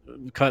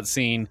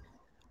cutscene.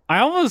 I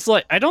almost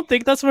like. I don't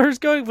think that's where it's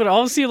going, but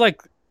obviously,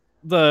 like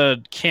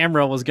the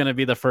camera was going to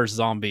be the first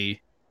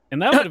zombie,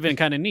 and that would have been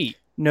kind of neat.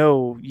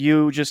 No,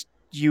 you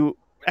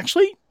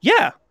actually,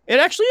 yeah, it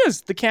actually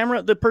is.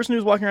 The person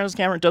who's walking around as a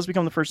camera does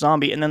become the first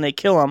zombie, and then they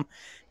kill him,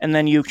 and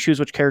then you choose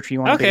which character you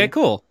want to Okay, be.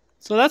 cool.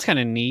 So that's kind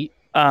of neat.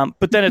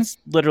 But then it's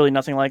literally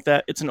nothing like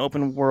that. It's an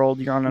open world.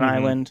 You're on an Mhm.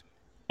 island,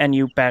 and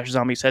you bash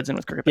zombies' heads in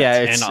with cricket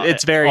Yeah, bats.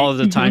 it's very. all of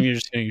the time you're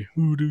just going,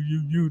 "Who do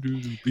you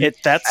do?"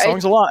 That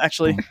song's a lot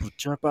actually.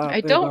 I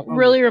don't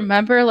really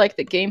remember like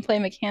the gameplay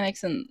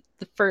mechanics in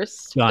the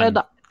first Done.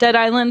 Dead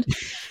Island,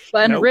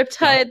 but in Nope.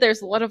 Riptide,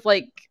 there's a lot of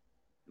like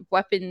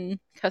weapon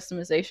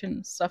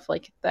customization stuff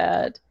like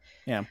that.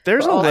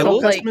 There's a Also,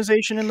 little like-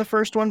 customization in the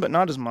first one, but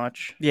not as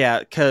much. Yeah,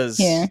 because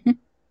Yeah,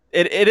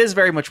 it is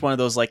very much one of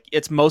those like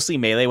it's mostly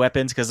melee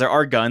weapons because there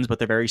are guns, but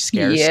they're very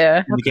scarce yeah,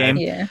 in the game.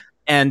 yeah.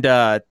 And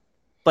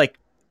like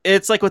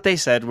it's like what they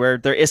said, where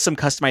there is some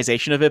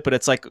customization of it, but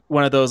it's like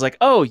one of those like,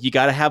 oh, you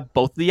got to have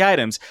both of the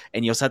items,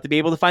 and you also have to be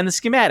able to find the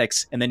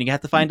schematics, and then you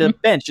have to find a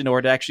bench in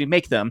order to actually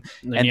make them.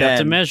 And you have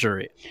to measure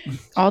it.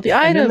 All the And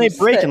items. then they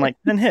break in like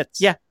 10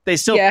 hits. Yeah, they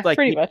still Yeah, like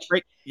pretty much.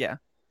 break. Yeah.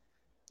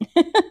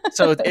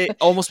 So it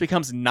almost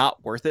becomes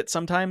not worth it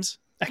sometimes.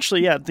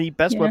 Actually, yeah, the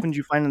best Yeah. weapons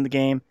you find in the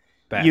game,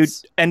 Bats. you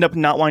end up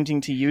not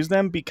wanting to use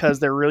them because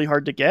they're really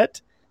hard to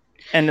get,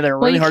 and they're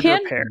Well, really you hard to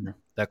can- repair.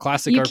 The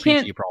classic You RPG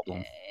can't-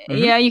 problem.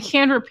 Yeah, you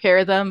can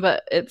repair them,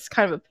 but it's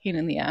kind of a pain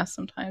in the ass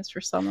sometimes for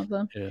some of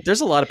them.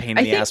 There's a lot of pain in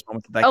I the think ass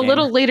moments with that A game.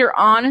 little later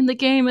on in the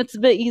game, it's a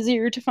bit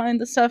easier to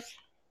find the stuff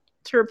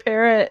to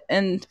repair it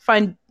and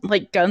find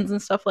like guns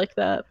and stuff like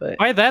that. But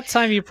By that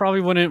time, you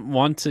probably wouldn't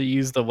want to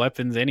use the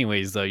weapons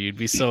anyways, though. You'd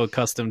be so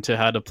accustomed to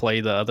how to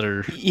play the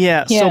other.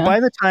 Yeah, so Yeah. by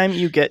the time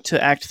you get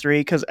to Act 3,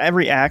 because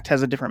every act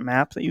has a different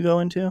map that you go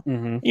into,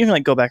 Mm-hmm. you can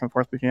like go back and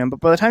forth between them, but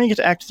by the time you get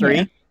to Act 3,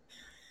 Yeah.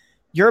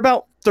 you're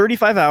about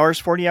 35 hours,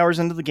 40 hours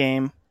into the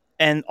game,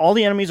 and all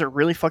the enemies are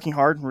really fucking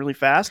hard and really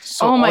fast,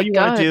 so Oh my all you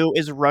want God. to do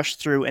is rush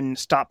through and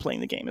stop playing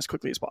the game as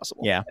quickly as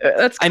possible. Yeah,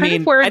 that's I kind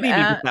mean, of where I I'm didn't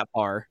even at. get that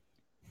far.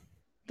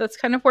 That's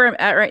kind of where I'm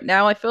at right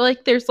now. I feel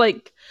like there's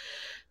like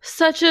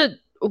such a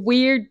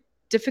weird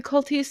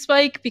difficulty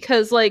spike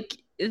because like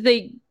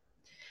they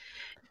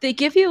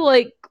give you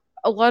like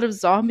a lot of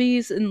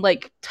zombies and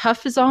like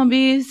tough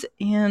zombies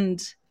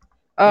and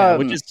Yeah,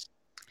 which is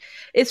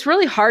it's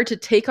really hard to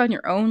take on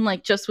your own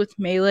like just with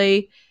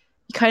melee.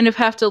 You kind of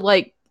have to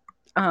like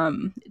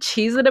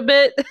cheese it a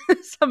bit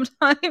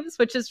sometimes,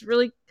 which is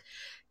really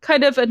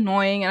kind of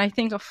annoying and I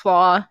think a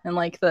flaw in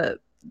like the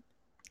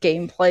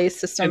gameplay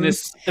system. In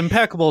this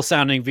impeccable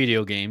sounding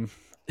video game.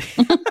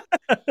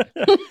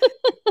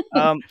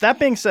 That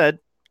being said,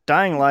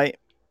 Dying Light,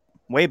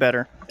 way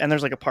better, and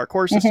there's like a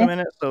parkour system in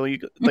it, so you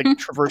like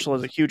traversal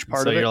is a huge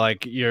part So of it. you're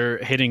like you're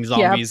hitting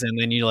zombies, and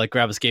then you like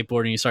grab a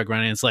skateboard and you start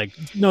grinding. It's like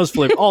nose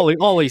flip, ollie,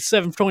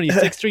 720,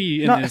 6-3,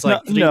 and No, it's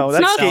like no, It's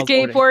that's not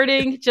skateboarding.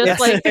 skateboarding, just Yes.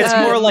 like it's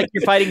more like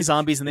you're fighting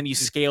zombies and then you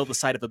scale the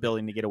side of a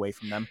building to get away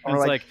from them. Or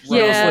it's like like nose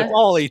Yeah. flip,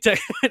 ollie.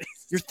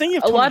 You're thinking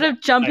of a lot Tony-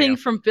 of jumping know.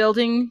 from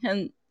building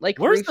and like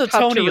Where's the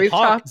rooftop to Tony rooftop.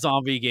 Hawk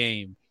zombie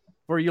game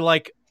where you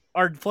like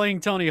are playing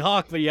Tony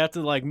Hawk, but you have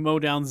to like mow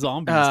down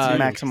zombies? too?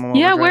 Maximum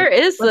Yeah, Overdrive. where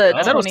is the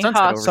I thought it was Tony Sunset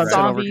Hawk Overdrive. Sunset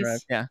zombies? Overdrive.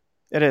 Yeah.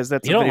 It is.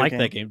 That's You a don't video like game.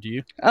 that game, do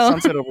you? Oh,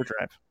 Sunset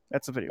Overdrive.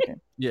 That's a video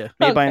game Yeah.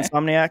 made by Okay.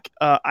 Insomniac.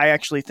 I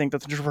actually think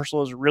that the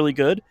traversal is really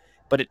good,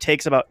 but it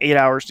takes about 8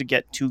 hours to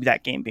get to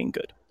that game being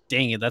good.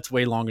 Dang it, that's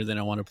way longer than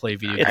I want to play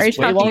video It's Are you games.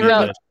 way talking longer,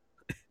 about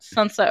but-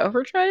 Sunset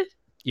Overdrive?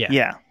 Yeah.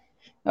 Yeah.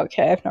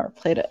 Okay, I've never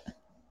played it.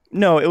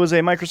 No, it was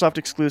a Microsoft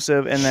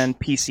exclusive, and then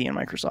PC and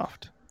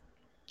Microsoft.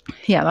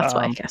 Yeah, that's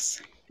why I Um,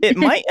 guess. It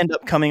might end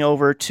up coming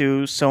over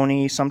to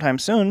Sony sometime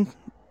soon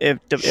if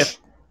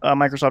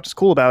Microsoft is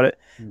cool about it,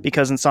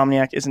 because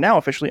Insomniac is now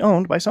officially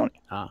owned by Sony.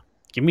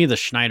 Give me the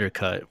Schneider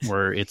cut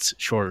where it's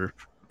shorter.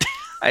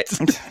 I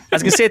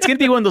was gonna say it's gonna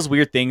be one of those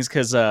weird things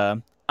because I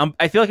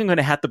feel like I'm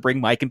gonna have to bring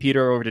my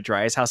computer over to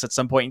Dry's house at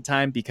some point in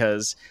time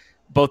because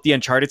both the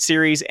Uncharted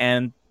series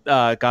and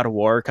God of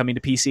War are coming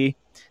to PC,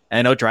 and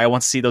I know Dry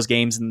wants to see those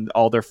games in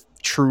all their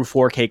true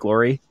 4K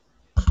glory.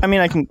 I mean,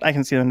 I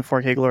can see them in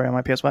 4K glory on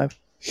my PS5.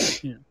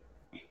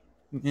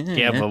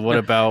 Yeah, but what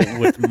about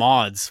with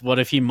mods? What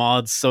if he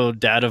mods so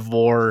Dad of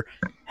War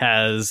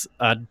has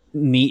a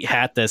neat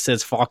hat that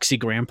says Foxy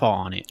Grandpa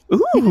on it?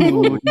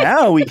 Ooh,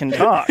 now we can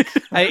talk.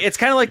 It's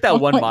kind of like that Oh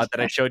one my mod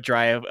that I showed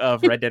Dry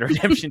of Red Dead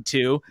Redemption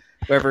 2,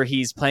 wherever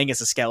he's playing as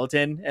a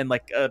skeleton and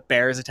like a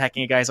bear is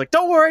attacking a guy. He's like,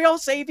 "Don't worry, I'll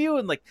save you,"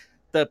 and like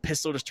the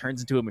pistol just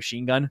turns into a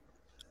machine gun.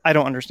 I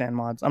don't understand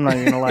mods. I'm not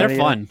even gonna lie. They're to you.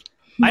 fun.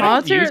 I don't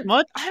Mods use are.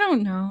 much. I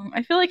don't know.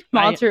 I feel like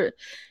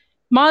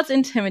mods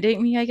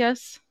intimidate me. I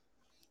guess.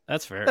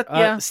 That's fair.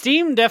 Yeah.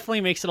 Steam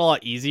definitely makes it a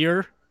lot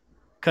easier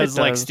because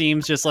It like does.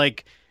 Steam's just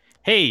like,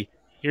 hey,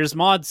 here's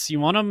mods. You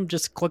want them?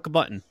 Just click a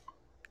button,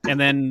 and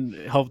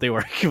then hope they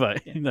work.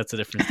 But that's a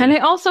different And I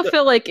thing. also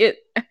feel like it.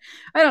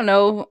 I don't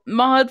know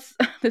mods.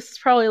 This is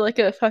probably like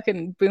a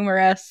fucking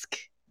boomer-esque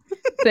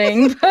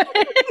thing, but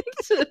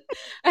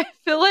I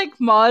feel like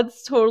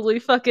mods totally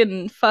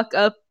fucking fuck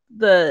up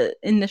the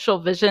initial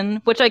vision,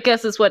 which I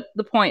guess is what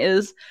the point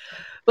is.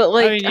 But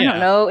like, mean, I yeah. don't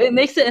know, it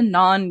makes it a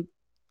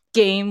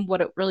non-game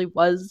what it really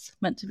was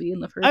meant to be in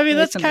the first. I mean,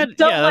 place, that's and I kind of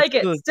don't like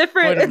it. the It's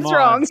different. point of It's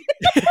wrong.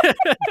 mods.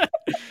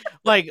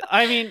 Like,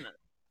 I mean,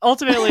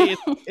 ultimately,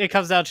 it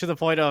comes down to the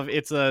point of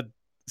it's a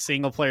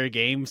single player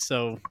game,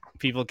 so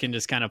people can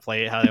just kind of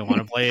play it how they want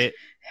to play it.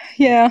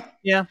 Yeah.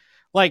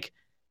 Like,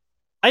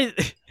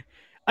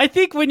 I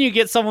think when you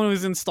get someone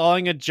who's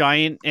installing a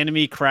giant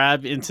enemy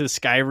crab into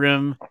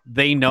Skyrim,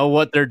 they know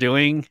what they're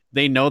doing.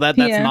 They know that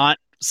that's Yeah. not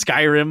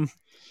Skyrim.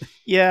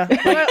 Yeah,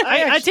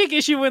 I take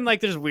issue when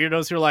like there's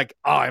weirdos who are like,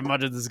 "Oh, I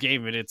modded this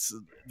game and it's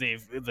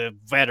the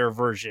better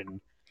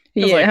version."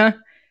 It's like- Yeah.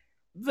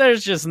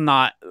 There's just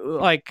not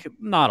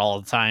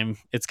all the time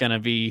it's gonna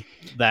be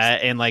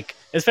that, and like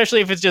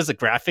especially if it's just a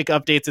graphic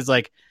updates, it's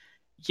like,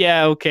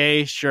 yeah,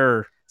 okay,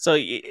 sure. So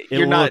It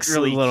you're not looks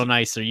really a little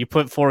nicer. You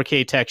put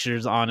 4K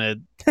textures on a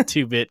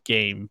 2-bit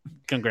game.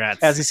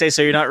 Congrats. As you say,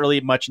 so you're not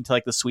really much into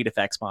like the sweet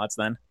effects mods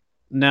then.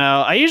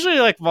 No, I usually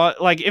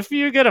like if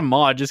you get a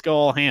mod, just go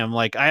all ham.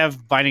 Like I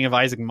have Binding of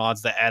Isaac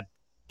mods that add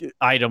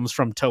items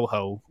from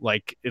Toho.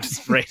 Like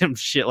it's random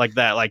shit like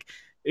that. Like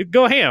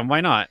go ham.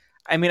 Why not?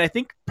 I mean, I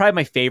think probably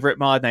my favorite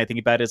mod, and I think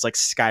about it, is like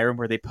Skyrim,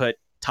 where they put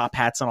top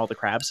hats on all the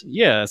crabs.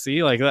 Yeah.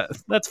 See, like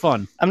that's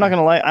fun. I'm not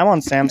gonna lie, I'm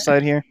on Sam's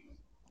side here.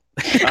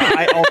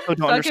 I also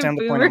don't understand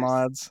the point of boomers.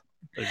 mods.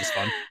 They're just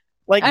fun.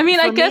 Like, I mean,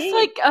 for I guess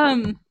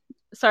me-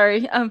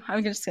 sorry, I'm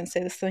just gonna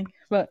say this thing,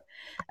 but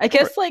I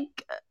guess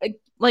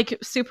like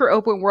super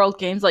open world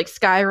games like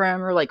Skyrim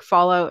or like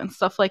Fallout and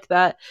stuff like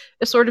that,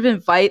 it sort of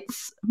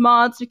invites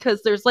mods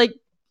because there's like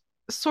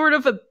sort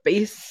of a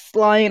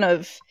baseline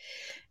of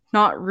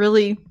not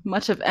really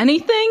much of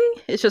anything.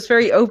 It's just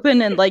very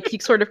open and like you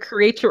sort of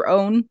create your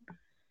own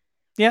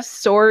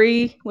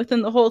story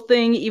within the whole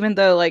thing, even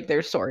though like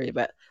there's story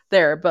but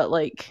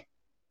like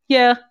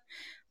yeah.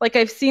 Like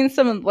I've seen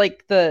some of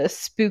like the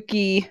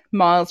spooky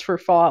mods for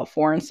Fallout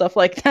 4 and stuff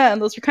like that,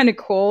 and those are kind of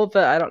cool,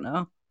 but I don't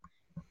know.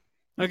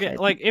 Okay,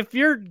 like if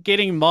you're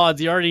getting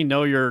mods, you already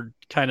know you're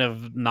kind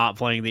of not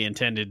playing the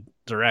intended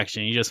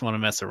direction. You just want to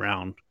mess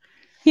around.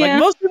 Yeah. Like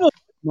most people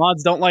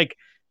mods don't like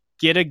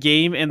get a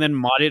game and then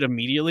mod it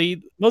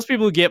immediately. Most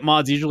people who get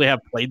mods usually have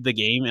played the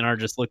game and are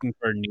just looking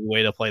for a new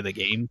way to play the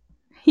game.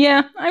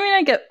 Yeah, I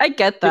mean I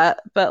get that,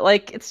 but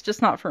like it's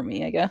just not for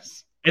me, I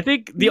guess. I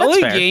think the That's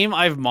only fair. game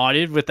I've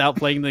modded without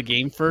playing the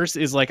game first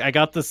is like I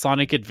got the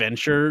Sonic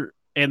Adventure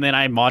and then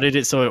I modded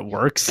it so it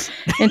works.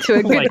 Into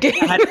a good Like, game.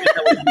 I had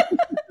to,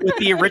 with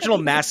the original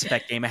Mass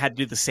Effect game, I had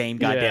to do the same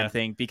goddamn Yeah.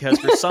 thing because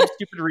for some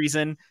stupid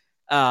reason,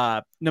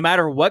 no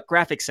matter what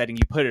graphic setting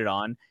you put it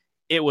on,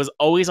 it was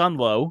always on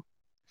low,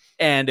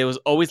 and it was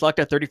always locked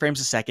at 30 frames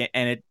a second,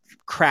 and it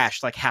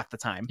crashed like half the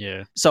time.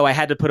 Yeah. So I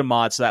had to put a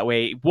mod so that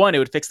way, 1, it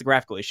would fix the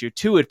graphical issue,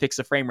 2, it would fix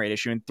the frame rate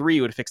issue, and 3,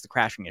 it would fix the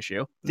crashing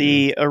issue.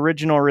 the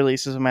original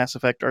releases of Mass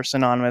Effect are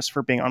synonymous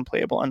for being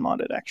unplayable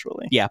unmodded,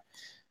 actually. Yeah.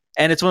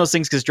 And it's one of those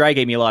things because Dry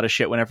gave me a lot of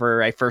shit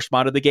whenever I first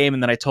modded the game,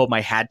 and then I told him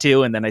I had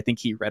to, and then I think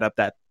he read up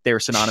that they were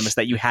synonymous,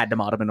 that you had to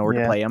mod them in order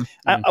to Yeah. play them.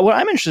 What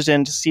I'm interested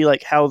in to see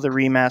like how the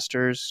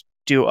remasters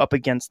do up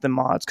against the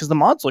mods, because the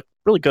mods look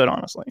really good,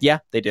 honestly. Yeah,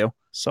 they do.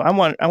 So I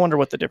wonder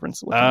what the difference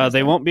is. looking is They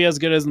there. won't be as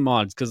good as the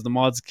mods because the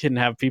mods can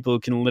have people who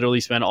can literally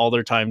spend all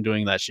their time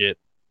doing that shit.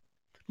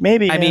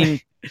 Maybe. I mean,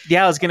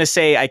 yeah, I was going to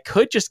say, I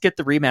could just get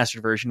the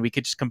remastered version. We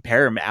could just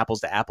compare them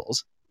apples to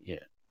apples.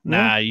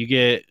 Nah,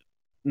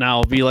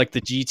 it'll be like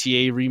the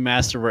GTA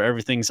remaster where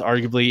everything's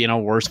arguably in a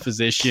worse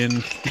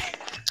position.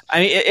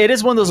 I mean, it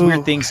is one of those Ooh.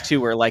 weird things, too,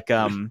 where like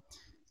modded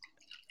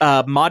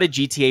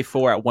GTA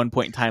 4 at one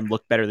point in time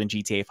looked better than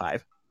GTA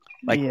 5.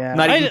 Like, Yeah.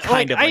 not even I-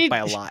 kind of I- like by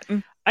a lot.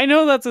 I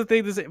know that's a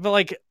thing to say, but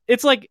like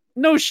it's like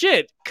no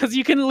shit because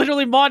you can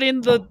literally mod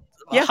in the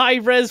Yeah. high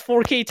res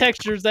 4K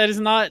textures that is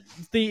not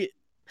and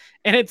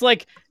it's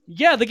like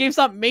yeah, the game's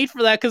not made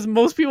for that because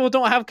most people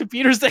don't have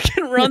computers that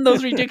can run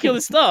those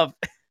ridiculous stuff.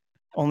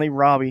 only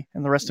Robbie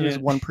and the rest of his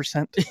Yeah.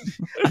 1%.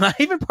 I'm not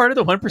even part of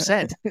the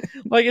 1%.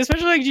 Like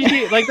especially like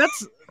GTA, like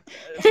that's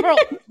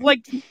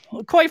like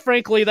quite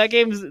frankly, that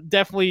game's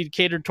definitely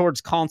catered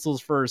towards consoles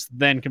first,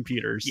 then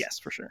computers. Yes,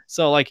 for sure.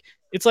 So like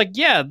it's like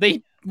yeah,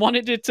 they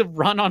wanted it to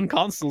run on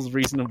consoles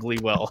reasonably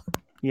well.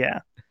 Yeah.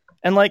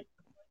 And like,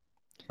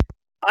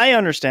 I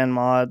understand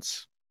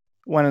mods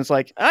when it's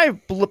like, I've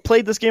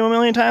played this game a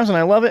million times and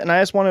I love it and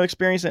I just want to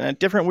experience it in a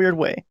different weird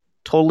way.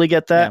 Totally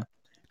get that. Yeah.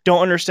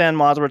 Don't understand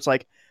mods where it's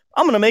like,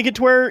 I'm going to make it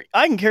to where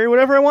I can carry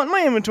whatever I want in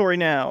my inventory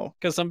now.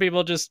 Because some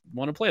people just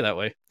want to play that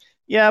way.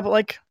 Yeah, but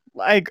like,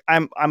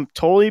 I'm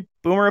totally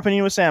boomer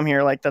opinion with Sam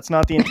here. Like, that's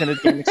not the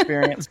intended game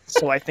experience,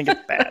 so I think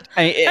it's bad.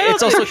 I mean,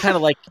 it's also kind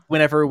of like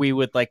whenever we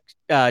would like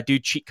do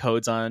cheat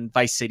codes on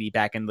Vice City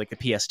back in like the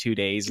PS2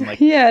 days and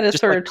like yeah, it is just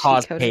sort like of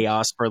cause cheat-coded.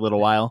 chaos for a little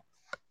while.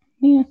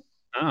 Yeah.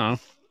 I don't know.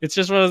 It's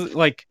just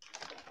like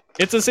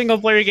it's a single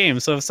player game,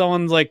 so if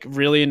someone's like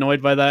really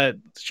annoyed by that,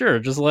 sure,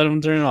 just let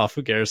them turn it off.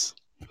 Who cares?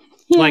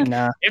 Yeah. Like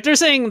Nah. if they're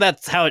saying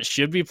that's how it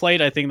should be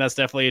played, I think that's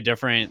definitely a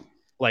different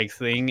like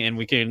thing, and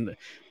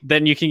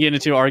then you can get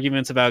into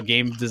arguments about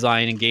game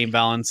design and game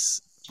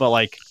balance. But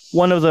like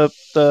One of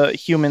the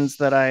humans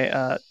that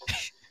I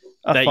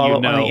that follow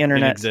you know on the it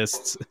internet,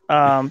 exists.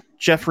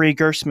 Jeffrey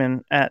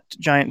Gersman at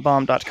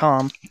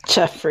giantbomb.com.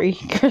 Jeffrey.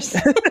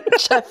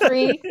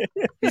 Jeffrey.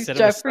 Who's Said it with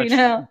Jeffrey such-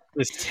 now?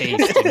 This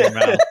taste in your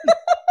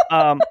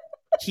mouth.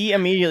 He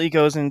immediately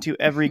goes into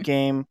every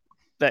game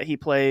that he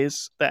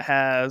plays that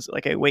has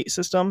like a weight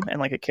system and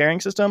like a carrying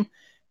system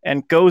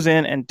and goes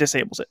in and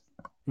disables it.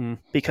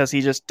 Because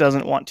he just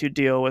doesn't want to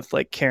deal with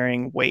like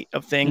carrying weight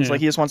of things. Yeah. Like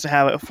he just wants to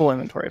have a full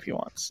inventory if he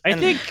wants. I And-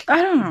 think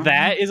I don't know.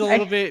 that is a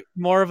little bit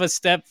more of a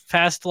step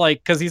past like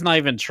because he's not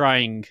even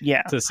trying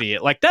yeah, to see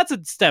it. Like that's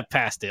a step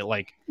past it.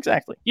 Like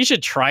exactly. you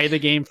should try the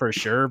game for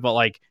sure, but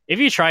like if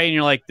you try and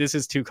you're like this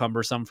is too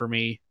cumbersome for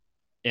me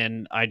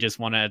and I just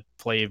want to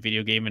play a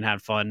video game and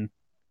have fun,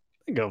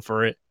 then go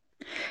for it.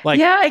 Like,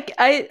 yeah,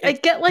 I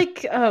get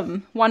like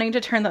wanting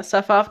to turn that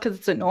stuff off because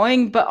it's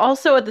annoying, but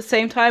also at the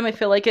same time, I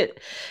feel like it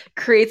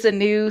creates a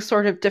new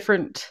sort of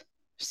different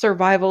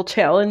survival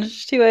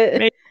challenge to it.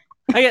 Maybe.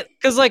 I get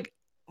because like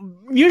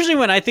usually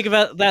when I think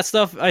about that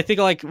stuff, I think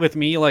like with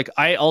me, like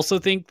I also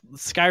think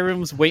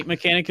Skyrim's weight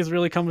mechanic is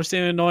really cumbersome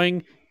and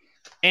annoying,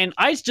 and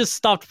I just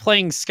stopped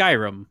playing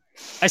Skyrim.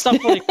 I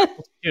stopped playing for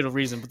a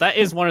reason, but that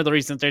is one of the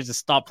reasons I just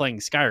stopped playing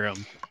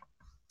Skyrim.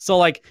 So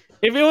like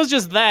if it was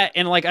just that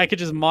and like I could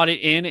just mod it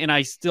in and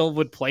I still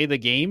would play the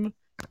game,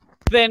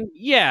 then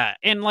yeah,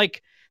 and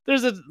like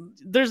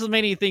there's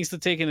many things to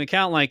take into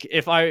account. Like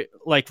if I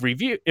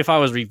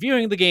was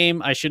reviewing the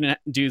game, I shouldn't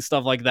do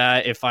stuff like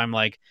that. If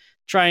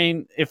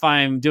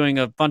I'm doing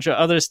a bunch of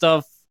other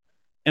stuff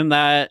in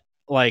that,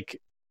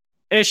 like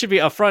it should be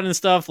upfront and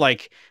stuff.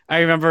 Like I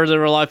remember there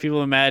were a lot of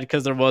people mad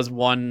because there was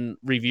one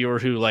reviewer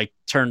who like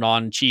turned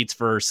on cheats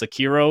for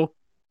Sekiro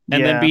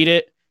and then beat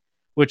it,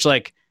 which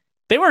like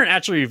they weren't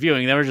actually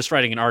reviewing, they were just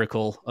writing an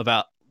article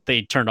about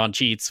they turned on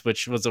cheats,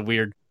 which was a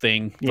weird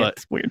thing. Yeah, but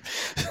it's weird.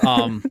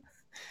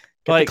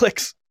 Get like, the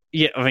clicks.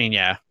 Yeah, I mean,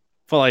 yeah.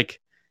 But like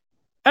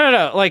I don't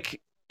know, like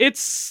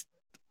that's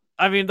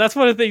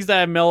one of the things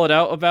that I mellowed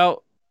out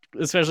about,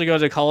 especially going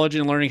to college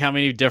and learning how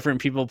many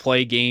different people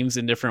play games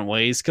in different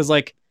ways. Because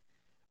like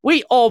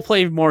we all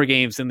play more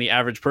games than the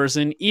average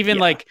person. Even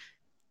like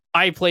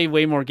I play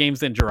way more games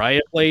than Jiraiya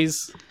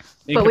plays.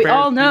 But we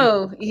all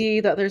know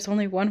that there's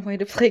only one way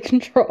to play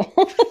Control.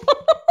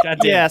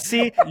 Yeah,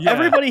 see,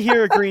 everybody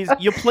here agrees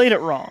you played it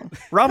wrong.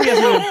 Robbie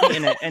hasn't even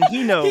beaten it, and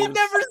he knows. He never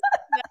said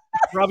that.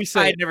 Robbie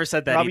said I never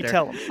said that Robbie, either.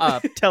 tell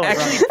him. Tell him,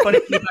 Actually, Robbie. funny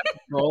thing about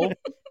Control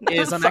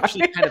is I'm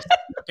actually kind of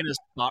stuck in a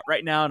spot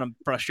right now, and I'm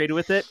frustrated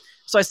with it.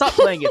 So I stopped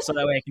playing it so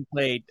that way I can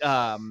play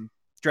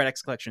Dread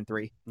X Collection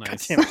 3.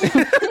 Nice.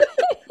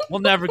 We'll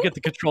never get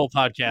the Control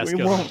podcast We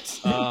going.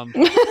 won't.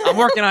 I'm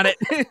working on it.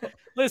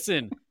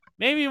 Listen,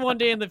 maybe one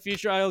day in the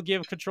future I'll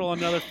give Control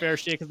another fair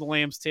shake of the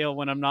lamb's tail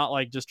when I'm not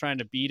like just trying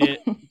to beat it.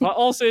 But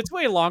also, it's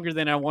way longer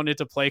than I wanted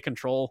to play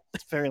Control.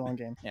 It's a very long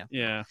game.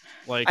 Yeah,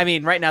 like I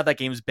mean, right now that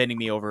game's bending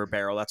me over a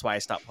barrel. That's why I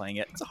stopped playing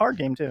it. It's a hard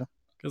game too.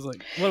 because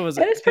like what was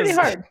it? It is pretty 'Cause-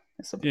 hard.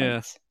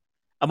 Yeah.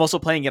 I'm also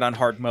playing it on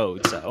hard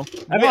mode, so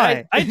I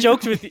mean, I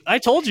joked with you. I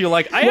told you,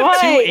 like, I have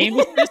Why? 2 aim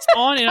assists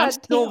on, and I'm God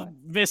still damn.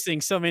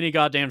 missing so many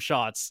goddamn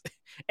shots.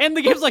 And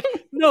the game's like,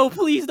 no,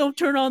 please don't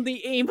turn on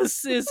the aim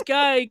assist,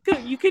 guy.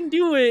 You can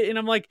do it. And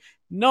I'm like,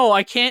 no,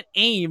 I can't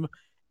aim.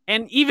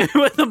 And even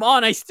with them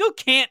on, I still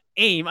can't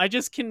aim. I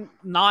just can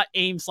not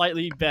aim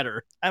slightly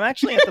better. I'm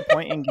actually at the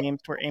point in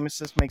games where aim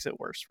assist makes it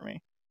worse for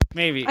me.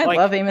 Maybe. I like,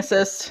 love aim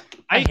assist.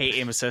 I hate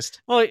aim assist.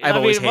 Well, I've I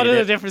always mean, one of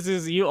hated the it.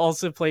 differences is you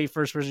also play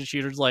first-person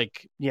shooters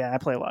like Yeah, I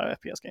play a lot of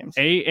FPS games.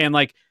 and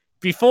like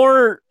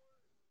before.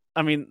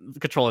 I mean,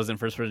 Control isn't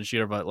first-person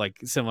shooter, but like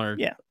similar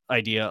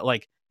idea.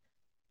 Like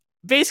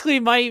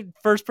basically, my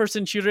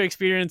first-person shooter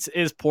experience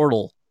is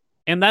Portal,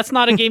 and that's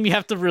not a game you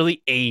have to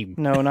really aim.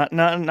 No,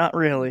 not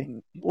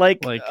really.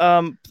 Like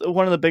one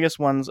of the biggest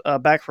ones,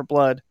 Back 4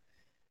 Blood,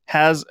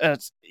 has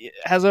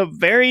a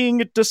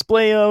varying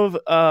display of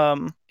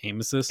Aim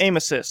assist. aim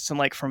assists, and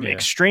like from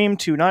extreme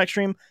to not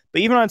extreme.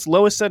 But even on its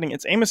lowest setting,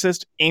 its aim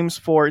assist aims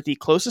for the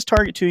closest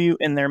target to you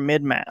in their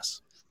mid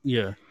mass.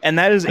 Yeah, And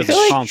that is Because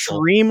it's console.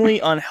 extremely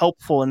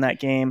unhelpful in that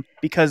game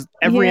because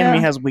every Yeah.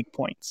 enemy has weak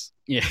points.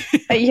 yeah.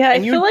 Yeah, I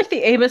And you- feel like the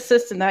aim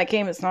assist in that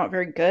game is not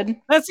very good.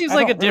 That seems I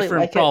like a don't really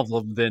different like it.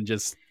 problem than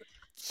just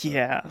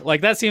Yeah,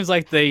 like that. Seems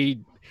like they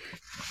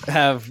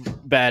have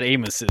bad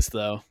aim assist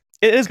though.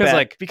 it is 'Cause, bad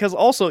like- because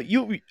also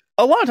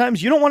a lot of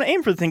times you don't want to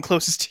aim for the thing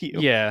closest to you.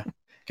 Yeah,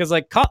 because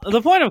like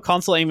the point of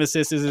console aim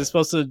assist is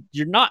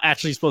you're not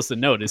actually supposed to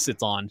notice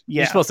it's on.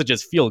 Yeah. You're supposed to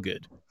just feel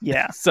good.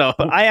 Yeah. So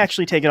But I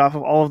actually take it off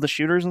of all of the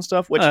shooters and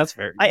stuff, which that's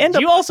fair. I end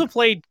You also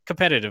played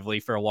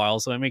competitively for a while,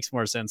 so it makes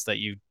more sense that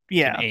you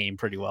yeah, can aim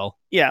pretty well.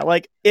 yeah,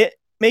 like it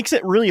makes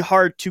it really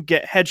hard to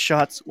get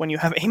headshots when you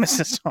have aim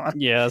assist on.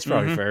 Yeah, that's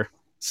probably Mhm. fair.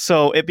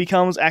 So it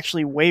becomes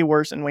actually way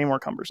worse and way more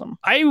cumbersome.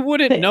 I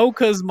wouldn't know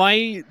because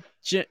my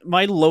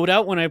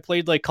loadout when I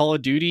played like Call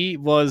of Duty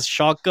was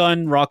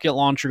shotgun, rocket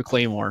launcher,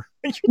 claymore.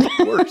 You're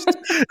the worst.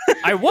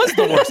 I was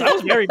the worst. I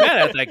was very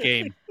bad at that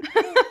game.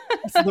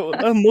 It's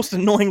the most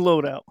annoying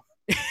loadout.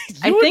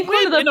 I You would think one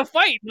win of the- in a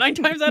fight 9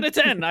 times out of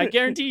 10. I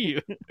guarantee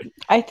you.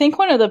 I think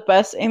one of the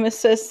best aim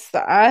assists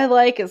that I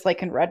like is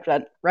like in Red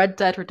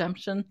Dead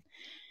Redemption.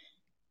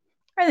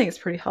 I think it's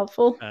pretty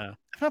helpful. I've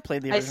not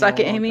played the I original suck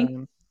at in a long aiming.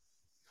 time.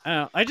 I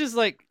don't know. I just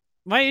like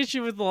my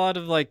issue with a lot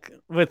of like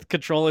with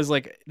Control is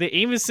like the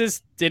aim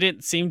assist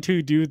didn't seem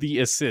to do the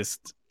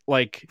assist.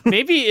 Like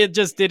maybe it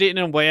just did it in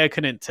a way I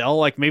couldn't tell.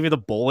 Like maybe the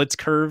bullets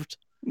curved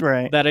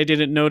Right. that I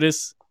didn't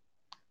notice.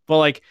 But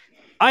like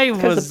I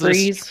 'Cause was of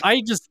breeze.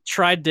 I just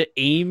tried to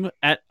aim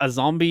at a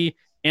zombie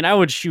and I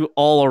would shoot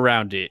all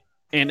around it.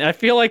 And I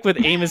feel like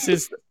with aim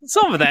assist,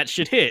 some of that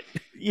should hit.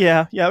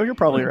 Yeah, you're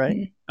probably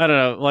right. I don't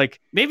know. Like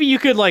maybe you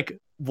could like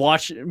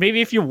watch.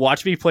 Maybe if you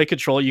watch me play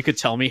Control, you could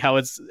tell me how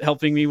it's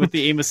helping me with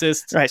the aim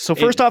assist. Right. So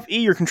first off,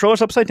 your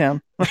controller's upside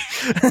down.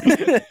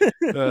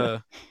 Uh,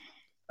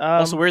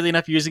 Also, weirdly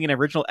enough, using an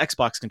original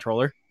Xbox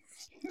controller.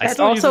 I And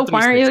still use also, the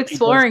why aren't you 360,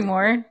 exploring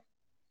more?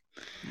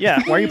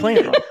 Yeah, why are you playing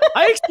it wrong?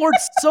 I explored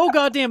so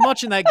goddamn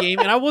much in that game,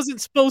 and I wasn't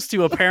supposed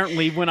to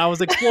apparently when I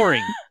was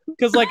exploring,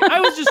 because like I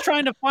was just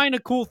trying to find a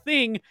cool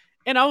thing,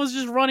 and I was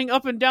just running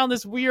up and down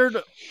this weird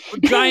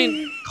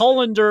giant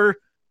colander,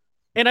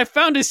 and I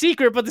found a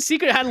secret, but the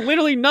secret had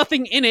literally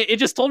nothing in it. It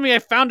just told me I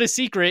found a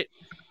secret.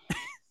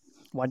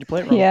 Why'd you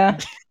play it wrong? Yeah.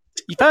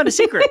 You found a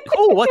secret.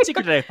 Cool. What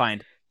secret did I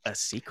find? A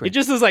secret. It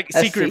just is like A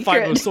secret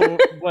secret. 5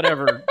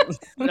 whatever.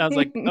 And I was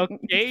like, okay.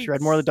 If you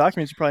read more of the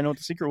documents, you probably know what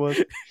the secret was.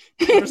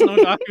 There's no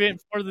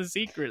document for the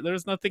secret.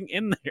 There's nothing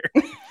in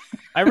there.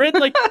 I read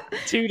like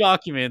 2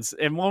 documents,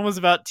 and one was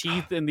about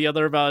teeth, and the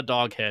other about a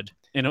dog head.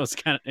 And it was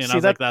kind of, and See, I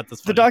was like, that's The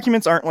funny.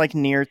 documents aren't like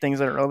near things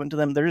that are relevant to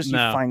them. They're just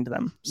No. you find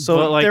them. So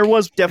But, like- there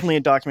was definitely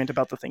a document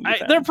about the thing you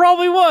found. There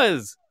probably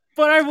was,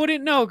 but I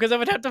wouldn't know because I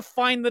would have to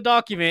find the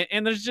document,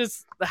 and there's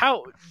just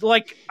how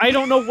like I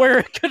don't know where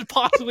it could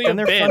possibly and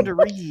have they're been. fun to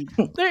read.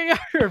 They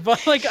are,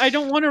 but like I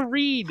don't want to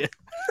read.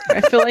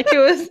 I feel like it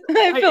was.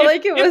 I feel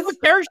like it If was. the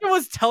character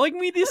was telling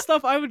me this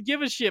stuff, I would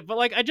give a shit. But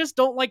like, I just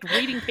don't like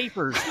reading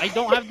papers. I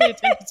don't have the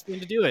attention span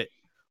to do it.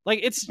 Like,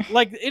 it's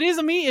like it is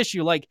a me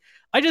issue. Like,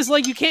 I just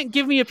like you can't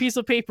give me a piece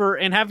of paper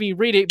and have me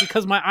read it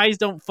because my eyes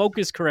don't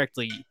focus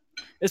correctly,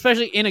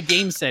 especially in a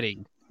game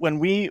setting. When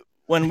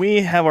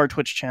we have our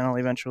Twitch channel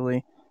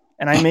eventually,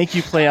 and I make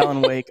you play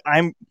Alan Wake,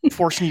 I'm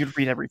forcing you to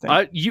read everything.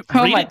 You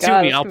Oh read my it to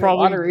God, me. it's I'll gonna be a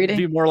lot of probably reading.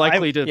 be more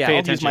likely to yeah, pay I'll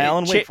attention. use my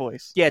Alan Wake Cha-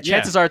 voice. Yeah,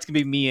 chances are it's gonna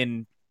be me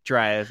and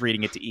Dry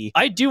reading it to E.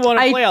 I do want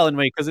to I- play Alan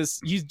Wake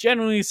because you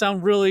genuinely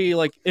sound really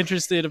like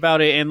interested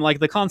about it, and like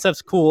the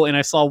concept's cool. And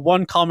I saw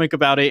one comic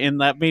about it, and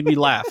that made me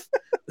laugh.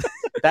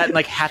 That and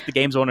like half the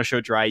games I want to show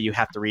Dry, you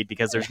have to read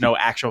because there's no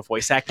actual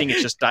voice acting.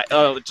 It's just just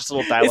a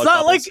little dialogue. It's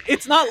not bubbles. like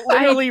it's not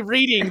literally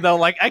reading though.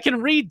 Like I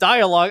can read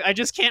dialogue, I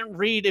just can't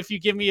read if you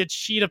give me a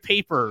sheet of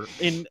paper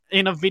in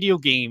a video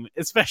game,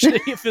 especially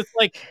if it's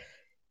like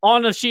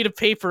on a sheet of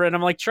paper and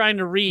I'm like trying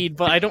to read,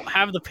 but I don't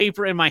have the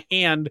paper in my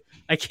hand.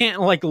 I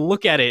can't like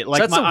look at it. Like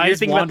so that's my the weird eyes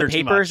thing about wander the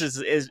too papers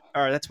much.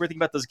 or that's the weird thing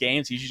about those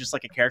games. Usually just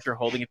like a character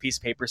holding a piece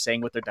of paper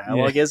saying what their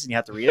dialogue is, and you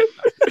have to read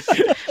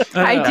it.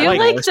 I do like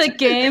like those. the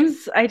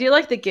games. I do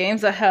like the games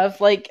that have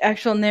like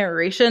actual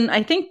narration.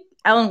 I think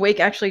Alan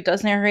Wake actually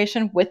does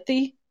narration with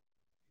the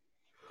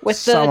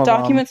Some of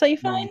documents that you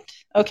them. find.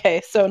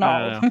 Okay, so not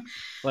all I of don't them.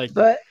 Like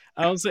But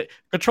I would say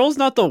Control's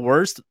not the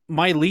worst.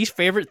 My least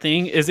favorite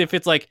thing is if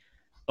it's like,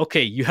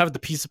 okay, you have the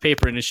piece of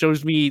paper and it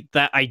shows me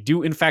that I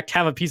do in fact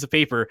have a piece of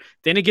paper.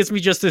 Then it gives me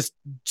just this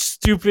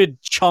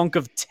stupid chunk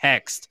of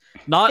text,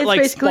 not It's like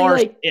basically sparse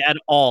like- at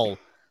all.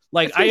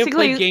 Like It's I have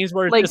played basically games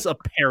where it's like- just a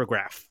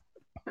paragraph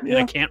and Yeah.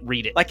 I can't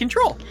read it. Like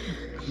Control.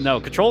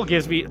 No, Control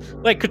gives me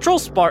like Control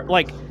spark.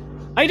 Like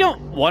I don't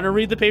want to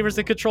read the papers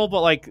in Control,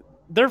 but like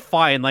they're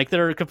fine. Like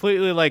they're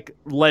completely like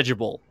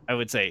legible. I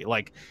would say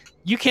like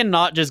you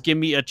cannot just give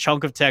me a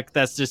chunk of text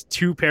that's just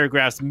 2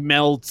 paragraphs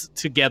meld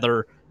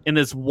together in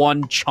this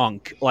one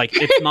chunk. Like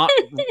it's not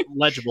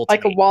legible to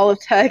like a me. wall of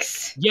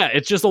text. Yeah,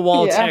 it's just a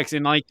wall of Yeah. text,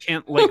 and I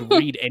can't like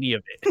read any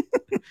of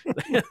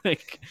it.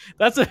 Like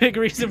that's a big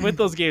reason with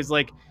those games.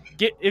 Like,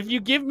 if you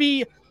give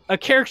me a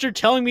character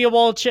telling me a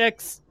wall of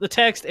the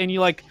text, and you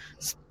like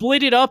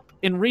split it up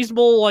in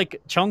reasonable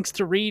like chunks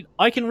to read,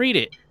 I can read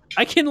it.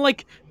 I can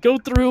like go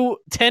through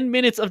 10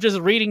 minutes of just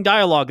reading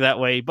dialogue that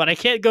way, but I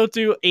can't go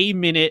through a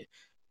minute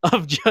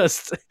of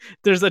just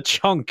there's a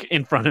chunk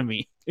in front of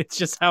me. It's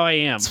just how I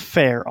am. It's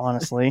fair,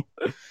 honestly.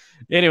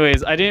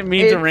 Anyways, I didn't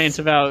mean to It's- rant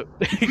about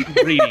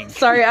reading.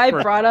 Sorry, I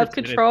for- brought up for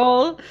today.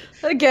 Control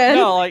again.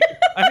 No, like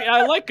I mean,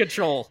 I like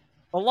Control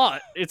a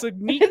lot. It's a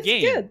neat It's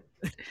game. good.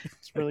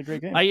 It's a really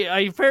great game.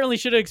 I apparently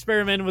should have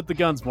experimented with the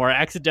guns more. I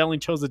accidentally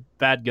chose a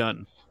bad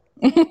gun.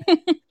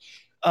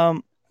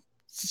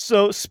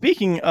 So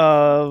speaking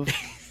of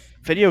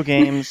video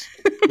games,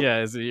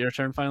 Yeah, is it your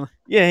turn finally?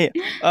 yeah.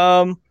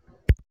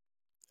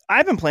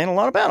 I've been playing a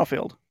lot of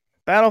Battlefield.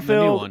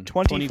 Battlefield one,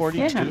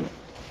 2042.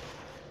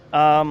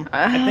 Yeah.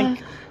 I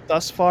think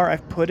thus far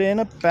I've put in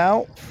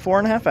about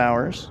 4.5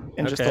 hours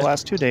in just the Okay.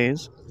 last 2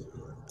 days.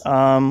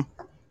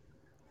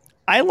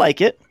 I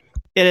like it.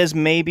 It is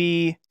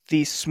maybe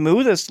the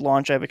smoothest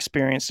launch I've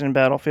experienced in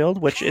Battlefield,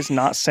 which is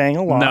not saying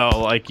a lot. No,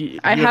 like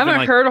I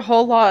haven't heard a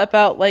whole lot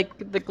about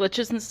like the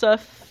glitches and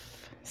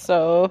stuff,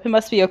 so it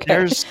must be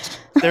okay.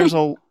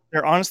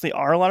 There honestly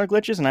are a lot of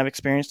glitches, and I've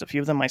experienced a few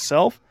of them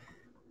myself.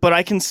 But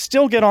I can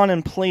still get on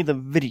and play the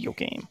video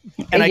game,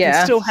 and I Yeah.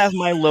 can still have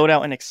my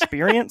loadout and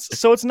experience.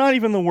 So it's not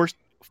even the worst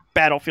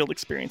Battlefield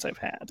experience I've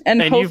had. and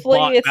And you've bought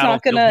hopefully it's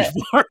not Battlefield gonna.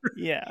 before.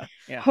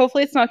 Yeah,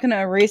 Hopefully it's not gonna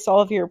erase all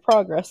of your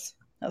progress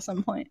at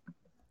some point.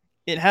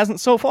 it hasn't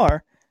so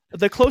far.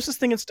 The closest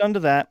thing it's done to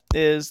that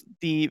is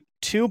the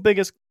three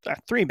biggest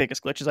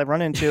glitches I've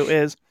run into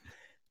is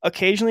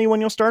occasionally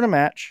when you'll start a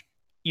match,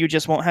 you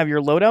just won't have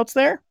your loadouts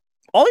there.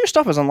 All your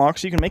stuff is unlocked,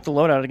 so you can make the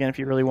loadout again if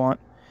you really want.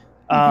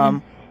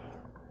 Mhm.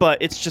 But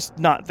it's just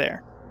not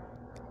there.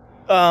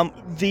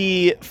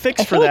 The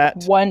fix I for feel that,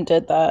 like one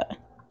did that.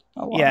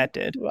 A lot. yeah, it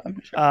did. Well,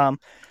 I'm sure.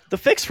 The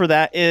fix for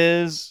that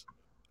is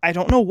I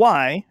don't know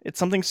why. It's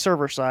something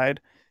server side.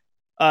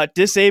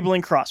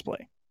 Disabling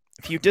crossplay.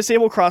 If you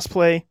disable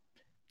crossplay,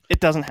 it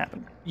doesn't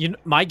happen.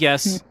 My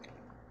guess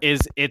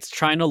is it's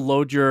trying to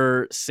load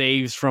your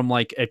saves from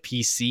like a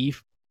PC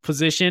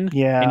position,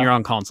 Yeah. and you're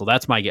on console.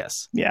 That's my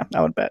guess. Yeah,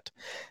 I would bet.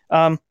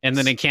 And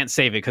then it can't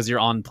save it because you're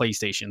on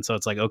PlayStation. So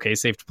it's like, okay,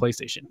 save to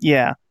PlayStation.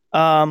 Yeah.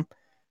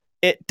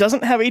 It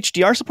doesn't have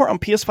HDR support on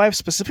PS5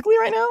 specifically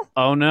right now.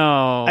 Oh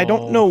no! I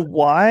don't know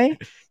why.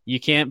 You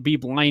can't be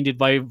blinded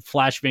by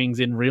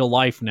flashbangs in real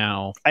life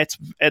now.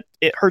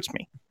 It hurts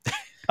me.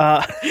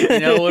 You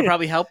know what would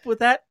probably help with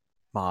that?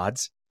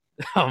 Mods.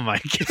 Oh my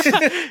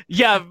god!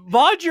 Yeah,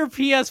 mod your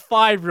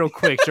PS5 real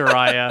quick,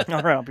 Jiraiya,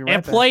 All right, I'll be right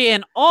and back. play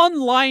an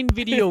online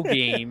video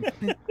game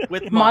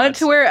with Mod it mods.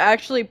 to where it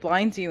actually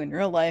blinds you in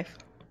real life.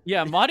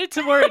 Yeah, mod it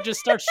to where it just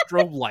starts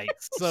strobe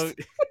lights. So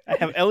I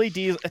have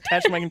LEDs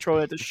attached to my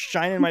controller that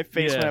shine in my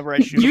face Yeah. whenever I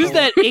shoot. use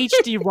that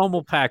HD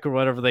Rumble Pack or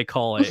whatever they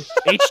call it.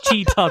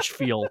 HT Touch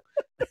Feel.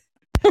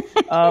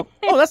 Oh,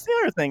 that's the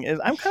other thing is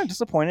I'm kind of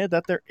disappointed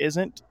that there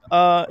isn't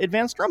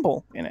advanced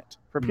rumble in it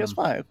for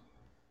PS5.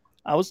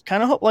 I was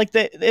kind of like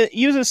it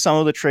uses some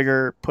of the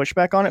trigger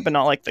pushback on it, but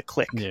not like the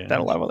click Yeah. that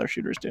a lot of other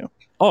shooters do.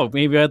 Oh,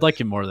 maybe I'd like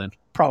it more then.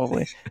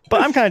 Probably,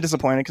 but I'm kind of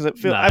disappointed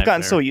because Nah, I've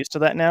gotten fair. so used to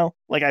that now.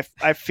 Like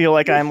I feel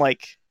like I'm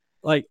like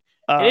Like,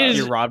 it is-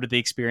 You're robbed of the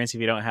experience if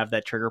you don't have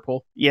that trigger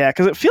pull. yeah,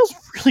 because it feels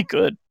really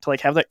good to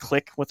like have that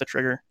click with the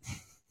trigger.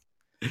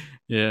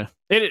 yeah,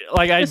 it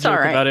like I It's joke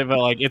alright. about it, but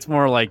like it's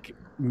more like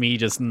me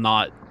just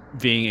not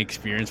being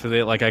experienced with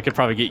it. Like I could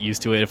probably get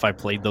used to it if I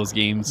played those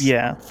games.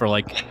 Yeah, For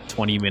like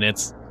 20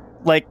 minutes.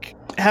 like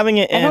having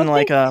it I don't in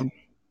like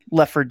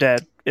Left 4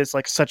 Dead is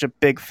like such a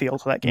big feel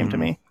to that game to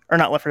Mhm. me. Or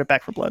not Left 4 Dead,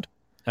 Back 4 Blood.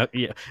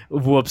 Yeah,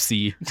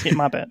 whoopsie. Yeah,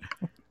 my bad.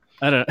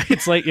 I don't know.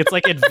 It's like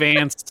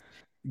advanced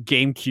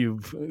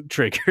GameCube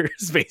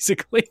triggers,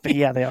 basically. But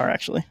yeah, they are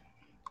actually.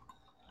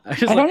 I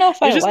just I don't know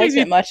if I it just like makes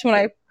me- it much when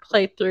I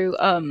played through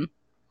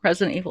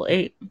Resident Evil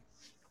 8.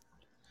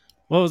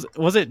 What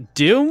was it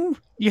Doom?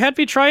 You had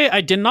me try it.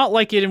 I did not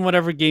like it in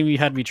whatever game you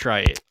had me try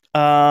it.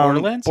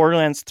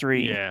 Borderlands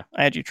 3. Yeah.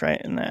 I had you try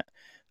it in that.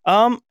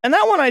 And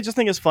that one I just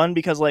think is fun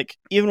because like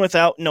even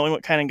without knowing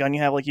what kind of gun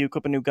you have, like you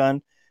equip a new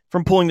gun,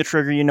 from pulling the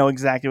trigger you know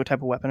exactly what type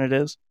of weapon it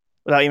is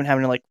without even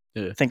having to like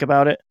Yeah. think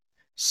about it.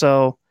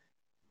 So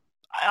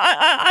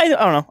I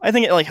don't know. I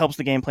think it like helps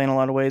the gameplay in a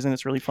lot of ways and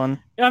it's really fun.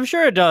 Yeah, I'm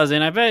sure it does,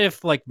 and I bet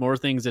if like more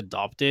things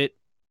adopt it,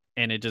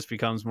 and it just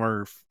becomes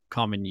more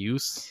common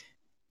use.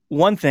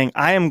 One thing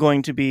I am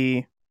going to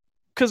be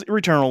because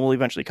Returnal will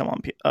eventually come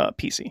on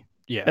PC.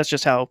 Yeah, That's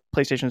just how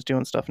PlayStation's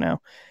doing stuff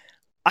now.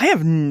 I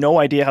have no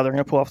idea how they're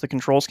going to pull off the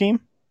control scheme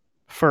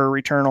for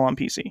Returnal on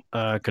PC.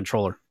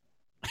 controller.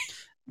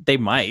 They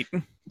might.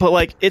 But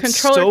like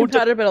it's Controller so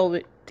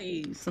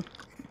compatibilities.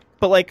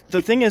 but like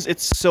the thing is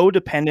it's so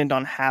dependent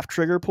on half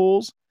trigger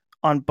pulls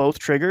on both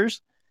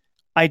triggers.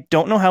 I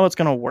don't know how it's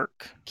going to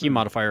work. Key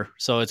modifier.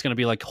 So it's going to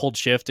be like hold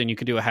shift, and you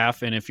can do a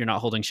half, and if you're not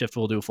holding shift,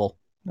 we'll do a full.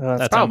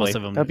 That's how most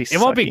of them. That'd be It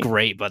won't be sucky.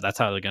 great, but that's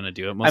how they're going to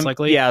do it most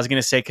likely. Yeah, I was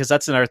gonna say because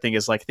that's another thing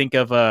is like think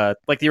of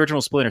like the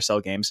original Splinter Cell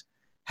games.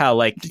 How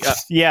like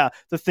Yeah,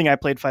 the thing I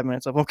played 5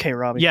 minutes of. Okay,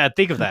 Robbie. Yeah,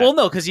 think of that. well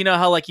no because you know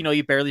how like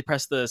you barely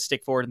press the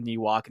stick forward and then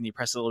you walk and you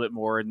press it a little bit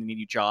more and then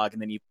you jog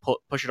and then you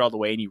push it all the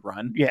way and you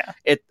run. Yeah.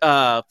 It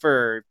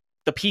for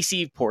the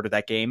PC port of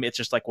that game, it's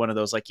just like one of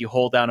those like you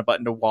hold down a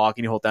button to walk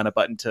and you hold down a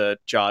button to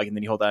jog and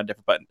then you hold down a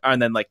different button and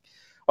then like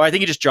or I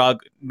think you just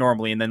jog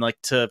normally and then like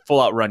to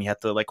full out run you have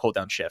to like hold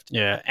down shift.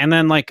 Yeah, and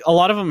then like a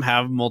lot of them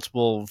have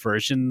multiple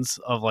versions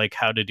of like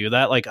how to do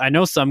that. Like I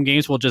know some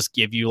games will just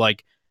give you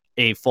like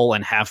a full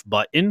and half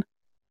button.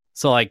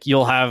 So like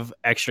you'll have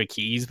extra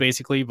keys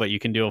basically, but you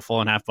can do a full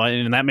and half button,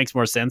 and that makes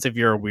more sense if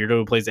you're a weirdo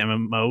who plays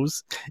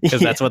MMOs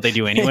because that's what they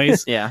do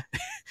anyways. Yeah.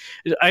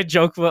 I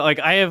joke, but like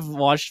I have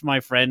watched my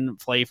friend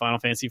play Final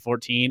Fantasy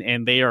 14,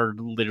 and they are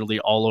literally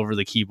all over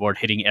the keyboard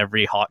hitting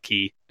every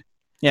hotkey.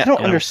 Yeah. I don't you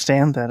know.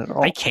 understand that at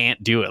all. I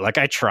can't do it. Like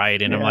I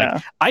tried, and I'm Yeah.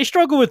 like, I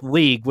struggle with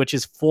League, which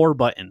is 4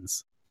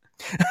 buttons.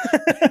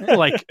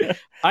 Like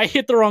I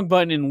hit the wrong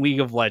button in League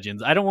of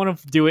Legends. I don't want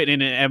to do it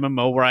in an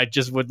MMO where I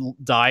just would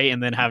die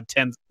and then have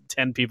 10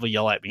 people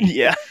yell at me.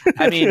 Yeah.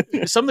 I mean,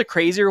 some of the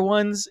crazier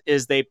ones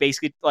is they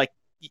basically like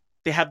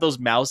they have those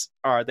mouses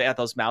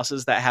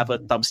that have a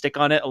thumbstick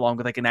on it along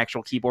with like an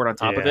actual keyboard on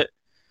top of Yeah. it.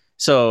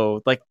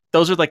 So like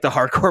those are like the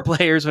hardcore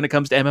players when it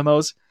comes to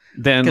MMOs.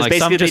 Then 'Cause like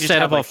some basically they just just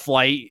set have, up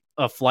like-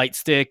 a flight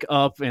stick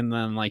up, and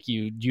then like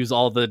you use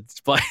all the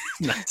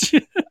buttons.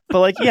 But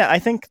like, yeah, I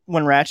think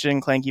when Ratchet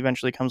and Clank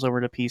eventually comes over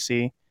to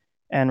PC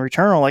and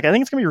Returnal, like I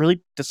think it's gonna be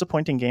really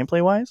disappointing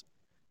gameplay wise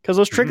because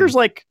those triggers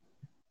like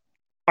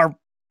are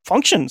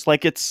functions.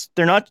 Like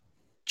they're not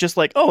just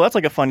like, oh, that's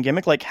like a fun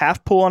gimmick. Like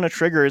half pull on a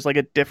trigger is like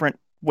a different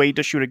way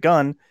to shoot a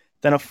gun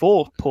than a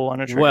full pull on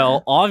a trigger.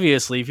 Well,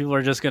 obviously, people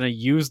are just going to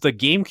use the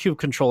GameCube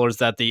controllers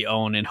that they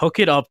own and hook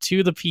it up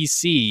to the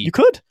PC. you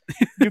could,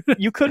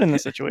 you could in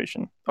this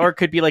situation. Or it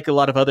could be like a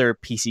lot of other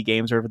PC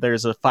games where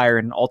there's a fire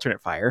and an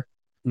alternate fire.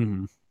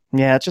 Mhm.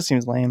 Yeah, it just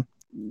seems lame.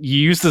 you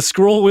use the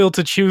scroll wheel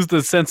to choose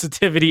the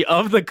sensitivity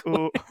of the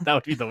Ooh. that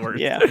would be the worst.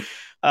 Yeah.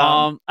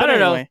 I But don't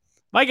know. anyway,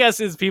 My guess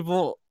is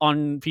people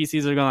on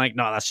PCs are going like,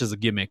 no, that's just a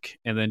gimmick,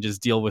 and then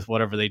just deal with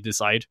whatever they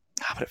decide.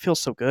 but it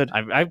feels so good.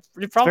 It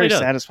It's probably very does.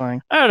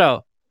 satisfying. I don't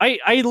know.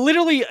 I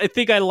literally I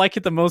think I like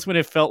it the most when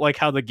it felt like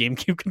how the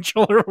GameCube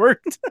controller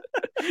worked.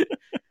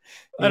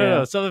 I don't Yeah.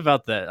 know, something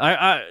about that.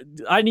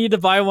 I need to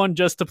buy one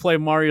just to play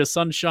Mario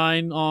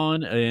Sunshine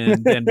on,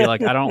 and then be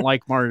like, I don't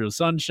like Mario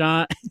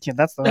Sunshine. Yeah,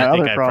 that's the I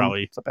think other I'd problem.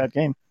 probably- It's a bad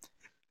game.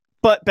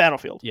 But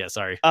Battlefield. Yeah,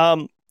 sorry.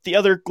 The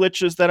other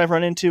glitches that I've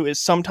run into is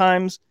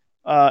sometimes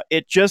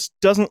it just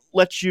doesn't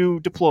let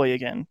you deploy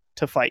again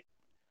to fight.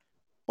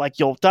 Like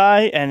you'll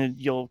die and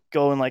you'll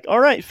go and like, all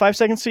right, 5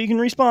 seconds so you can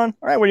respawn.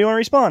 All right, where do you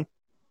want to respawn?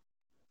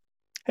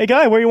 Hey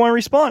guy, where do you want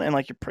to respawn? And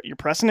like you're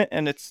pressing it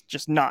and it's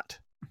just not.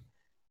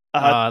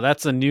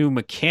 That's a new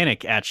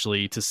mechanic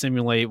actually to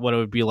simulate what it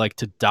would be like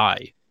to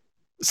die.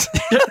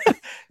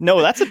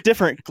 No, that's a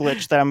different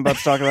glitch that I'm about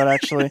to talk about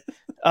actually.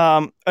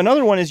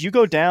 Another one is you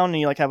go down and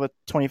you like have a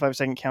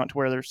 25-second count to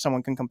where there's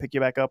someone can come pick you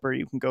back up, or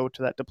you can go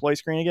to that deploy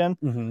screen again.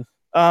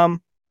 Mm-hmm.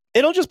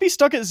 It'll just be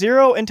stuck at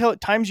 0 until it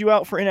times you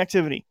out for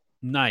inactivity.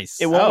 Nice.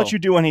 It won't Oh. let you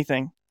do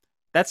anything.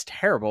 That's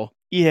terrible.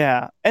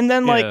 Yeah, and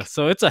then Yeah, like,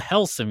 so it's a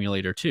hell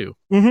simulator too.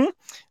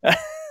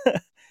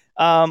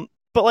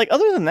 but like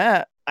other than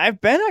that, I've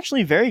been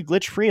actually very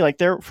glitch free. Like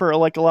there for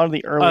like a lot of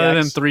the early. Other than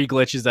access- 3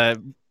 glitches that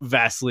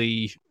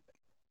vastly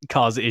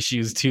cause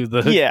issues to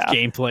the Yeah.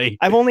 gameplay.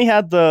 I've only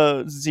had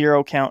the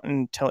 0 count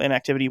until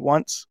inactivity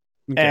once,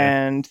 Okay.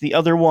 and the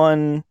other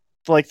one,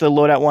 like the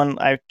loadout one,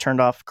 I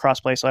turned off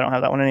crossplay, so I don't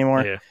have that one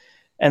anymore. Yeah.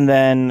 And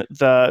then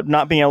the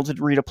not being able to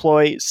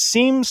redeploy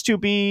seems to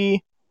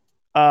be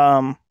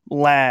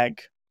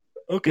lag,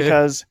 Okay.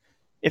 because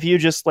if you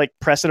just like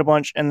press it a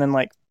bunch and then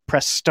like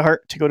press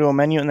start to go to a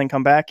menu and then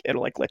come back,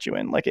 it'll like let you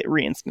in, like it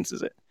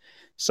reinstances it.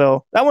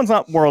 So that one's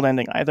not world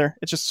ending either.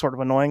 It's just sort of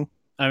annoying.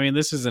 I mean,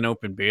 this is an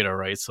open beta,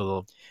 right?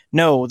 So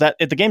No, the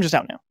game's just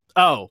out now.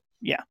 oh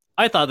Yeah.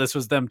 I thought this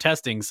was them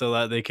testing so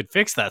that they could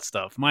fix that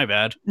stuff. My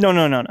bad. No.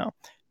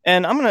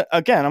 And I'm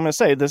gonna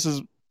say this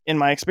is in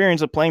my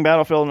experience of playing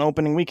Battlefield on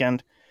opening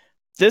weekend.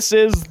 This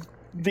is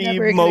the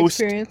Never a good most.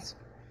 experience.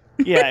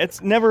 Yeah,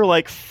 it's never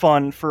like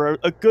fun for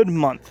a good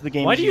month. The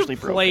game Why is do you usually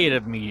play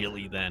broken. it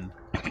immediately then?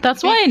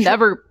 That's why I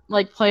never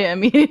like play it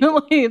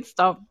immediately and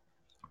stuff.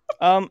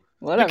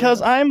 Whatever.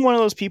 Because I'm one of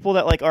those people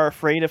that like are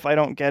afraid if I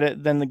don't get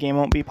it, then the game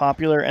won't be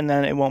popular, and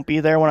then it won't be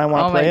there when I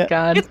want to oh play my it.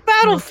 god. It's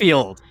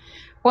Battlefield.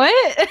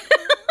 What?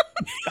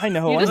 I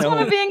know. You I just know.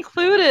 want to be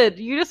included.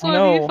 You just I want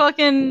to be know.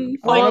 fucking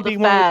I want follow to the be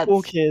one of the fads.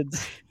 cool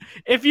kids.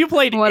 If you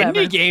played Whatever.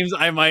 indie games,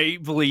 I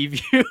might believe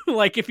you.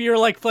 Like if you're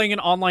like playing an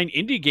online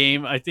indie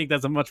game, I think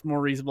that's a much more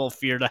reasonable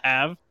fear to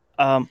have.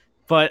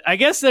 But I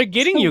guess they're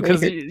getting So you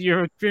because weird.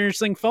 you're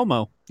experiencing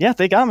FOMO. Yeah,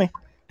 they got me.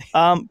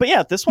 But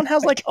yeah, this one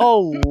has like a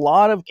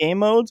lot of game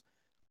modes.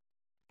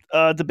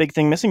 The big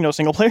thing missing, no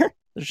single player.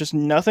 There's just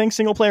nothing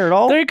single player at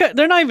all.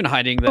 They're not even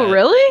hiding that. Oh,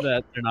 really?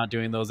 That they're not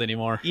doing those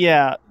anymore.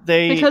 Yeah,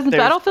 Because in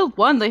there's- Battlefield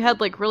 1, they had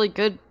like really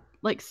good,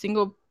 like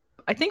single.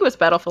 I think it was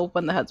Battlefield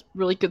 1 that had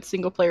really good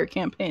single player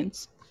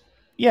campaigns.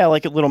 Yeah,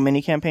 like little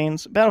mini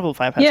campaigns. Battlefield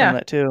 5 has some Yeah. of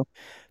that too.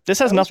 This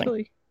has That was nothing.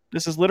 really-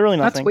 This is literally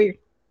That's nothing. weird.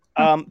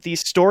 The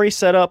story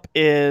setup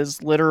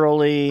is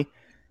literally,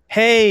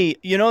 hey,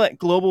 you know that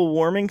global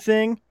warming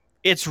thing?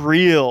 It's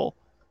real.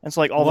 And so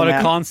like all What the a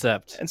maps,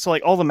 concept. and so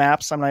like all the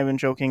maps, I'm not even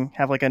joking,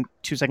 have like a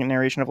 2-second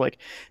narration of like,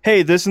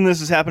 hey, this and this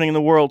is happening in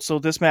the world, so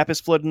this map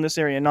is flooded in this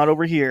area, not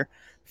over here.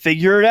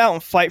 Figure it out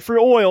and fight for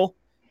oil.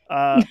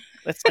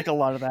 It's like a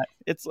lot of that.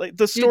 It's like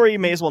the story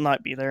may as well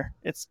not be there.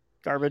 It's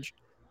garbage.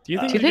 Do you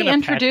think Do they're they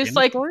gonna patch introduce, in the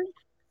like- story?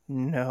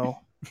 No.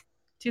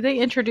 Do they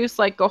introduce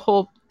like the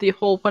whole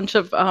bunch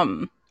of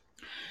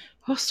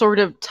sort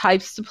of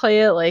types to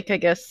play it? Like I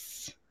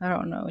guess I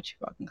don't know what you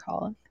fucking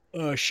call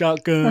it.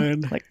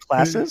 Shotgun. Like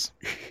classes?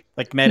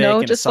 Like medic No,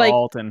 and just, like-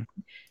 assault and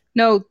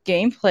No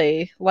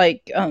gameplay,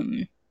 like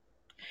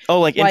Oh,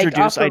 like like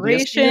introduce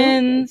ideas to you?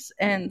 operations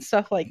and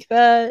stuff like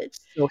that.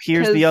 So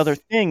here's the 'cause- other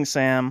thing,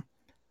 Sam.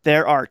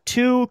 There are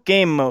 2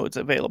 game modes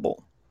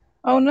available.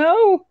 Oh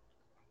no!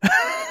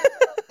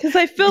 Because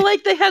I feel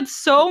like they had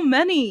so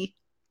many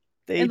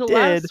They in the did.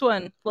 last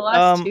one, the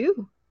last Um,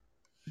 2.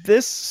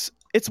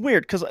 It's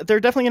weird because they're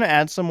definitely going to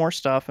add some more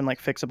stuff and like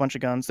fix a bunch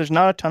of guns. There's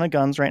not a ton of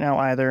guns right now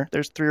either.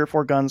 There's 3 or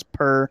 4 guns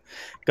per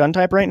gun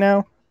type right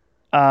now.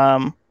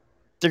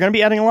 They're going to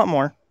be adding a lot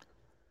more,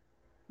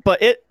 but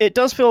it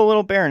does feel a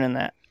little barren in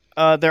that.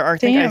 I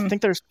Damn.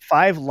 think there's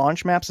 5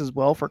 launch maps as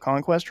well for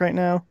Conquest right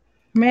now.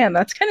 Man,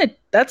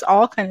 that's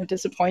all kind of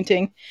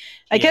disappointing.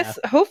 I Yeah. guess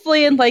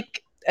hopefully in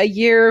like a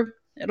year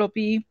it'll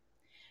be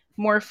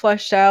more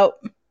fleshed out.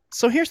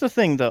 So here's the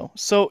thing though.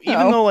 So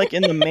even Oh. though like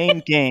in the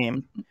main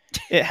game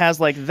it has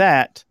like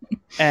that,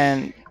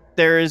 and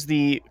there is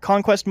the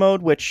Conquest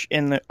mode, which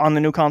on the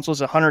new console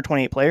is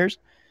 128 players,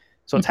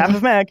 so it's half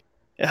of mag.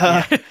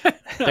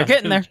 They're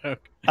getting there.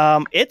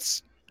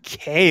 It's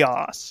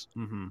chaos.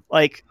 Mm-hmm.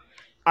 Like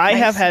I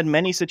have Nice. had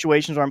many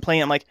situations where I'm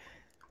playing, I'm like,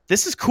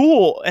 this is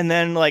cool, and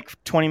then like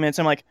 20 minutes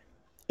I'm like,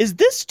 is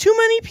this too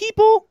many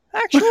people?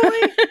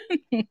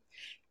 Actually,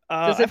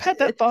 I've had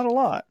that thought a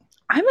lot.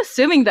 I'm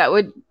assuming that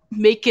would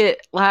make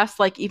it last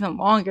like even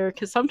longer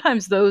because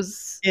sometimes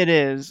those It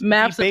is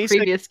maps The of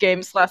previous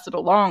games lasted a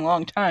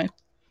long time.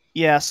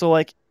 Yeah, so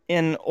like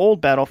in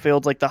old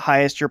Battlefields, like the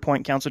highest your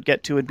point counts would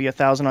get to would be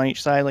 1,000 on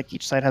each side. Like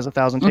each side has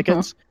 1,000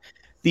 tickets.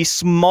 The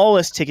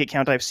smallest ticket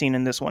count I've seen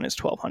in this one is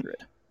 1,200.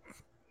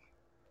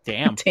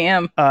 Damn.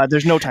 Damn.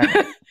 There's no time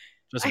limit.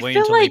 Just I wait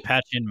feel until they like-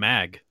 patch in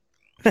mag.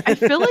 I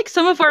feel like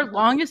some of our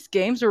longest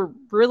games are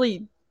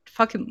really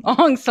fucking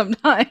long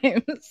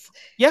sometimes.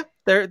 Yeah,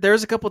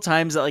 there's a couple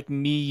times that like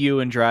me, you,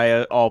 and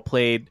Drya all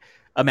played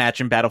a match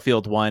in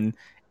Battlefield 1,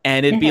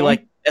 and it'd be Mhm.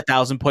 like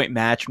 1,000-point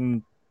match,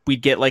 and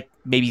we'd get like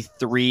maybe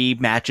 3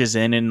 matches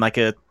in like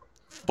a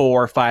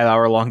 4 or 5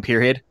 hour long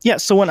period. Yeah,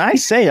 so when I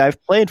say I've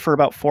played for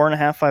about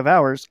 4.5, 5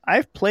 hours,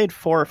 I've played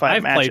 4 or 5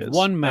 I've matches. played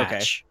one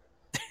match.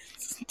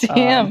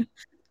 Damn.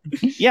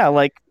 Yeah,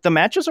 like the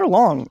matches are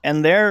long,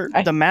 and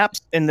the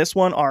maps in this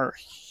one are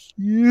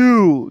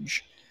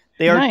huge.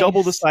 They are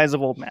double the Nice. size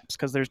of old maps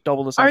because there's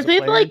double the size. Are of they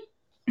players.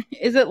 like?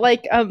 Is it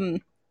like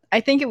I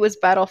think it was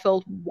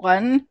Battlefield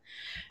 1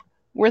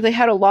 where they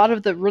had a lot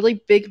of the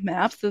really big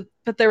maps,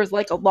 but there was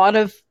like a lot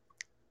of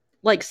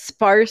like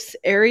sparse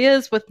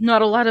areas with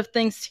not a lot of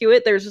things to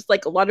it. There's just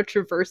like a lot of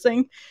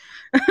traversing.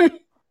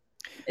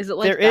 Is it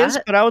like There that? is,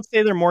 but I would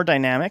say they're more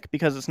dynamic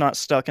because it's not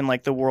stuck in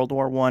like the World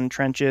War I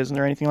trenches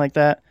or anything like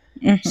that.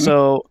 Mhm.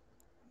 So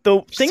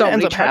the thing So that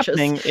ends many up trenches.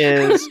 happening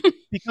is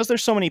because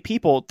there's so many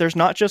people, there's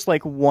not just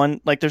like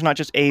one, like there's not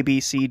just A, B,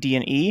 C, D,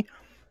 and E.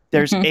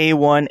 There's Mhm.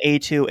 A1,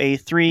 A2,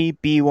 A3,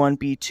 B1,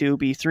 B2,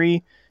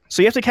 B3.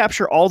 So you have to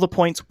capture all the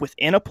points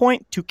within a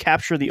point to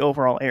capture the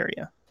overall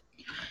area.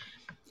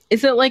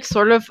 Is it like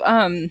sort of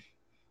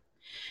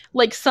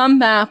like some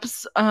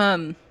maps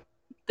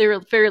they're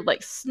very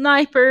like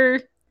sniper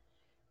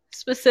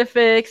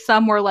specific,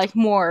 some were like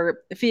more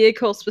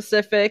vehicle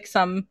specific,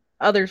 some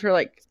others were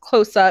like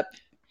close up.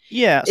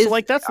 Yeah, so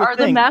like that's the are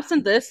thing. the maps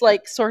in this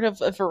like sort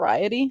of a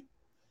variety?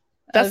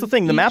 That's the of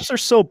thing. The each? maps are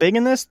so big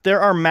in this,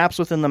 there are maps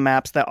within the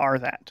maps that are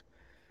that.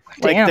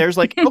 Like Damn. there's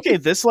like, okay,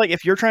 this like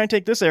if you're trying to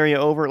take this area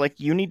over, like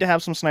you need to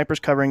have some snipers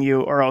covering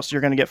you or else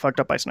you're gonna get fucked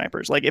up by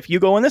snipers. Like if you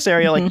go in this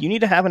area, like you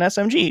need to have an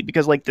SMG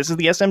because like this is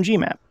the SMG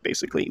map,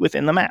 basically,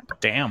 within the map.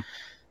 Damn.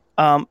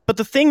 But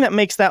the thing that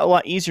makes that a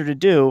lot easier to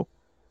do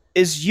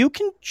is you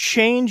can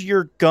change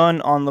your gun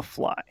on the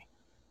fly.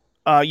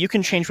 You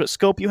can change what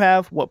scope you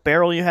have, what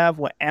barrel you have,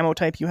 what ammo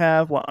type you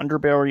have, what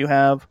underbarrel you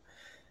have.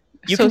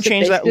 You So can is it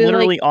change that basically,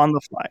 literally like, on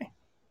the fly.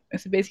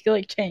 is it basically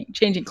like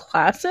changing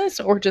classes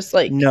or just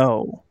like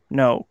No,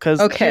 because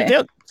Okay.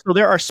 so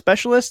there are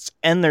specialists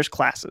and there's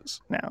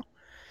classes now.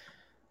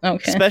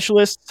 okay.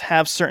 Specialists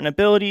have certain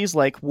abilities.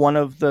 Like one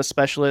of the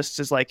specialists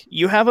is like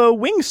you have a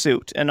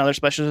wingsuit. Another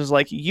specialist is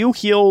like you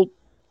heal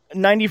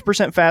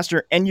 90%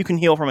 faster and you can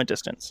heal from a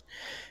distance.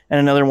 And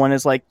another one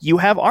is like you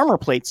have armor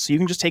plates, so you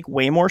can just take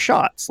way more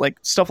shots, like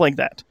stuff like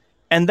that.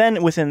 And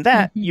then within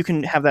that, Mhm. you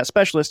can have that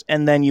specialist,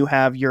 and then you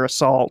have your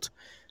assault,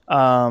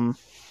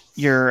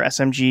 your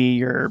SMG,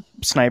 your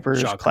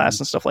snipers Shotgun. class,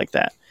 and stuff like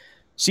that.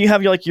 So you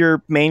have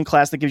your main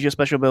class that gives you a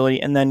special ability,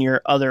 and then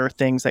your other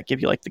things that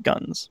give you like the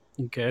guns.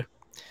 Okay.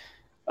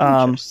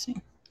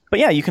 Interesting. But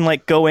yeah, you can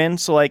like go in.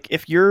 So like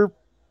if you're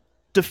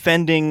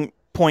defending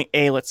point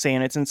A, let's say,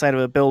 and it's inside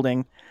of a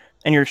building,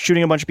 and you're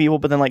shooting a bunch of people,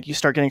 but then like you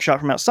start getting shot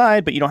from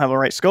outside, but you don't have a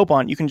right scope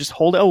on, you can just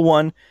hold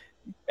L1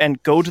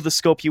 and go to the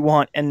scope you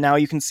want, and now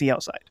you can see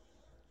outside.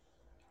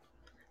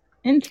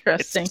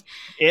 Interesting.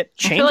 It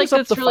I feel like changes up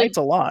that's the really fights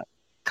a lot.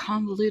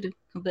 Convoluted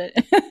a bit.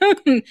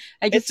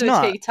 I guess It's it would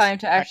not, take time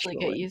to actually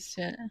get actually. used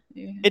to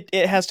it.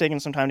 It has taken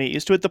some time to get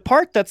used to it. The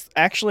part that's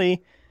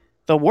actually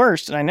the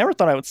worst, and I never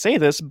thought I would say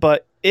this,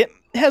 but it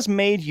has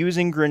made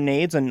using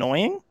grenades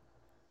annoying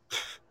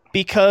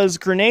because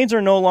grenades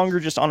are no longer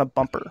just on a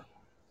bumper.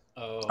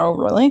 Oh,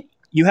 really?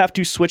 You have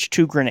to switch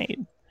to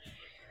grenade.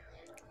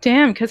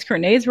 Damn, because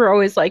grenades were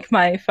always like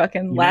my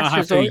fucking You last now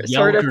have to resort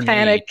yell sort of grenade.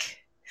 panic.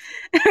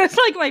 It's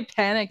like my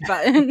panic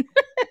button.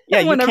 Yeah,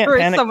 you can't Whenever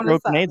panic someone throw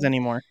is at grenades me.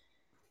 anymore.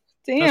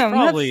 Damn, That's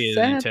probably that's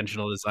an sad.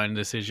 intentional design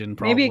decision.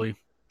 Maybe- Probably.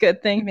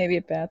 Good thing, maybe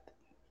a bad thing.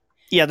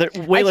 Yeah, there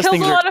way I less killed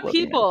things a are lot of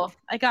exploding. people.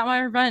 I got my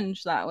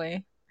revenge that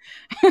way.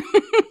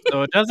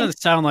 So it doesn't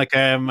sound like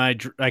I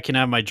can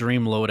have my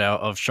dream loadout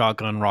of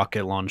shotgun,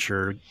 rocket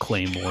launcher,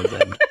 claymore.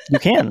 Then You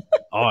can.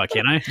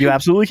 can I? You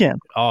absolutely can.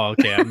 Oh,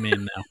 okay, I'm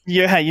in now.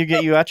 Yeah,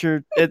 you out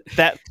your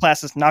that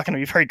class is not going to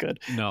be very good,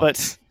 No,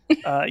 but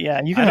yeah, you I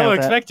can don't have that.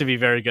 expect to be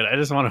very good. I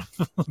just want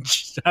to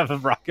just have a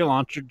rocket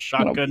launcher,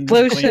 shotgun,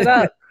 Blow shit claymore.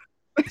 up.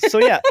 So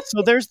yeah,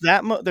 so there's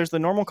that. There's the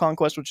normal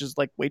conquest, which is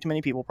like way too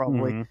many people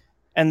probably, Mhm.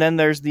 and then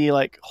there's the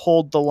like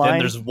hold the Then line.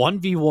 there's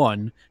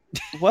 1v1.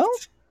 Well,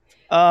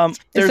 there's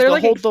there the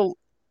like a- hold the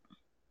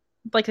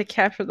Like the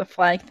capture the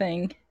flag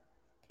thing.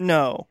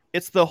 no,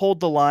 it's the hold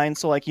the line.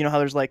 So like you know how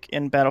there's like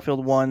in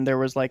Battlefield 1 there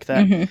was like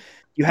that Mhm.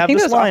 you have think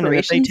this that was line and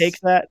if they Operations. take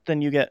that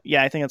then you get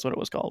I think that's what it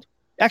was called.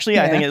 Actually,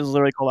 yeah, I think Yeah. it was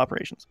literally called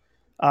Operations.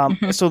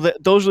 So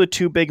those are the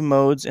two big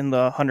modes in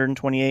the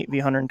 128 v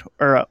 100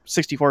 or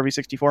 64 v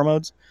 64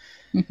 modes.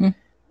 Mm-hmm.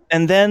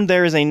 And then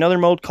there is another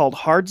mode called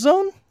Hard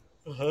Zone,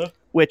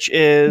 which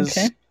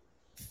is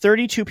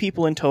 32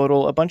 people in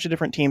total. A bunch of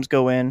different teams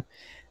go in, and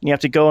you have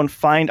to go and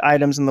find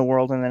items in the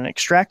world and then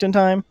extract in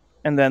time.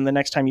 And then the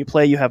next time you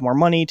play, you have more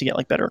money to get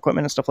like better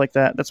equipment and stuff like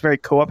that. That's very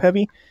co-op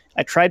heavy.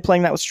 I tried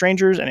playing that with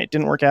strangers, and it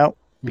didn't work out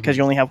because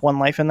you only have one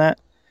life in that.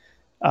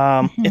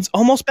 It's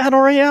almost Battle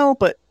Royale,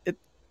 but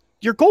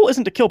your goal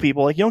isn't to kill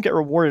people. Like, you don't get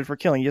rewarded for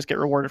killing; you just get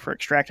rewarded for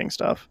extracting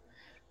stuff.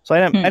 So I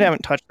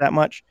haven't touched that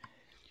much.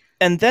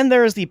 And then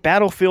there is the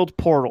Battlefield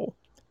Portal,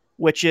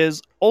 which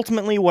is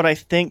ultimately what I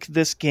think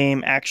this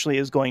game actually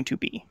is going to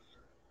be.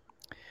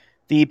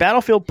 The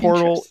Battlefield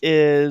Portal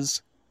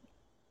is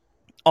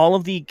all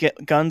of the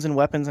guns and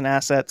weapons and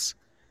assets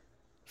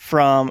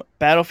from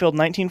Battlefield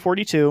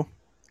 1942,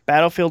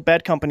 Battlefield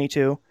Bad Company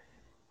 2,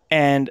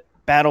 and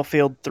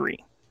Battlefield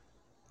 3.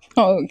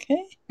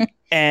 Okay.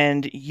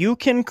 And you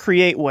can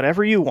create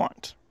whatever you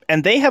want.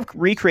 And they have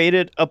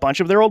recreated a bunch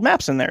of their old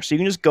maps in there, so you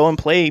can just go and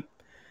play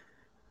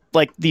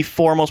like the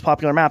 4 most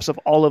popular maps of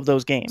all of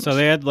those games. So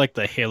they had like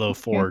the Halo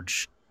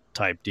Forge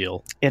type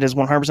deal. It is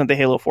 100% the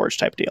Halo Forge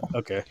type deal.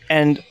 Okay.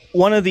 And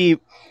one of the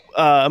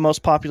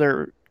most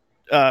popular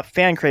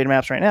fan created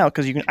maps right now,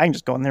 because I can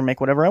just go in there and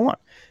make whatever I want.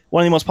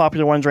 One of the most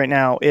popular ones right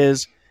now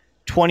is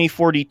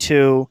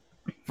 2042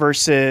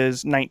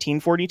 versus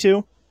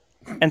 1942.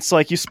 And so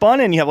like you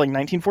spawn in, you have like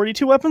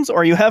 1942 weapons,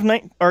 or you have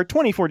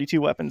 2042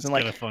 weapons, and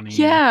like Kind of funny.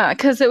 Yeah,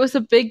 because it was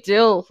a big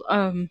deal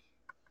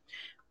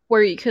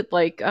where you could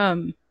like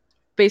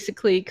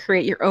basically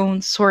create your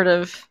own sort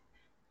of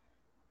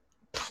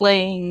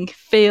playing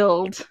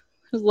field,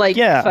 like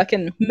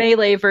fucking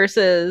melee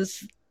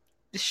versus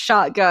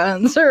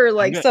shotguns or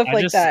like stuff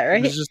like that,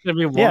 right? It's just gonna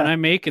be one I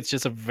make. It's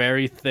just a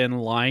very thin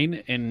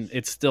line, and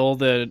it's still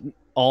the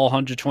all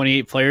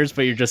 128 players,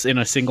 but you're just in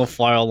a single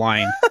file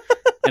line.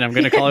 And I'm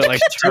gonna call it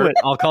like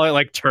I'll call it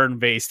like turn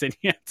based, and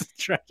you have to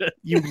try to.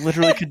 You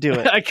literally could do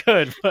it. I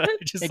could, but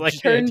just like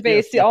turn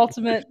based, the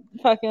ultimate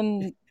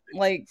fucking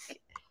like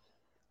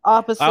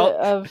opposite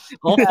of.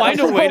 I'll find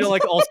a way to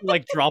like also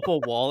like drop a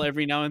wall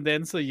every now and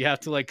then, so you have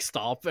to like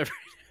stop every.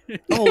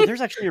 Oh,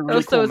 there's actually a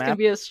really cool so it's map. gonna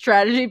be a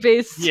strategy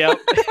based. Yep.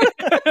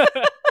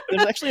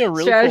 There's actually a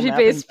really strategy cool map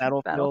in based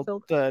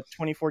Battlefield, the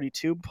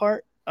 2042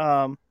 part,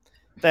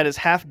 that is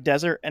half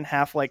desert and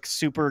half like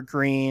super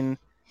green,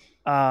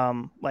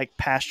 like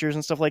pastures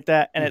and stuff like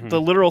that. And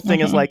the literal thing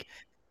is like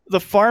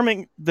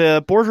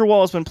the border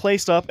wall has been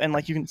placed up, and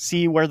like you can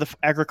see where the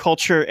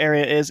agriculture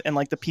area is, and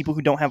like the people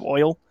who don't have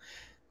oil.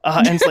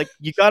 And it's like,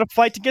 you got to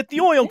fight to get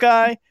the oil,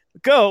 guy.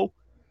 Go.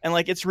 And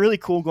like, it's really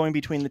cool going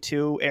between the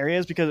two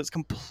areas because it's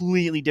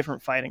completely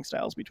different fighting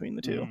styles between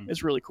the two.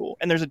 It's really cool.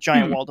 And there's a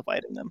giant wall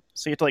dividing them,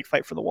 so you have to like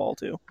fight for the wall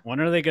too.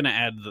 When are they going to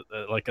add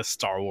like a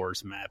Star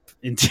Wars map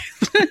into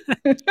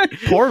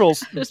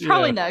Portals? It's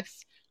probably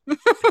next. You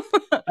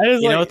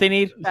know what they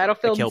need?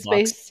 Battlefield in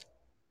space.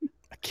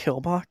 A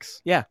kill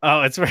box? Yeah.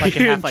 Oh, it's right. Like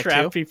in You can Half-Life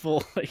trap 2?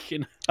 people. Like,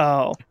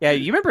 Oh. Yeah,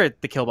 you remember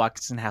the kill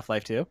box in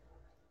Half-Life 2?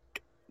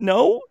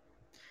 No?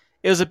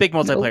 It was a big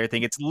multiplayer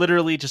thing. It's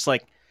literally just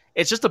like,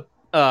 it's just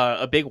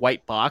a big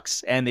white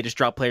box, and they just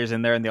drop players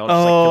in there, and they all just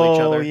like kill each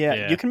other. Oh,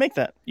 yeah. You can make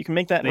that. You can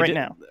make that right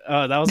now.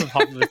 That was a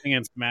popular thing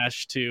in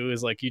Smash too.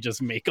 Is like you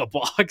just make a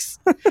box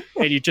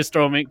and you just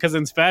throw them in, because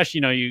in Smash,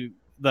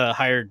 the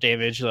higher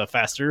damage, the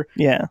faster.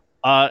 Yeah.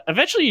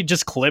 Eventually, you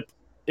just clip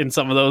in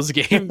some of those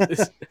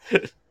games.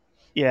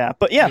 Yeah,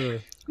 but yeah.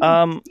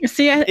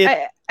 See,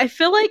 I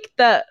feel like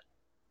that,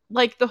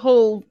 like the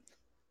whole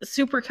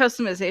super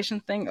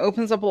customization thing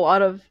opens up a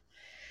lot of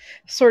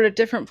sort of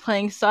different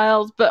playing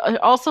styles, but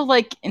it also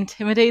like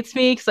intimidates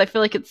me because I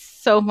feel like it's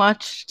so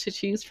much to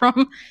choose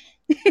from.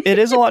 It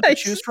is a lot to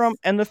choose from,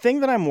 and the thing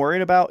that I'm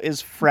worried about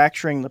is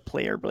fracturing the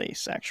player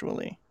base,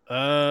 actually.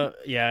 Yeah,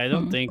 I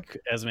don't think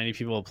as many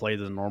people play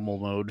the normal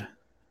mode.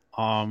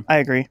 I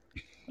agree.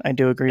 I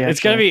do agree. It's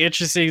gonna be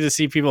interesting to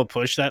see people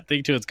push that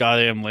thing to its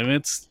goddamn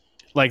limits.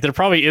 Like, there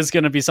probably is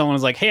gonna be someone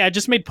who's like, "Hey, I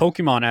just made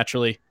Pokemon.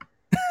 Actually,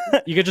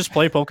 you could just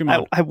play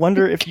Pokemon." I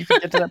wonder if you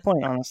could get to that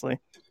point, honestly.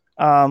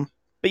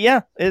 But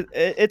yeah,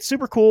 it's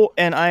super cool,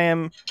 and I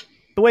am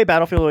the way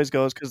Battlefield always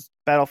goes, because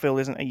Battlefield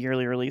isn't a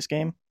yearly release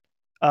game.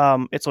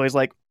 It's always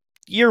like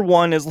year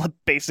one is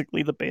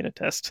basically the beta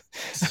test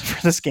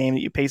for this game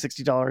that you pay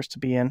 $60 to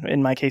be in.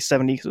 In my case,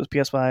 $70 because it was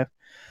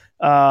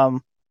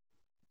PS5.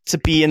 To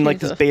be in like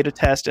this beta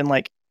test, and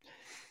like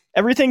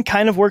everything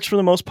kind of works for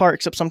the most part,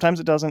 except sometimes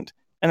it doesn't.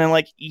 And then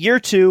like year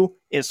two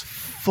is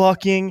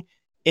fucking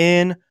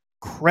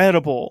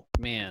incredible.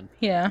 Man,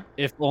 yeah.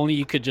 If only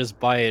you could just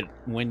buy it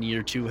when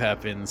year 2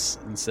 happens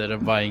instead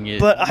of buying it.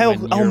 But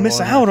I'll miss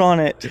out on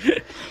it.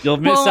 You'll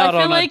miss out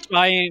on like a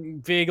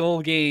giant, big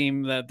old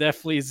game that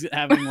definitely is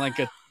having like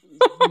a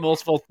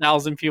multiple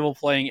thousand people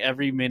playing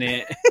every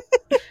minute.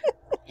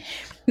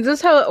 This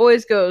is how it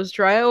always goes.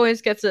 Dry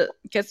always gets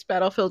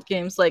Battlefield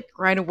games like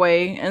right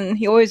away, and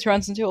he always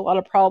runs into a lot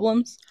of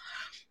problems.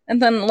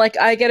 And then like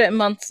I get it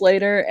months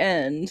later,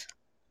 and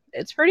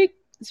it's pretty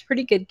it's a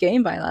pretty good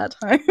game by that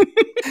time.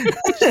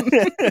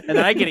 And then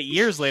I get it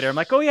years later. I'm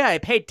like, oh yeah, I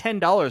paid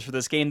 $10 for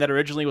this game that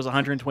originally was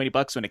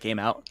 $120 when it came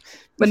out.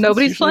 But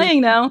nobody's usually-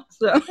 playing now,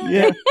 so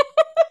Yeah.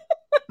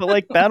 But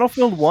like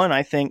Battlefield 1,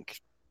 I think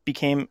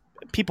became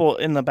people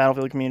in the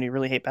Battlefield community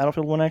really hate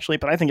Battlefield 1 actually,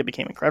 but I think it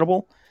became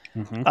incredible.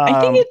 Mhm.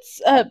 I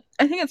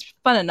think it's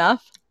fun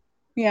enough.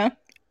 Yeah.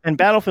 And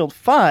Battlefield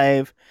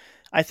 5,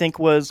 I think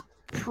was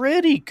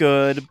pretty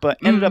good, but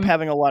ended up Mhm.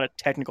 having a lot of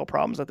technical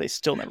problems that they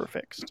still never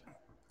fixed.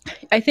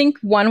 I think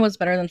 1 was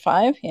better than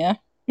 5, yeah.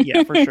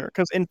 Yeah, for sure.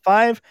 Because in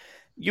 5,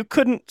 you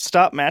couldn't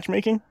stop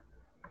matchmaking.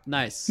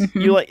 Nice.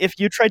 Mhm. You like if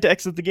you tried to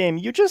exit the game,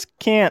 you just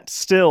can't.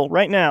 Still,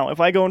 right now, if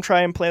I go and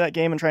try and play that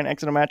game and try and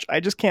exit a match, I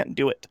just can't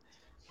do it.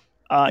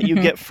 You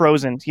Mhm. get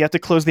frozen. You have to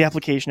close the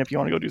application if you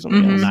want to go do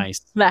something Mhm. else. Nice.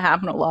 That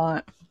happened a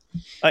lot.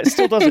 It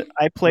still does it.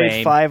 I played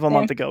Same. 5 a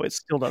month ago. It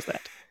still does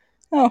that.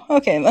 Oh,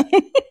 okay then.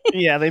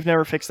 Yeah, they've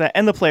never fixed that,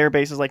 and the player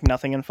base is like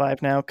nothing in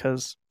 5 now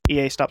because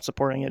EA stopped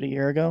supporting it a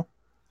year ago.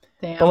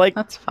 Damn, But, like,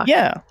 that's fucked.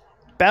 Yeah,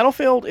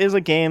 Battlefield is a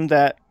game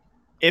that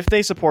if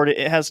they support it,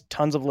 it has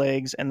tons of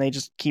legs, and they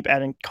just keep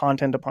adding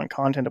content upon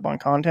content upon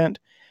content.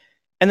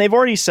 And they've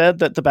already said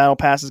that the Battle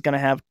Pass is going to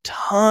have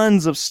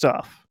tons of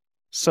stuff.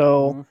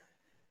 So, Mhm.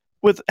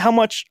 with how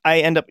much I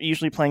end up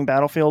usually playing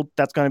Battlefield,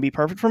 that's going to be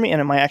perfect for me, and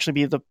it might actually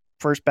be the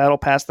first Battle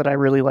Pass that I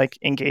really like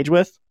engage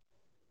with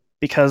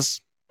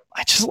because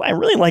I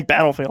really like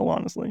Battlefield,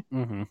 honestly.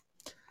 Mhm.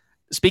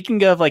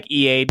 Speaking of like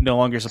EA no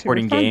longer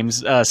supporting fun. games,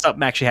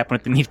 something actually happened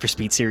with the Need for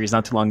Speed series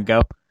not too long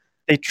ago.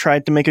 They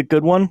tried to make a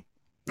good one.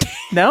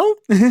 No?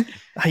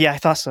 Yeah, I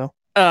thought so.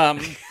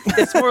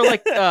 It's more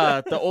like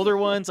the older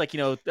ones, like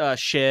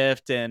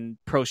Shift and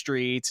Pro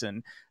Streets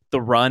and The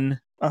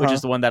Run, which Uh-huh.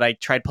 is the one that I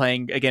tried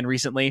playing again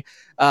recently.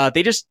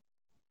 They just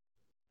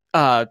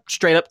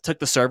straight up took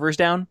the servers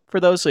down for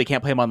those, so you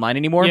can't play them online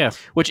anymore. Yeah.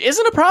 Which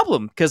isn't a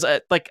problem because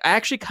I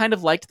actually kind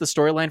of liked the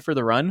storyline for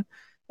The Run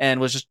and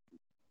was just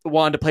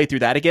wanted to play through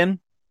that again.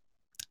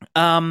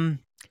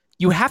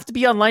 You have to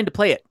be online to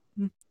play it.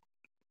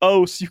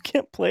 Oh, so you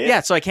can't play it?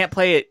 Yeah, so I can't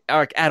play it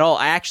at all.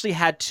 I actually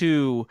had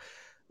to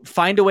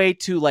find a way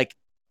to like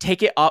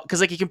take it off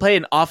because like you can play it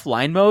in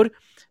offline mode,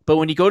 but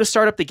when you go to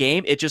start up the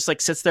game, it just like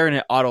sits there and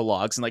it auto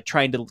logs and like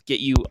trying to get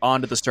you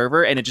onto the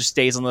server, and it just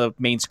stays on the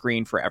main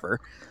screen forever.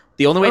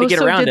 The only way to get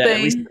so around did it,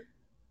 at least.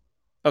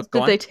 Oh, go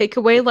Did on. they take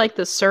away like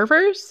the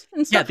servers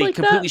and Yeah, stuff they like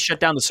completely shut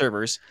down the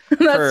servers. that?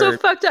 That's so for-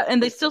 fucked up.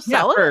 And they still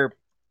sell it?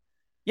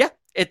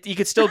 You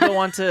could still go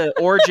onto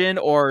Origin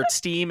or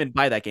Steam and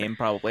buy that game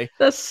probably.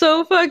 That's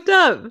so fucked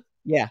up.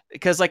 Yeah,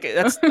 because like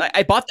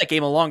I bought that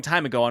game a long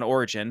time ago on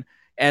Origin,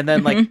 and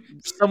then like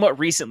somewhat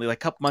recently, like a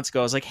couple months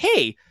ago, I was like,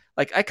 hey,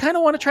 like I kind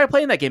of want to try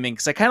playing that game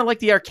because I kind of like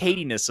the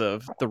arcadiness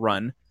of The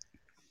Run,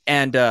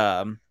 and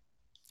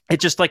it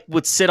just like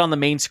would sit on the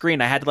main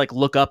screen. I had to like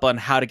look up on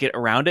how to get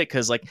around it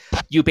because like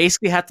you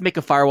basically have to make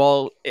a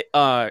firewall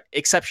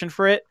exception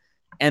for it,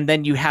 and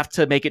then you have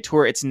to make it to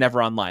where it's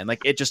never online.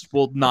 Like it just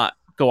will not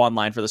go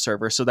online for the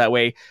server, so that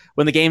way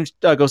when the game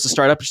goes to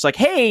start up, it's just like,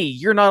 hey,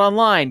 you're not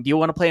online, do you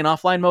want to play in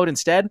offline mode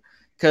instead?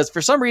 Because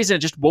for some reason it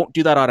just won't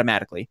do that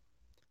automatically,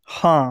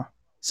 Huh.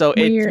 so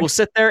it Weird. will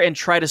sit there and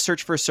try to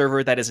search for a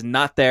server that is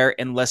not there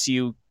unless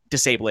you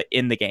disable it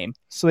in the game.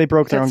 So they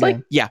broke their That's own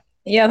like- game.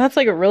 Yeah, that's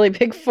like a really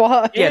big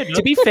flaw. Yeah, it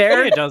to be does-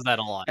 fair, it does that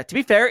a lot. to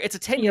be fair, it's a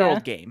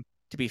 10-year-old Yeah. game,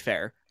 to be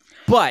fair,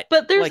 but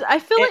But there's, like, I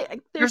feel it-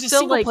 like there's there's a still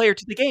single like, player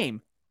to the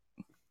game.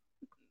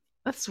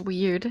 that's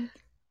weird.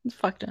 It's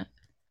fucked up.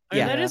 I mean,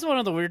 Yeah. that is one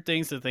of the weird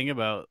things to think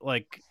about.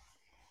 Like,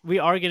 we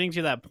are getting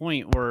to that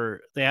point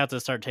where they have to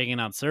start taking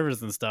out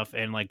servers and stuff,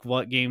 and like,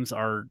 what games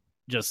are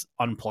just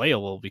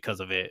unplayable because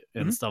of it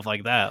and Mhm. stuff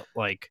like that.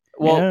 Like,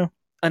 Well, Yeah.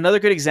 another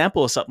good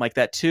example of something like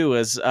that too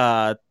is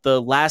the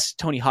last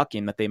Tony Hawk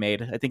game that they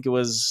made. I think it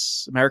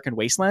was American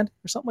Wasteland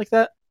or something like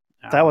that.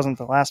 That wasn't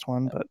the last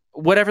one, but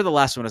Whatever the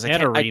last one was, They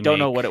had a I don't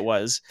know remake. what it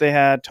was. they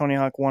had Tony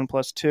Hawk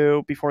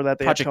 1+2. Before that,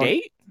 they Project had Tony...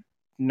 8?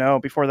 No,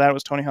 before that it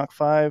was Tony Hawk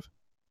 5.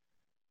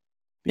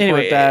 Before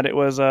Anyway, that, it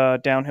was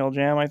Downhill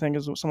Jam, I think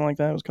is something like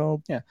that it was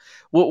called.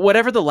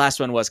 Whatever the last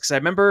one was, because I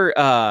remember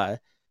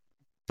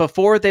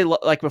before I think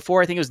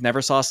it was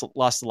Neversoft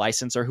lost the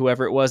license or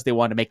whoever it was, they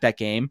wanted to make that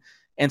game,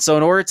 and so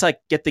in order to like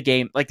get the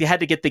game, like they had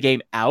to get the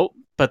game out,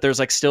 but there's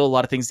like still a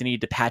lot of things they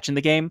needed to patch in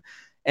the game,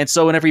 and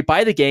so whenever you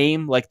buy the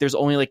game, like there's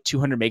only like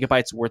 200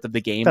 megabytes worth of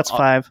the game. That's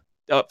 5.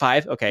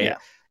 5, okay, Yeah.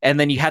 and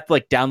then you have to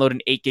like download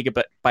an 8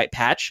 gigabyte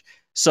patch.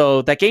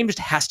 So that game just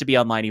has to be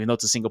online, even though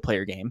it's a single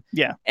player game.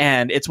 Yeah.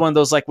 And it's one of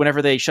those, like,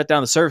 whenever they shut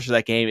down the servers for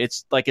that game,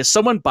 it's like if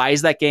someone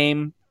buys that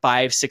game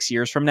 5-6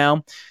 years from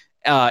now,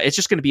 it's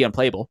just going to be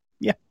unplayable.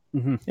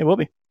 It will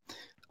be.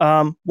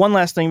 One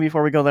last thing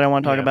before we go that I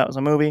want to talk Yeah. about is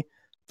a movie.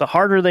 The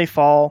Harder They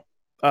Fall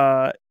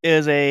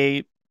is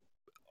a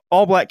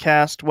all black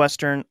cast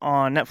Western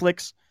on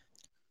Netflix.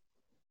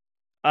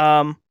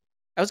 I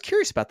was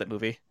curious about that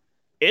movie.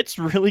 It's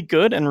really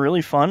good and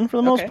really fun for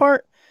the most Okay.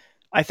 part.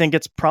 I think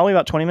it's probably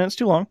about 20 minutes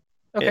too long.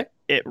 Okay.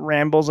 It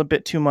rambles a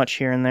bit too much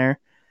here and there.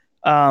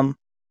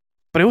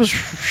 but it was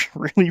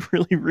really,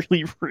 really,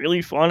 really,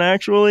 really fun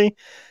actually,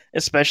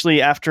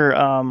 especially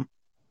after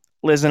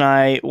Liz and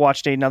I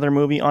watched another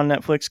movie on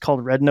Netflix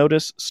called Red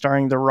Notice,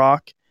 starring The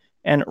Rock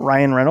and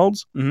Ryan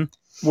Reynolds. Mhm.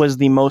 Was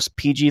the most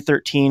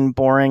PG-13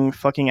 boring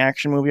fucking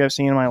action movie I've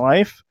seen in my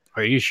life.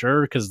 Are you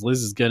sure? Because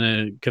Liz is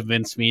gonna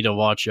convince me to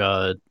watch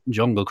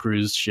Jungle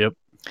Cruise ship.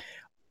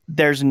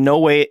 There's no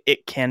way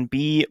it can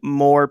be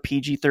more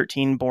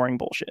PG-13 boring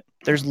bullshit.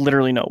 There's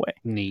literally no way.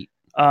 Neat.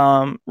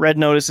 Red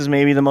Notice is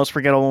maybe the most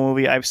forgettable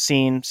movie I've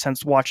seen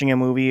since watching a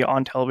movie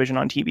on television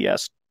on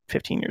TBS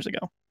 15 years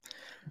ago.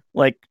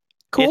 Like,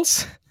 Cool.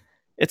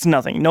 It's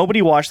nothing.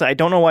 Nobody watched that. I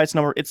don't know why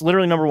it's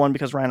literally number one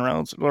because Ryan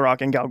Reynolds, The Rock,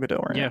 and Gal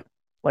Gadot are in Yeah. it.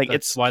 Like,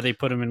 That's why they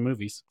put him in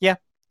movies.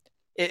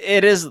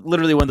 It is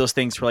literally one of those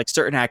things where like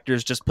certain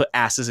actors just put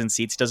asses in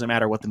seats. Doesn't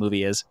matter what the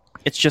movie is.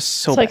 it's just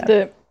so It's like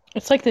bad.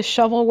 it's like the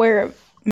shovelware of